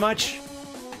so much.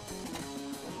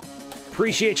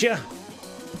 Appreciate you.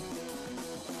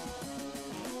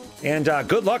 And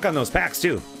good luck on those packs,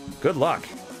 too. Good luck.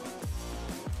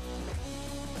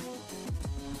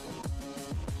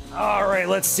 All right,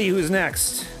 let's see who's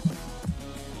next.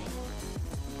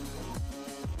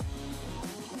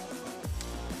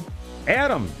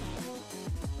 Adam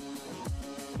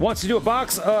wants to do a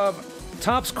box of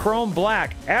Topps Chrome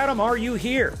Black. Adam, are you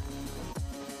here?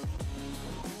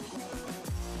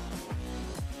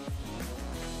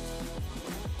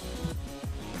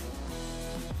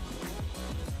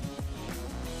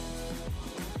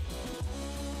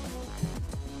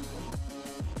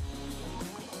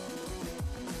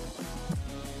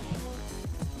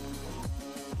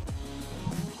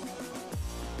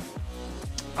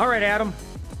 All right, Adam.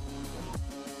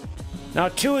 Now,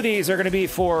 2 of these are going to be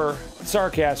for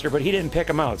Sarcaster, but he didn't pick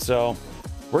them out, so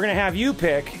we're going to have you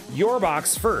pick your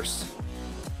box first.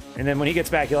 And then when he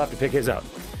gets back, he'll have to pick his out.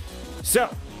 So,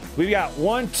 we've got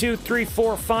 1, 2, 3,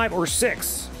 4, 5, or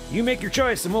 6. You make your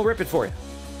choice, and we'll rip it for you.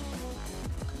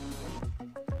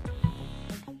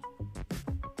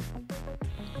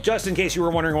 Just in case you were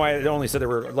wondering why it only said there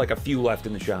were like a few left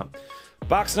in the shop.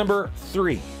 Box number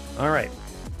 3. All right.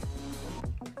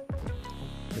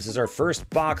 This is our first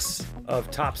box of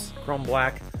Topps Chrome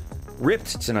Black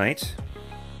ripped tonight.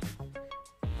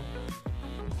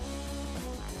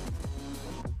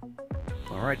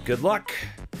 All right, good luck.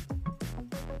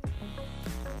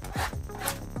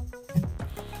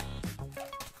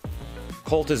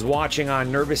 Colt is watching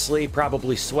on nervously,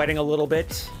 probably sweating a little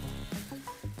bit.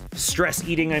 Stress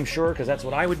eating, I'm sure, because that's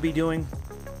what I would be doing.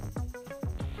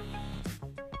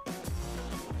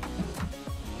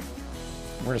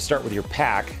 We're going to start with your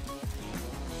pack.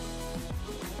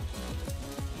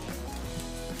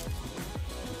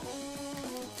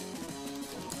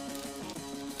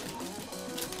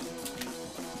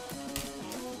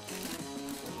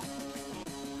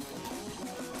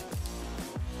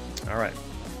 All right.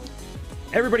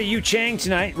 Everybody, Yu Chang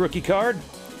tonight, rookie card.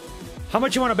 How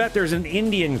much you want to bet there's an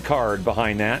Indian card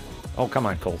behind that? Oh, come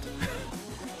on, Colt.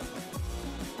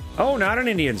 Oh, not an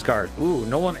Indians card. Ooh,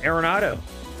 Nolan Arenado.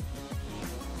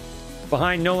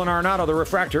 Behind Nolan Arenado, the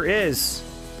refractor is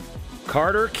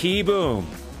Carter Keyboom.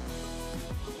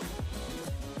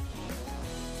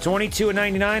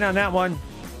 22/99 on that one.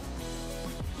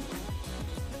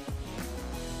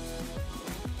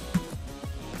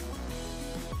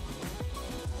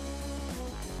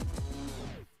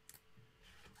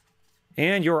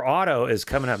 And your auto is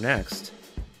coming up next.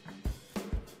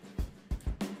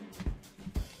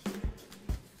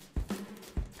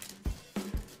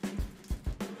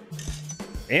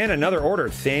 And another order.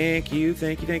 Thank you,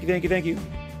 thank you, thank you, thank you, thank you.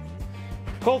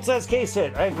 Colt says case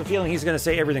hit. I have a feeling he's going to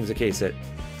say everything's a case hit.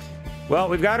 Well,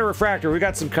 we've got a refractor. We've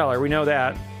got some color. We know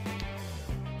that.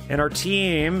 And our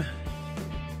team...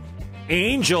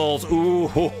 Angels. Ooh,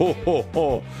 ho, ho, ho,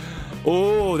 ho.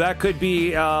 Ooh, that could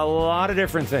be a lot of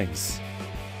different things.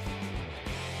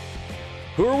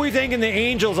 Who are we thinking the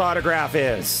Angels autograph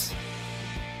is?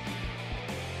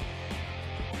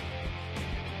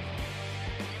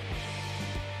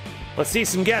 Let's see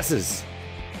some guesses.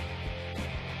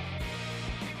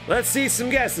 Let's see some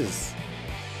guesses.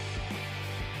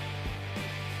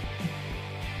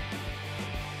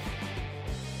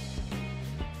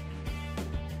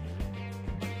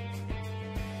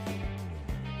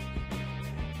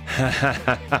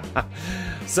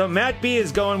 So Matt B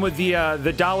is going with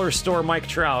the dollar store Mike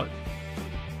Trout.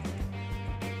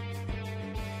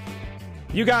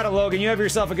 You got it, Logan. You have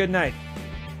yourself a good night.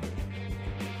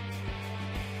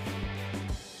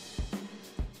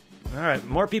 All right,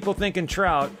 more people thinking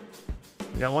Trout.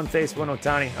 We got one face, one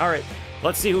Ohtani. All right,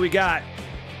 let's see who we got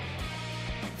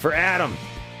for Adam.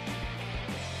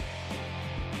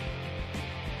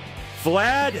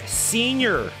 Vlad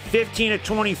Sr.,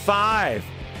 15/25.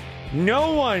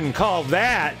 No one called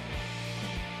that.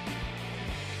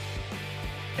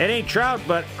 It ain't Trout,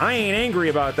 but I ain't angry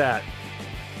about that.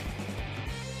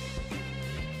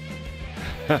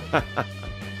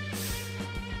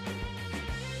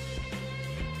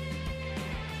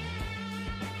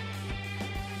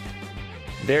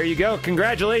 There you go.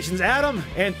 Congratulations, Adam.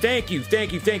 And thank you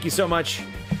so much.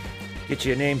 Get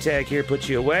you a name tag here, put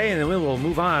you away, and then we will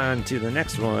move on to the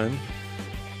next one.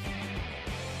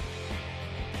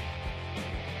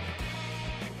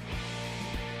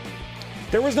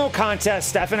 There was no contest,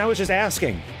 Stefan. I was just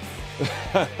asking.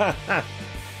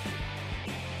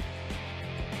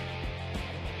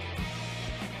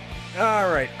 All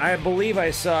right. I believe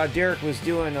I saw Derek was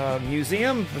doing a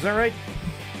museum. Was that right?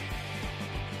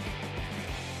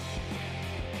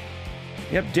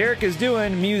 Yep, Derek is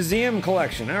doing museum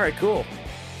collection. All right, cool.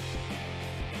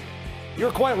 You're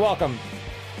quite welcome,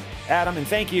 Adam, and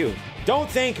thank you. Don't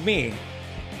thank me.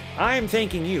 I'm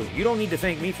thanking you. You don't need to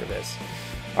thank me for this.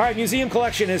 All right, museum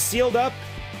collection is sealed up.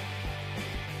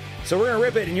 So we're going to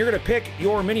rip it, and you're going to pick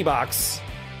your mini box.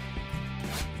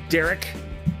 Derek,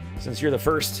 since you're the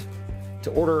first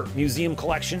to order museum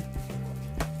collection.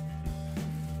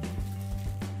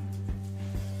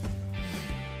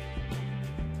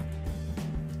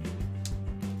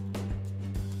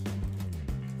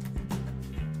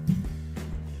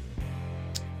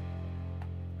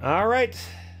 All right.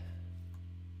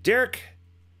 Derek,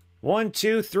 1,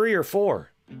 2, 3, or 4?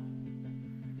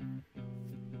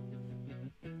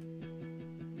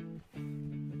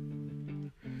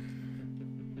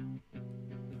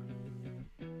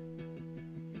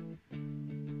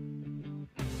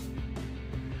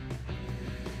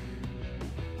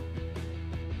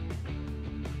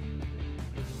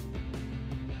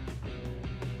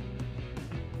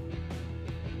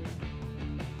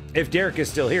 If Derek is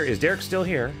still here. Is Derek still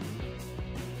here?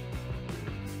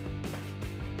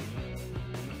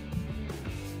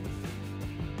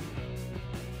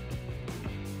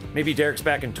 Maybe Derek's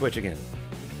back in Twitch again.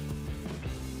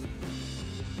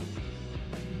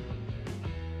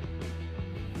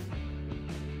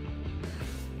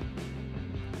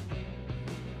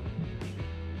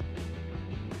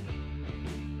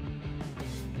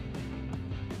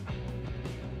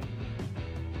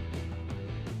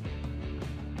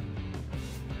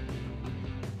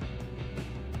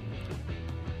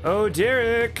 Oh,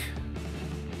 Derek.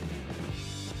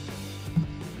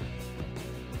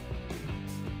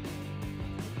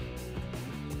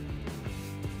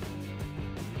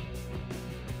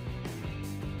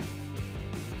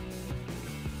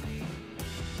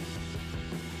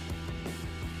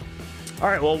 All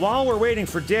right, well, while we're waiting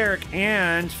for Derek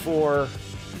and for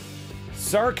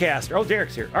Sarcaster. Oh,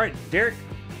 Derek's here. All right, Derek.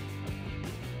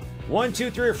 1, 2,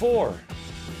 3, or 4.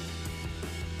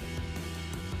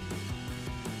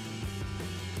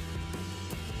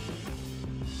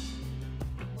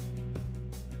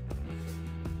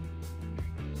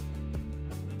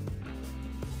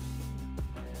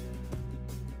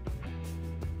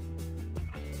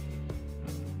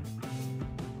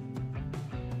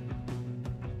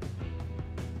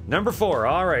 Number 4.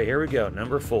 All right, here we go.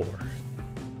 Number 4.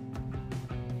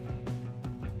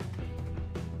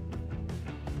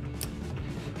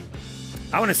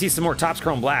 I want to see some more Topps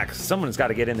Chrome Black. Someone's got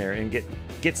to get in there and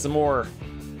get some more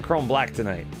Chrome Black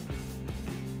tonight.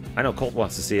 I know Colt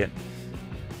wants to see it.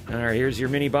 All right, here's your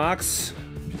mini box.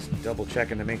 Just double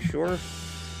checking to make sure.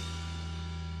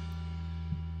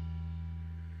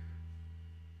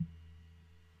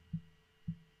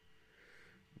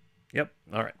 Yep,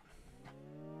 all right.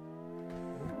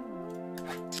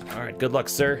 All right, good luck,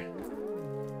 sir.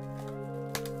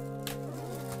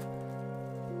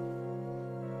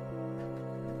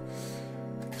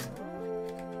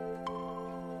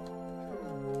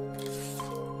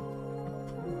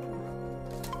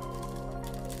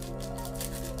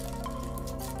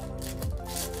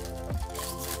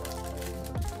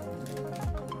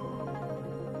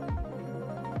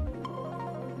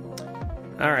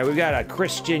 All right, we've got a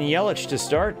Christian Yelich to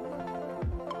start.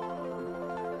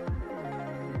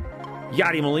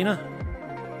 Yadi Molina.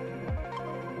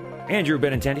 Andrew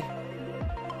Benintendi.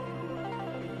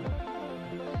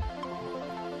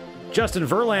 Justin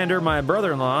Verlander, my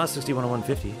brother-in-law, 61 of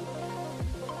 150.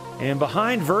 And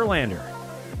behind Verlander,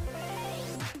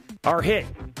 our hit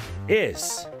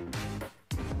is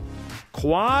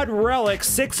Quad Relic,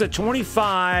 6 of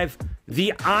 25,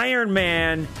 the Iron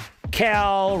Man,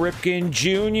 Cal Ripken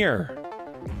Jr.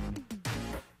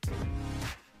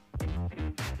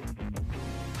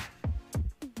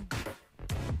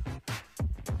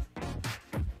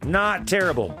 Not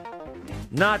terrible.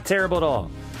 Not terrible at all.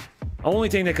 Only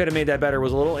thing that could have made that better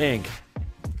was a little ink.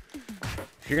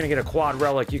 If you're going to get a quad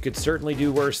relic, you could certainly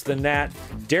do worse than that.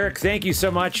 Derek, thank you so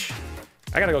much.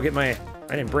 I got to go get my...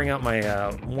 I didn't bring out my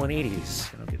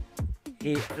 180s. I'll get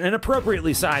an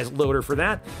appropriately sized loader for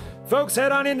that. Folks,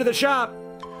 head on into the shop.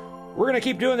 We're going to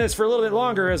keep doing this for a little bit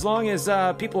longer as long as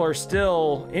people are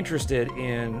still interested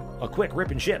in a quick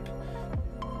rip and ship.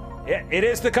 It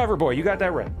is the cover boy. You got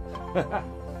that right.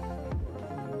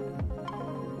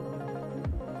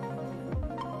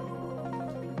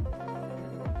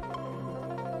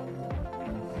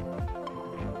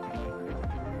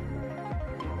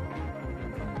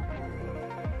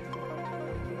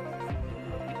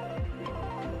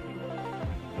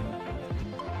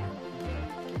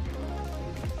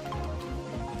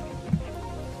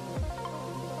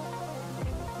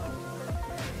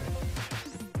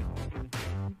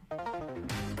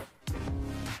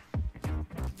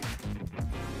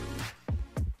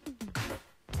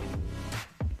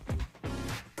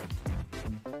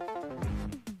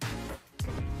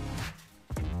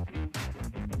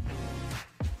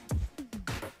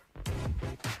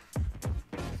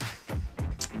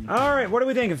 All right, what are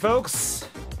we thinking, folks?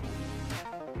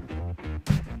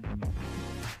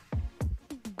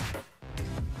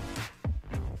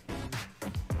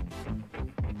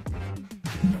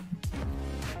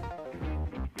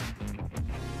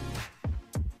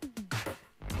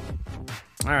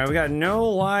 All right, we got no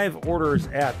live orders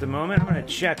at the moment. I'm going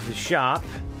to check the shop,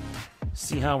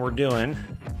 see how we're doing.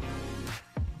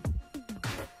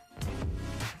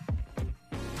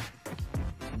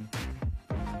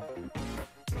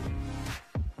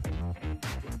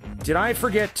 Did I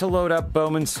forget to load up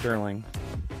Bowman Sterling?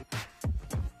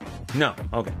 No.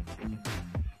 Okay.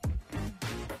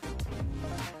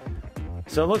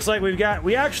 So it looks like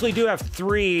we actually do have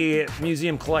 3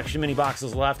 museum collection mini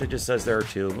boxes left. It just says there are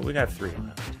 2, but we got 3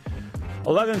 left.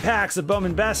 11 packs of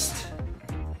Bowman Best.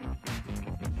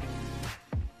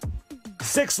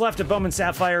 6 left of Bowman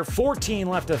Sapphire. 14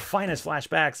 left of Finest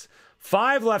Flashbacks.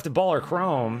 5 left of Baller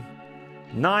Chrome.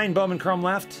 9 Bowman Chrome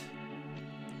left.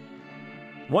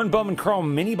 1 Bowman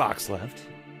Chrome mini box left.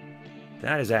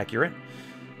 That is accurate.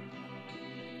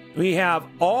 We have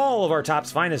all of our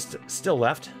Topps Finest still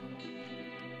left.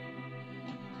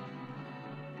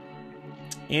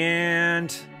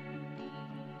 And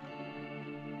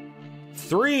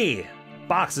 3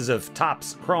 boxes of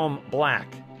Topps Chrome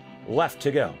Black left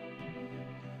to go.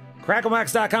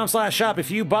 CrackinWax.com/shop.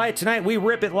 If you buy it tonight, we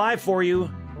rip it live for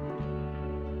you.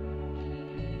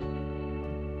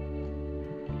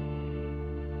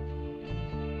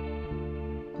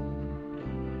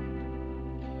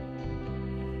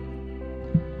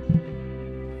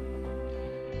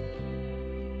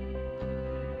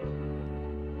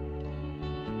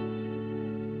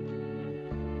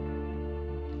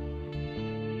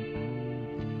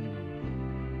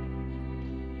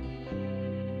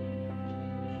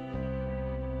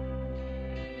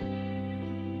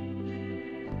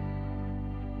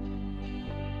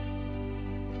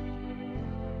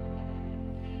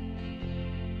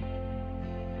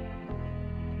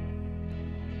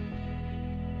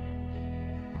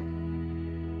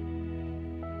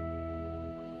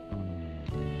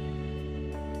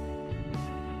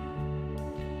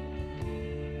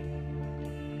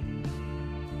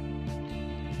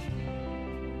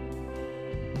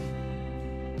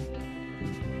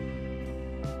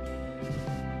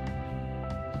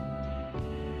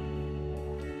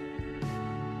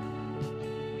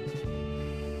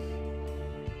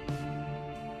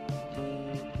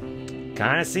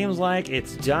 kind of seems like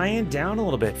it's dying down a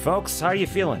little bit. Folks, how are you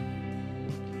feeling?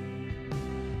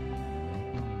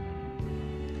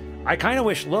 I kind of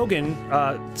wish Logan,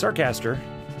 Sarcaster,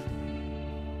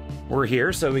 were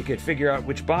here so we could figure out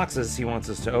which boxes he wants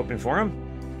us to open for him.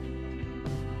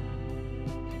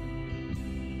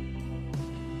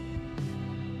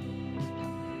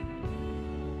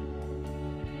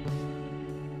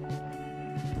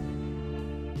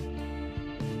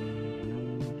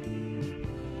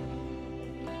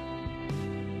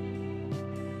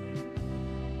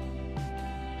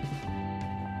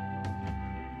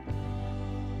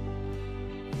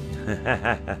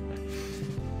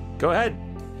 Go ahead.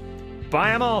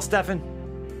 Buy them all, Stefan.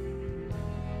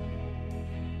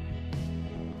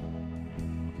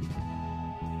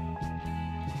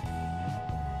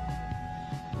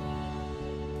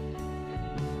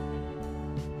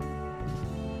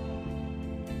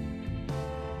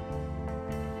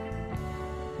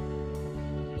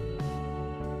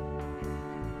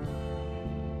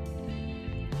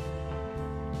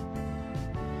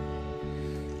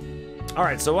 All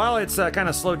right, so while it's kind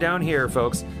of slowed down here,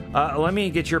 folks, let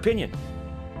me get your opinion.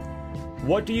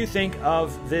 What do you think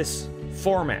of this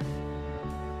format?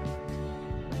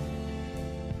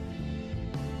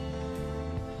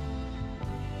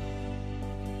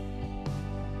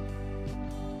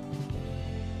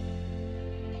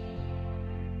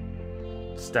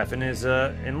 Stefan is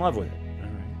in love with it. All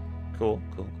right. Cool,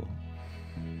 cool, cool.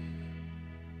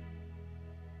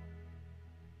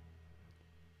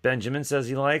 Benjamin says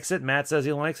he likes it. Matt says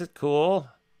he likes it. Cool.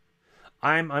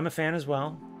 I'm a fan as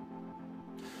well.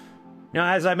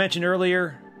 Now, as I mentioned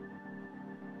earlier,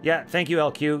 yeah, thank you,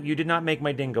 LQ. You did not make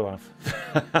my ding go off.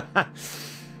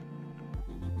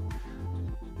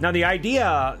 Now, the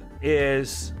idea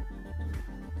is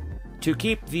to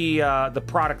keep the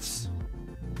products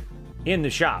in the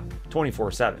shop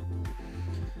 24/7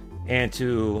 and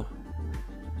to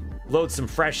load some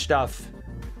fresh stuff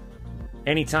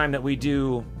anytime that we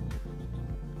do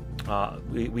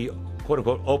we quote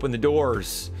unquote open the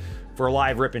doors for a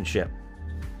live rip and ship.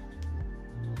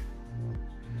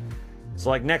 So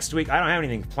like next week, I don't have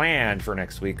anything planned for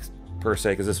next week per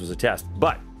se because this was a test,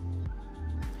 but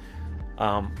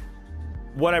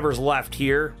whatever's left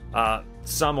here,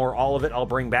 some or all of it I'll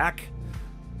bring back,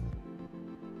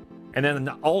 and then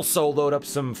also load up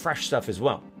some fresh stuff as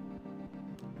well.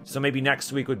 So maybe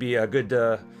next week would be a good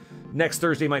next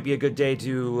Thursday might be a good day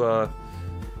to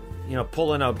you know,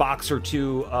 pull in a box or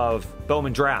two of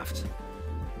Bowman Draft.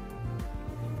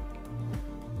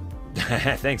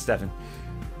 Thanks, Stefan.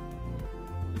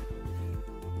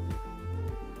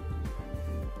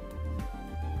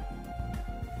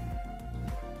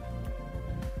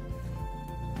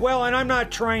 Well, and I'm not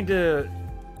trying to,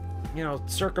 you know,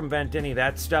 circumvent any of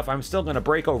that stuff. I'm still going to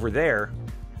break over there.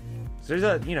 So there's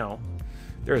a, you know,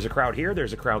 there's a crowd here,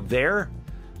 there's a crowd there.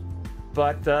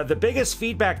 But the biggest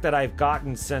feedback that I've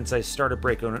gotten since I started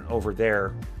breaking over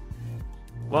there,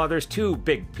 well, there's two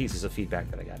big pieces of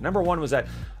feedback that I got. Number one was that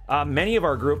many of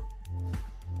our group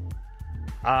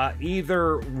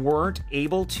either weren't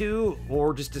able to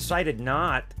or just decided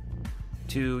not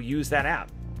to use that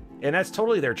app. And that's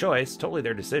totally their choice, totally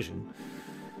their decision.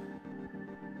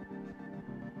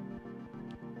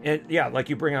 And yeah, like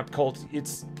you bring up Colt,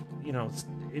 it's, you know,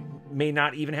 it may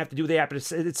not even have to do with the app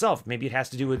itself. Maybe it has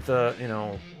to do with the, you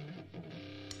know,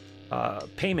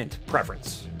 payment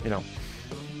preference, you know,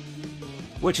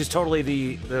 which is totally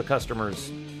the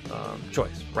customer's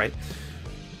choice, right?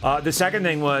 The second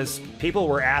thing was people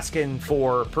were asking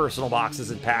for personal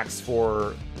boxes and packs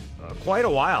for quite a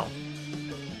while.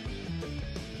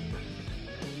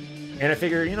 And I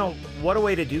figured, you know, what a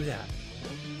way to do that.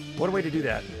 What a way to do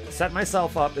that. Set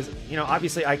myself up as, you know,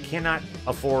 obviously I cannot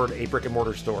afford a brick and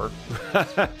mortar store.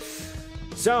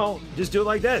 So just do it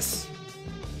like this.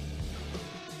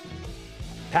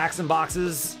 Packs and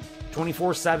boxes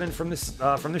 24/7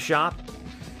 from the shop.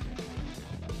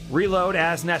 Reload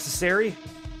as necessary.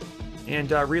 And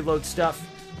reload stuff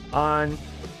on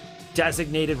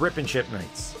designated rip and ship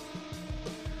nights.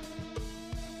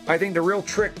 I think the real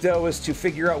trick, though, is to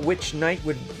figure out which night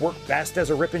would work best as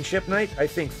a rip and ship night. I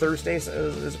think Thursdays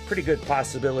is a pretty good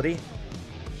possibility.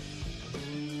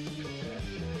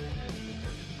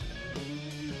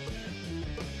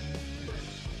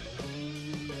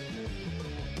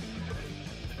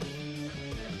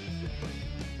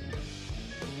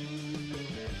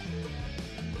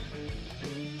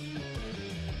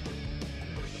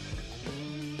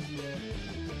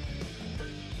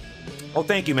 Oh,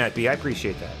 thank you, Matt B. I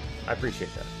appreciate that. I appreciate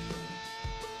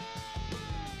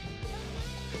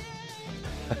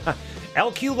that.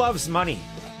 LQ loves money.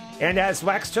 And as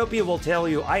Waxtopia will tell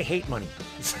you, I hate money.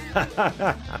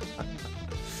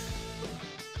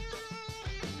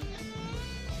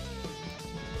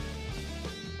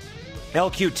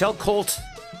 LQ, tell Colt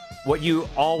what you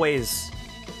always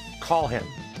call him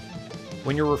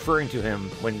when you're referring to him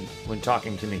when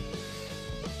talking to me.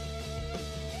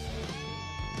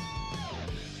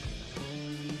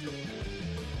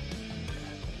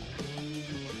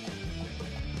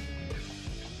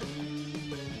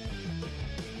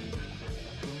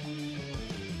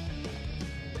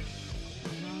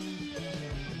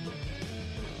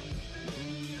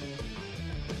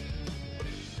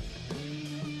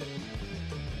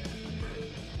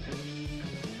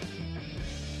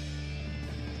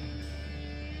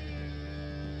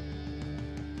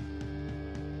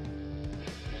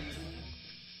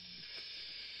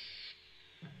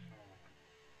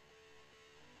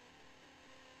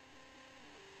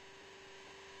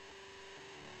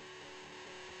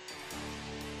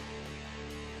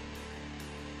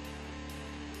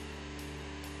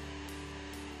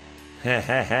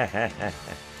 Alright,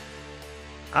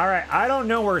 I don't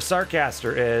know where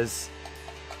Sarcaster is.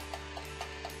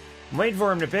 I'm waiting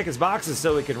for him to pick his boxes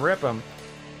so we can rip them.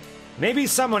 Maybe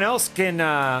someone else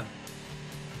can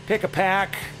pick a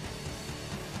pack,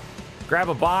 grab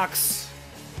a box.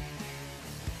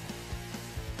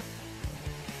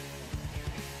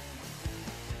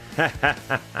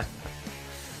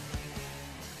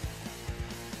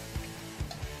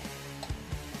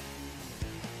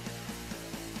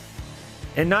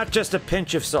 And not just a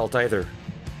pinch of salt either.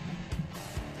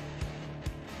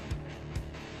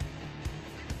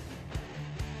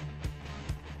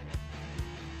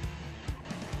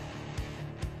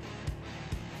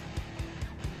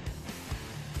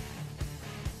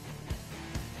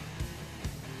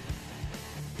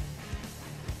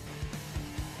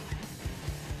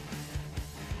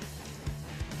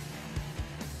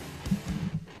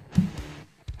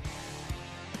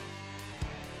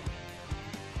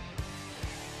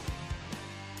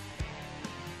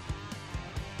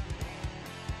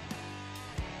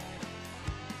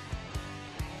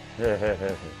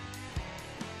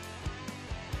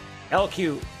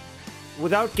 LQ,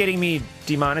 without getting me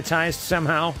demonetized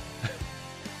somehow,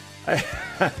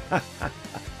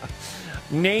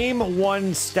 name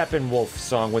one Steppenwolf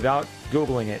song without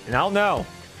Googling it, and I'll know.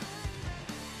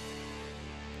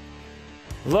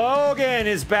 Logan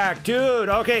is back, dude.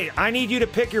 Okay, I need you to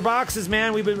pick your boxes,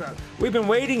 man. We've been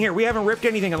waiting here. We haven't ripped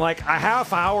anything in like a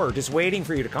half hour, just waiting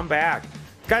for you to come back.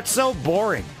 It got so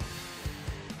boring.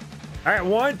 All right,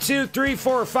 1, 2, 3,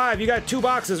 4, 5. You got 2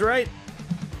 boxes, right?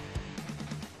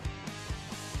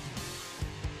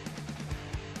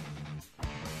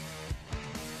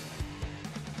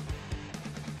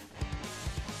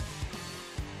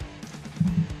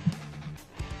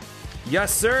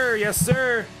 Yes, sir. Yes,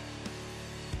 sir.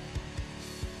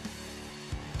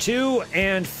 2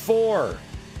 and 4.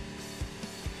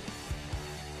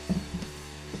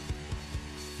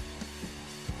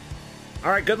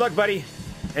 All right, good luck, buddy.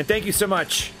 And thank you so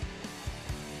much.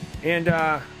 And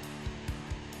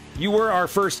you were our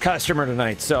first customer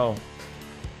tonight, so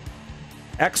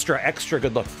extra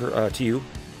good luck to you.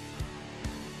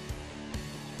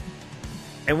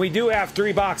 And we do have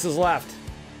 3 boxes left.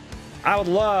 I would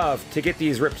love to get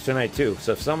these ripped tonight too.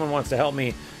 So if someone wants to help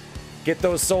me get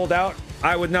those sold out,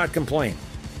 I would not complain.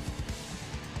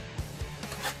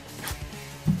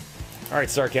 All right,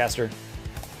 Sarcaster.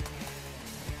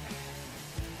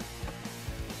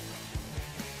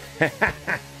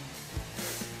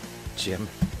 Jim.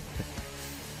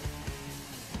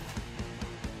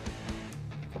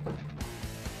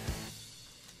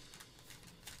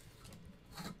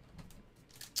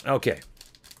 Okay.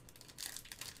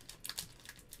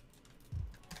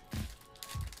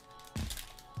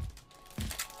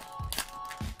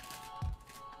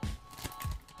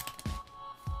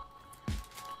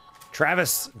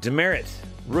 Travis Demerit,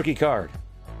 rookie card.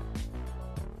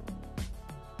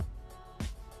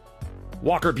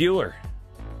 Walker Bueller.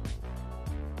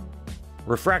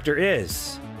 Refractor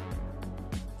is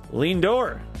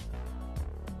Lindor.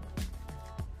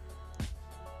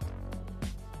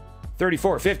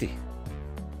 34.50.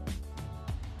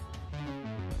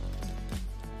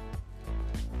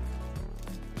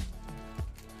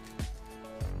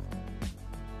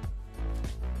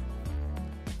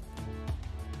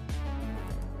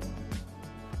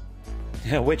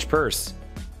 Which purse?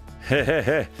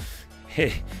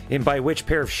 And by which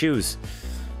pair of shoes?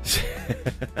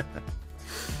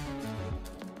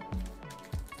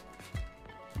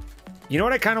 You know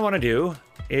what I kind of want to do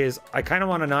is I kind of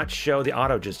want to not show the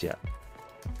auto just yet.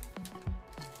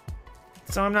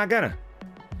 So I'm not gonna.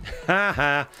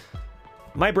 Haha.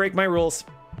 My break, my rules.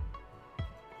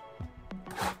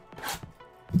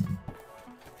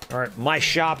 All right, my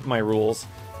shop, my rules.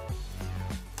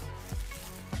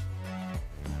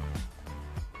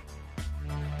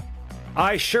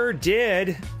 I sure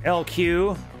did,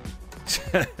 LQ.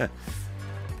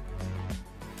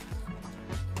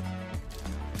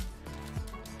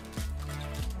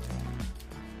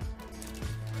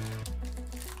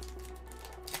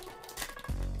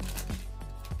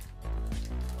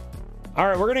 All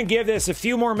right, we're going to give this a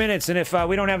few more minutes, and if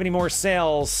we don't have any more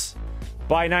sales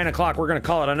by 9 o'clock, we're going to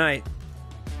call it a night.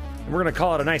 And we're going to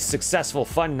call it a nice, successful,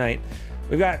 fun night.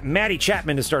 We've got Maddie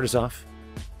Chapman to start us off.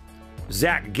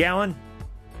 Zach Gallen.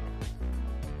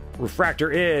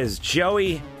 Refractor is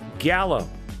Joey Gallo.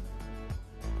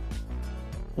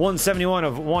 171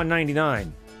 of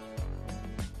 199.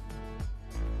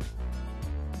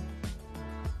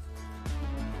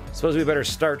 Suppose we better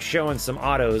start showing some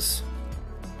autos.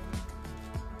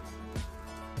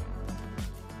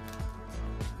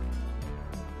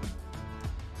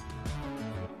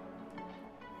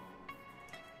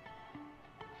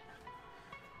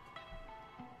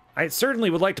 I certainly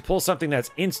would like to pull something that's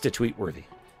insta-tweet worthy.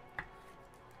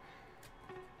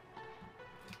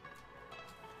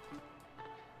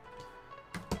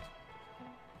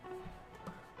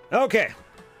 Okay,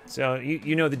 so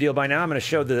you know the deal by now. I'm going to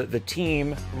show the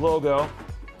team logo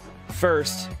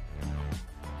first.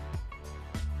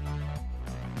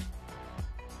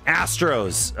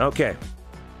 Astros, okay.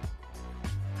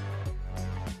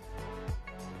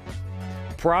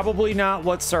 Probably not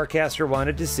what Sarcaster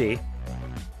wanted to see.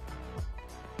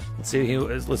 Let's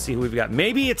see who we've got.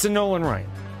 Maybe it's a Nolan Ryan.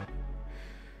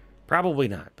 Probably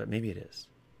not, but maybe it is.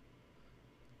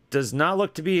 Does not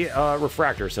look to be a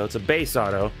refractor, so it's a base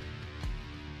auto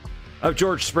of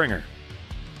George Springer.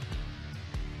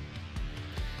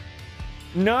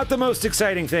 Not the most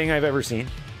exciting thing I've ever seen.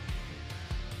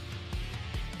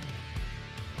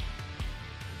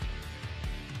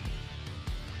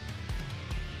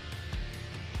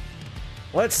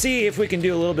 Let's see if we can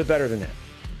do a little bit better than that.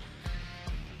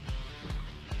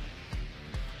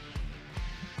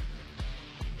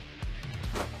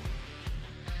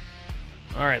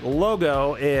 All right, the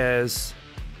logo is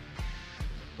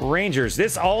Rangers.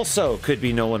 This also could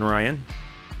be Nolan Ryan.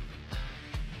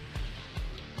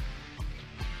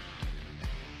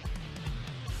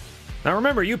 Now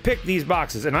remember, you picked these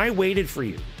boxes, and I waited for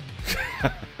you.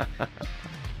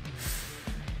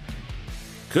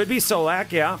 Could be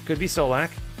Solak, yeah, could be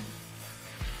Solak.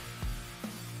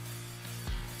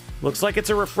 Looks like it's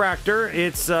a refractor.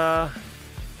 It's, boy,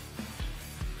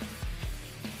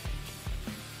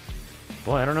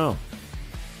 I don't know.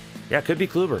 Yeah, it could be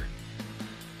Kluber.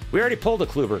 We already pulled a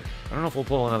Kluber. I don't know if we'll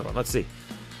pull another one. Let's see.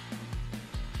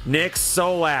 Nick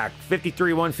Solak,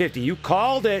 53-150. You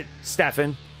called it,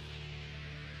 Stefan.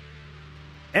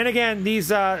 And again,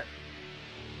 these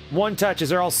one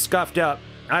touches are all scuffed up.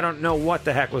 I don't know what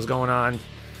the heck was going on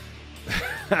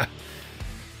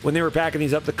when they were packing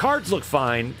these up. The cards look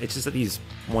fine. It's just that these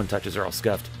one touches are all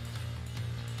scuffed.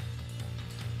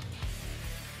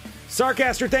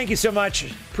 Sarcaster, thank you so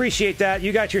much. Appreciate that.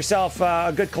 You got yourself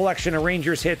a good collection of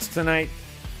Rangers hits tonight.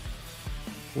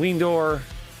 Lindor,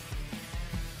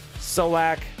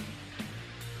 Solak,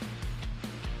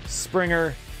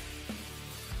 Springer.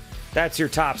 That's your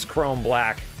Topps Chrome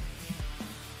Black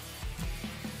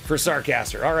for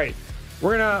Sarcaster. All right,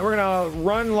 we're gonna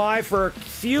run live for a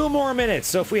few more minutes.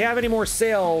 So if we have any more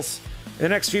sales in the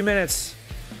next few minutes,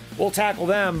 we'll tackle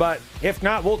them. But if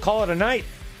not, we'll call it a night.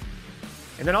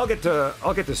 And then I'll get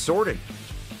to sorting.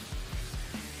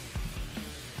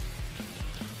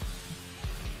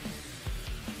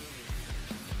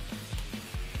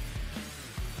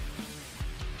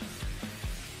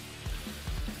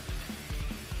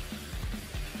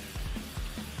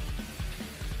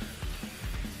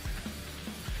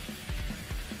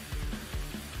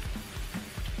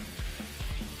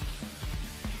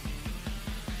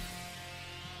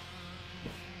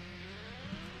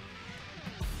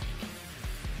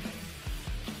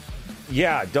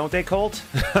 Yeah, don't they, Colt?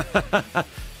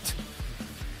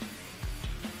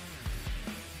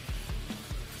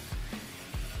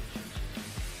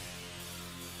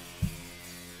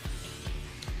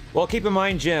 Well, keep in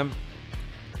mind, Jim,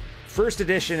 first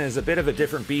edition is a bit of a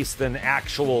different beast than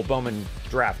actual Bowman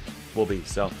draft will be.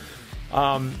 So,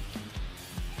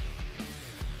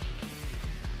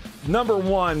 number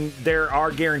one, there are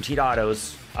guaranteed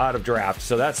autos out of draft.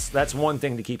 So that's one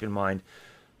thing to keep in mind.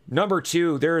 Number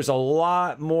two, there's a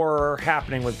lot more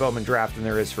happening with Bowman Draft than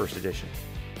there is first edition.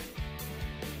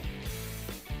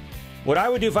 What I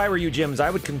would do if I were you, Jim, is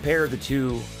I would compare the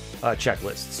two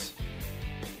checklists.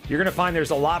 You're going to find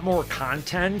there's a lot more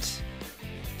content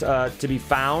to be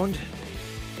found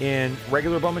in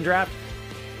regular Bowman Draft.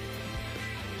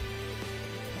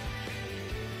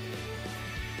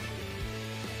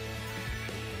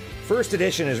 First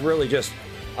edition is really just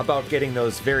about getting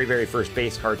those very, very first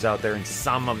base cards out there and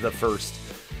some of the first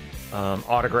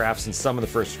autographs and some of the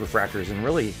first refractors, and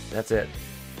really, that's it.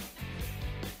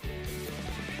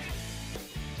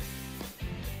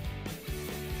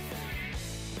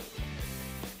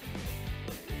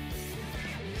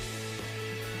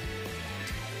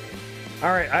 All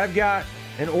right, I've got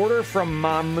an order from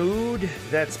Mahmood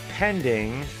that's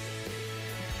pending.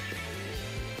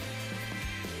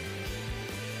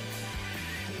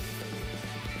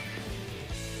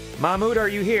 Mahmood, are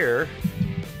you here?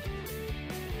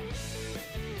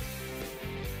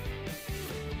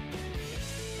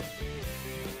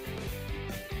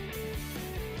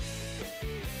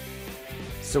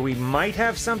 So we might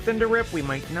have something to rip, we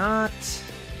might not.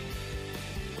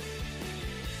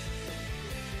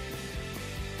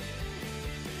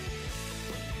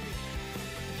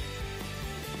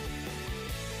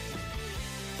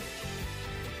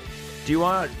 Do you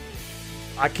want...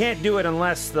 I can't do it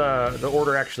unless the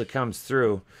order actually comes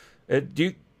through.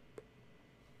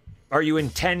 Are you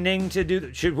intending to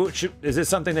do... is this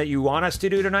something that you want us to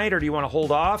do tonight, or do you want to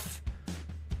hold off?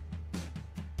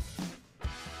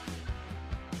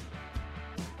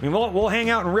 I mean, we'll hang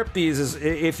out and rip these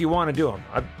if you want to do them.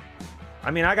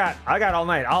 I mean, I got all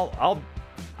night.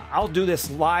 I'll do this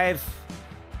live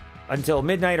until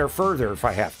midnight or further if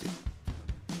I have to.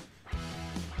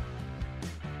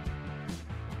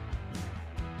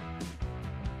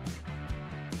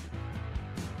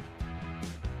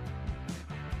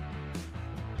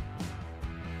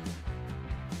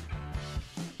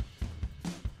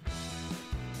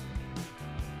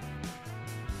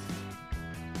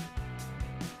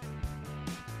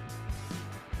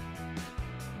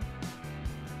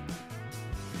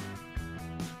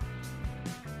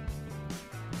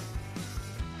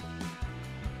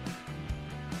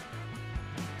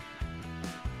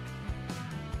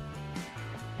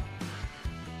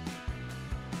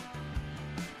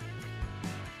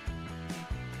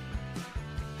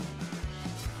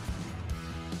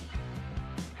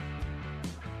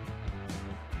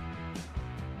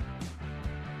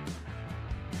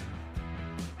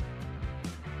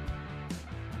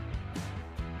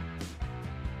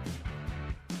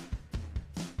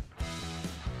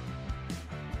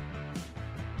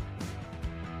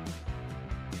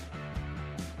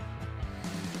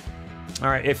 All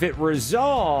right, if it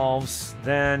resolves,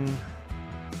 then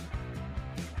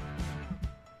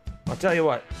I'll tell you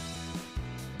what.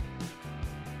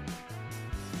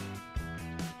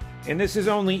 And this is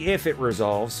only if it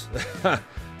resolves.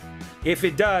 If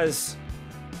it does,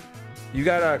 you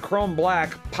got a Chrome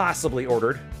Black possibly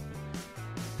ordered.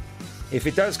 If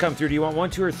it does come through, do you want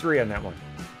 1, 2, or 3 on that one?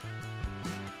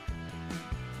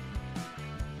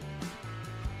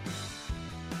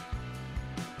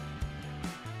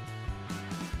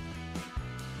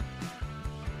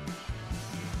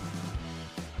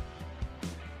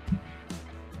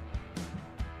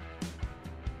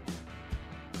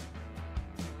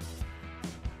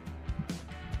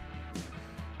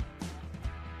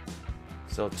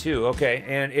 So 2, okay.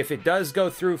 And if it does go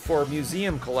through for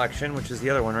museum collection, which is the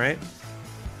other one, right?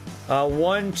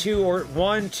 1, 2,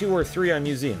 or 3 on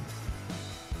museum.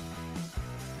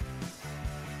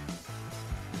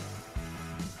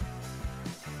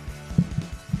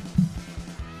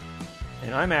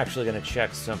 And I'm actually going to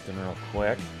check something real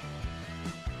quick.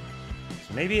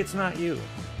 So maybe it's not you.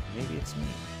 Maybe it's me.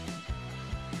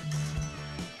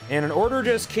 And an order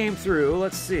just came through.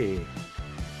 Let's see.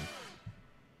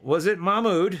 Was it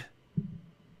Mahmood?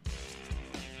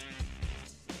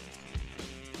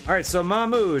 All right, so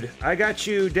Mahmood, I got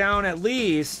you down at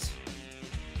least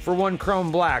for 1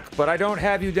 Chrome Black, but I don't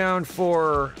have you down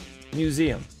for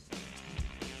museum.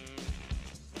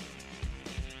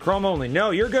 Chrome only.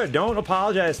 No, you're good. Don't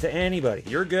apologize to anybody.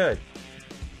 You're good.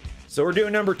 So we're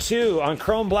doing number 2 on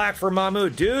Chrome Black for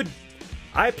Mahmood. Dude,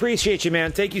 I appreciate you,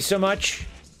 man. Thank you so much.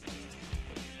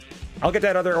 I'll get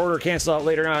that other order canceled out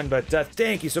later on, but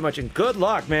thank you so much, and good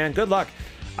luck, man. Good luck.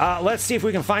 Let's see if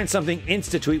we can find something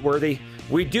Insta-tweet worthy.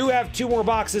 We do have 2 more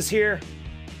boxes here.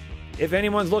 If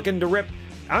anyone's looking to rip,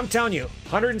 I'm telling you,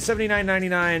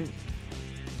 $179.99.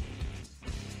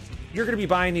 You're going to be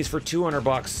buying these for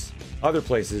 $200 other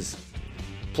places,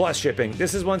 plus shipping.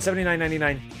 This is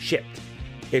 $179.99 shipped.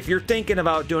 If you're thinking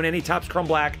about doing any Topps Chrome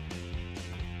Black,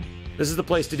 this is the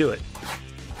place to do it.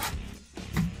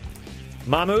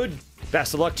 Mahmood,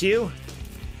 best of luck to you.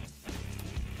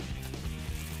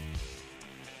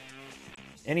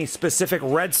 Any specific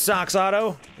Red Sox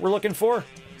auto we're looking for?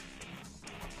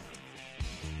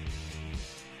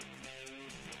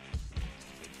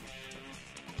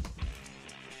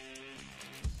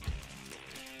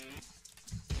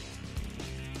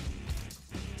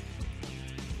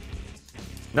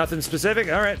 Nothing specific?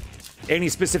 All right. Any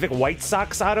specific White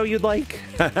Sox auto you'd like?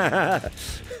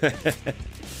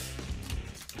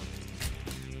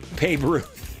 Babe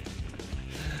Ruth.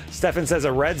 Stefan says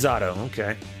a Reds auto.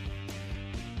 Okay.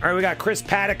 All right, we got Chris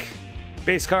Paddock,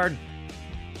 base card.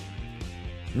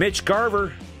 Mitch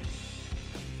Garver.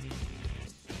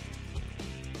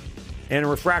 And a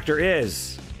refractor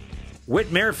is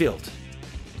Whit Merrifield.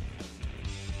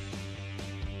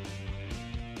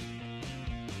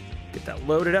 Get that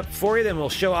loaded up for you, then we'll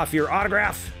show off your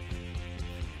autograph.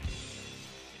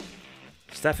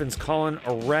 Stefan's calling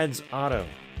a Reds auto.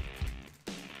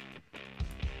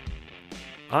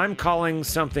 I'm calling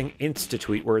something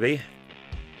Insta-tweet worthy,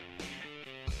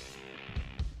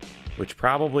 which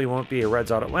probably won't be a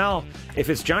Reds auto. Well, if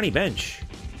it's Johnny Bench,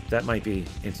 that might be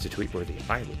Insta-tweet worthy.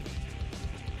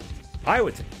 I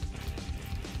would think.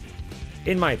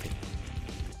 In my opinion.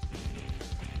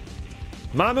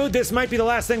 Mahmoud, this might be the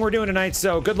last thing we're doing tonight,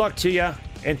 so good luck to you,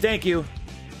 and thank you.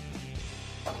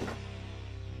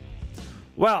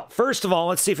 Well, first of all,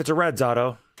 let's see if it's a Reds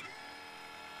auto.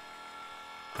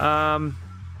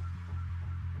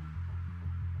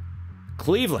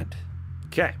 Cleveland.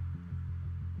 Okay.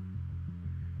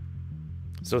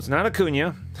 So it's not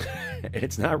Acuna, and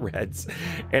it's not Reds,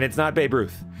 and it's not Babe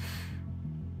Ruth.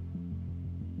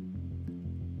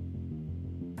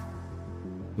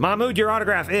 Mahmoud, your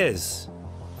autograph is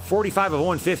 45 of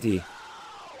 150.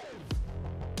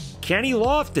 Kenny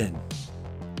Lofton.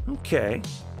 Okay.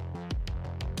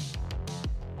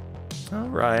 All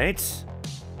right.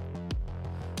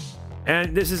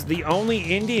 And this is the only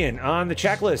Indian on the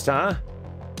checklist, huh?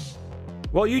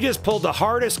 Well, you just pulled the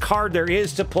hardest card there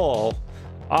is to pull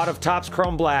out of Topps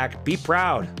Chrome Black. Be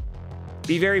proud.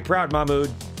 Be very proud, Mahmoud.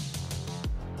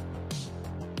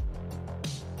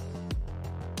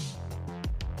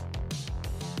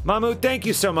 Mahmoud, thank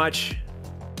you so much.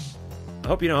 I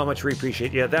hope you know how much we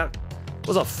appreciate you. That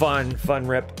was a fun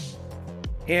rip.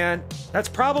 And that's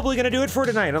probably going to do it for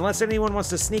tonight, unless anyone wants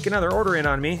to sneak another order in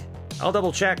on me. I'll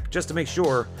double check just to make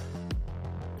sure.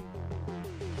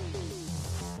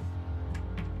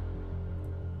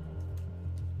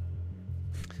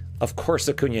 Of course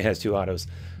Acuna has two autos.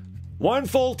 One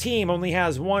full team only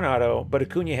has one auto, but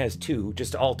Acuna has two,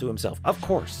 just all to himself. Of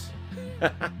course.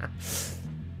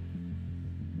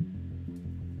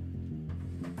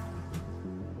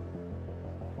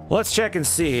 Let's check and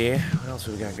see what else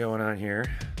we got going on here.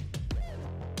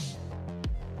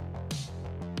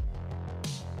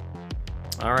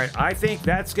 All right, I think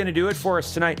that's going to do it for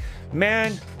us tonight.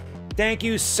 Man, thank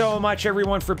you so much,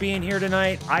 everyone, for being here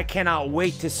tonight. I cannot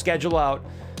wait to schedule out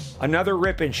another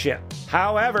rip and ship.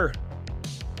 However,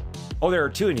 oh, there are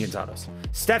two Indians autos.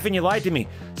 Stefan, you lied to me.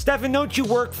 Stefan, don't you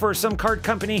work for some card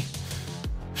company?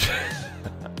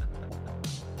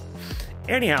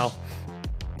 Anyhow,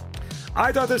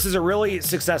 I thought this is a really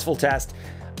successful test.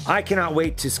 I cannot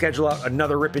wait to schedule out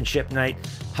another rip and ship night.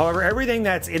 However, everything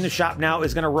that's in the shop now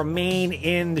is going to remain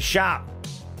in the shop.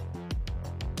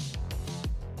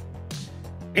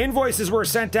 Invoices were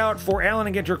sent out for Allen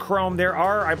and Ginter Chrome. There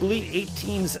are, I believe, 8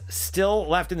 teams still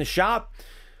left in the shop.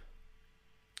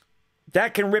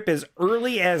 That can rip as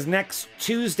early as next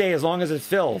Tuesday as long as it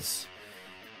fills.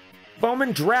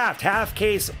 Bowman Draft half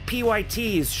case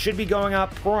PYTs should be going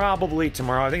up probably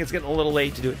tomorrow. I think it's getting a little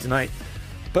late to do it tonight,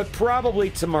 but probably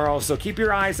tomorrow. So keep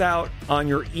your eyes out on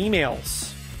your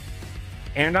emails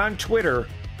and on Twitter.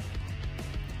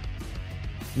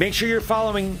 Make sure you're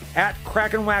following at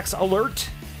Crackin Wax Alert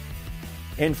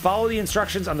and follow the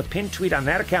instructions on the pinned tweet on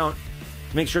that account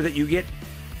to make sure that you get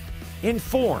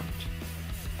informed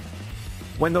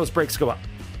when those breaks go up.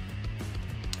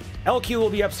 LQ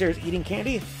will be upstairs eating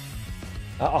candy.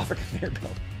 Off a conveyor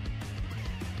belt.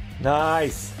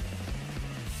 Nice.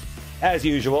 As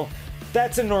usual.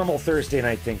 That's a normal Thursday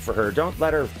night thing for her. Don't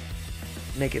let her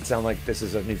make it sound like this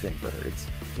is a new thing for her. It's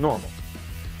normal.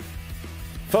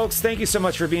 Folks, thank you so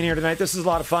much for being here tonight. This is a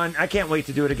lot of fun. I can't wait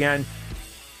to do it again.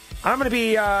 I'm going to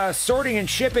be sorting and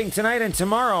shipping tonight and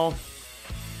tomorrow.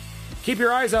 Keep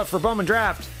your eyes out for Bowman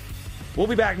Draft. We'll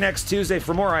be back next Tuesday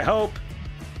for more, I hope.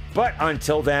 But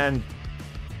until then,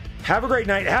 have a great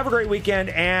night, have a great weekend,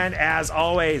 and as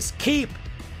always, keep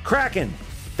cracking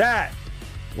that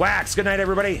wax. Good night,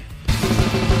 everybody.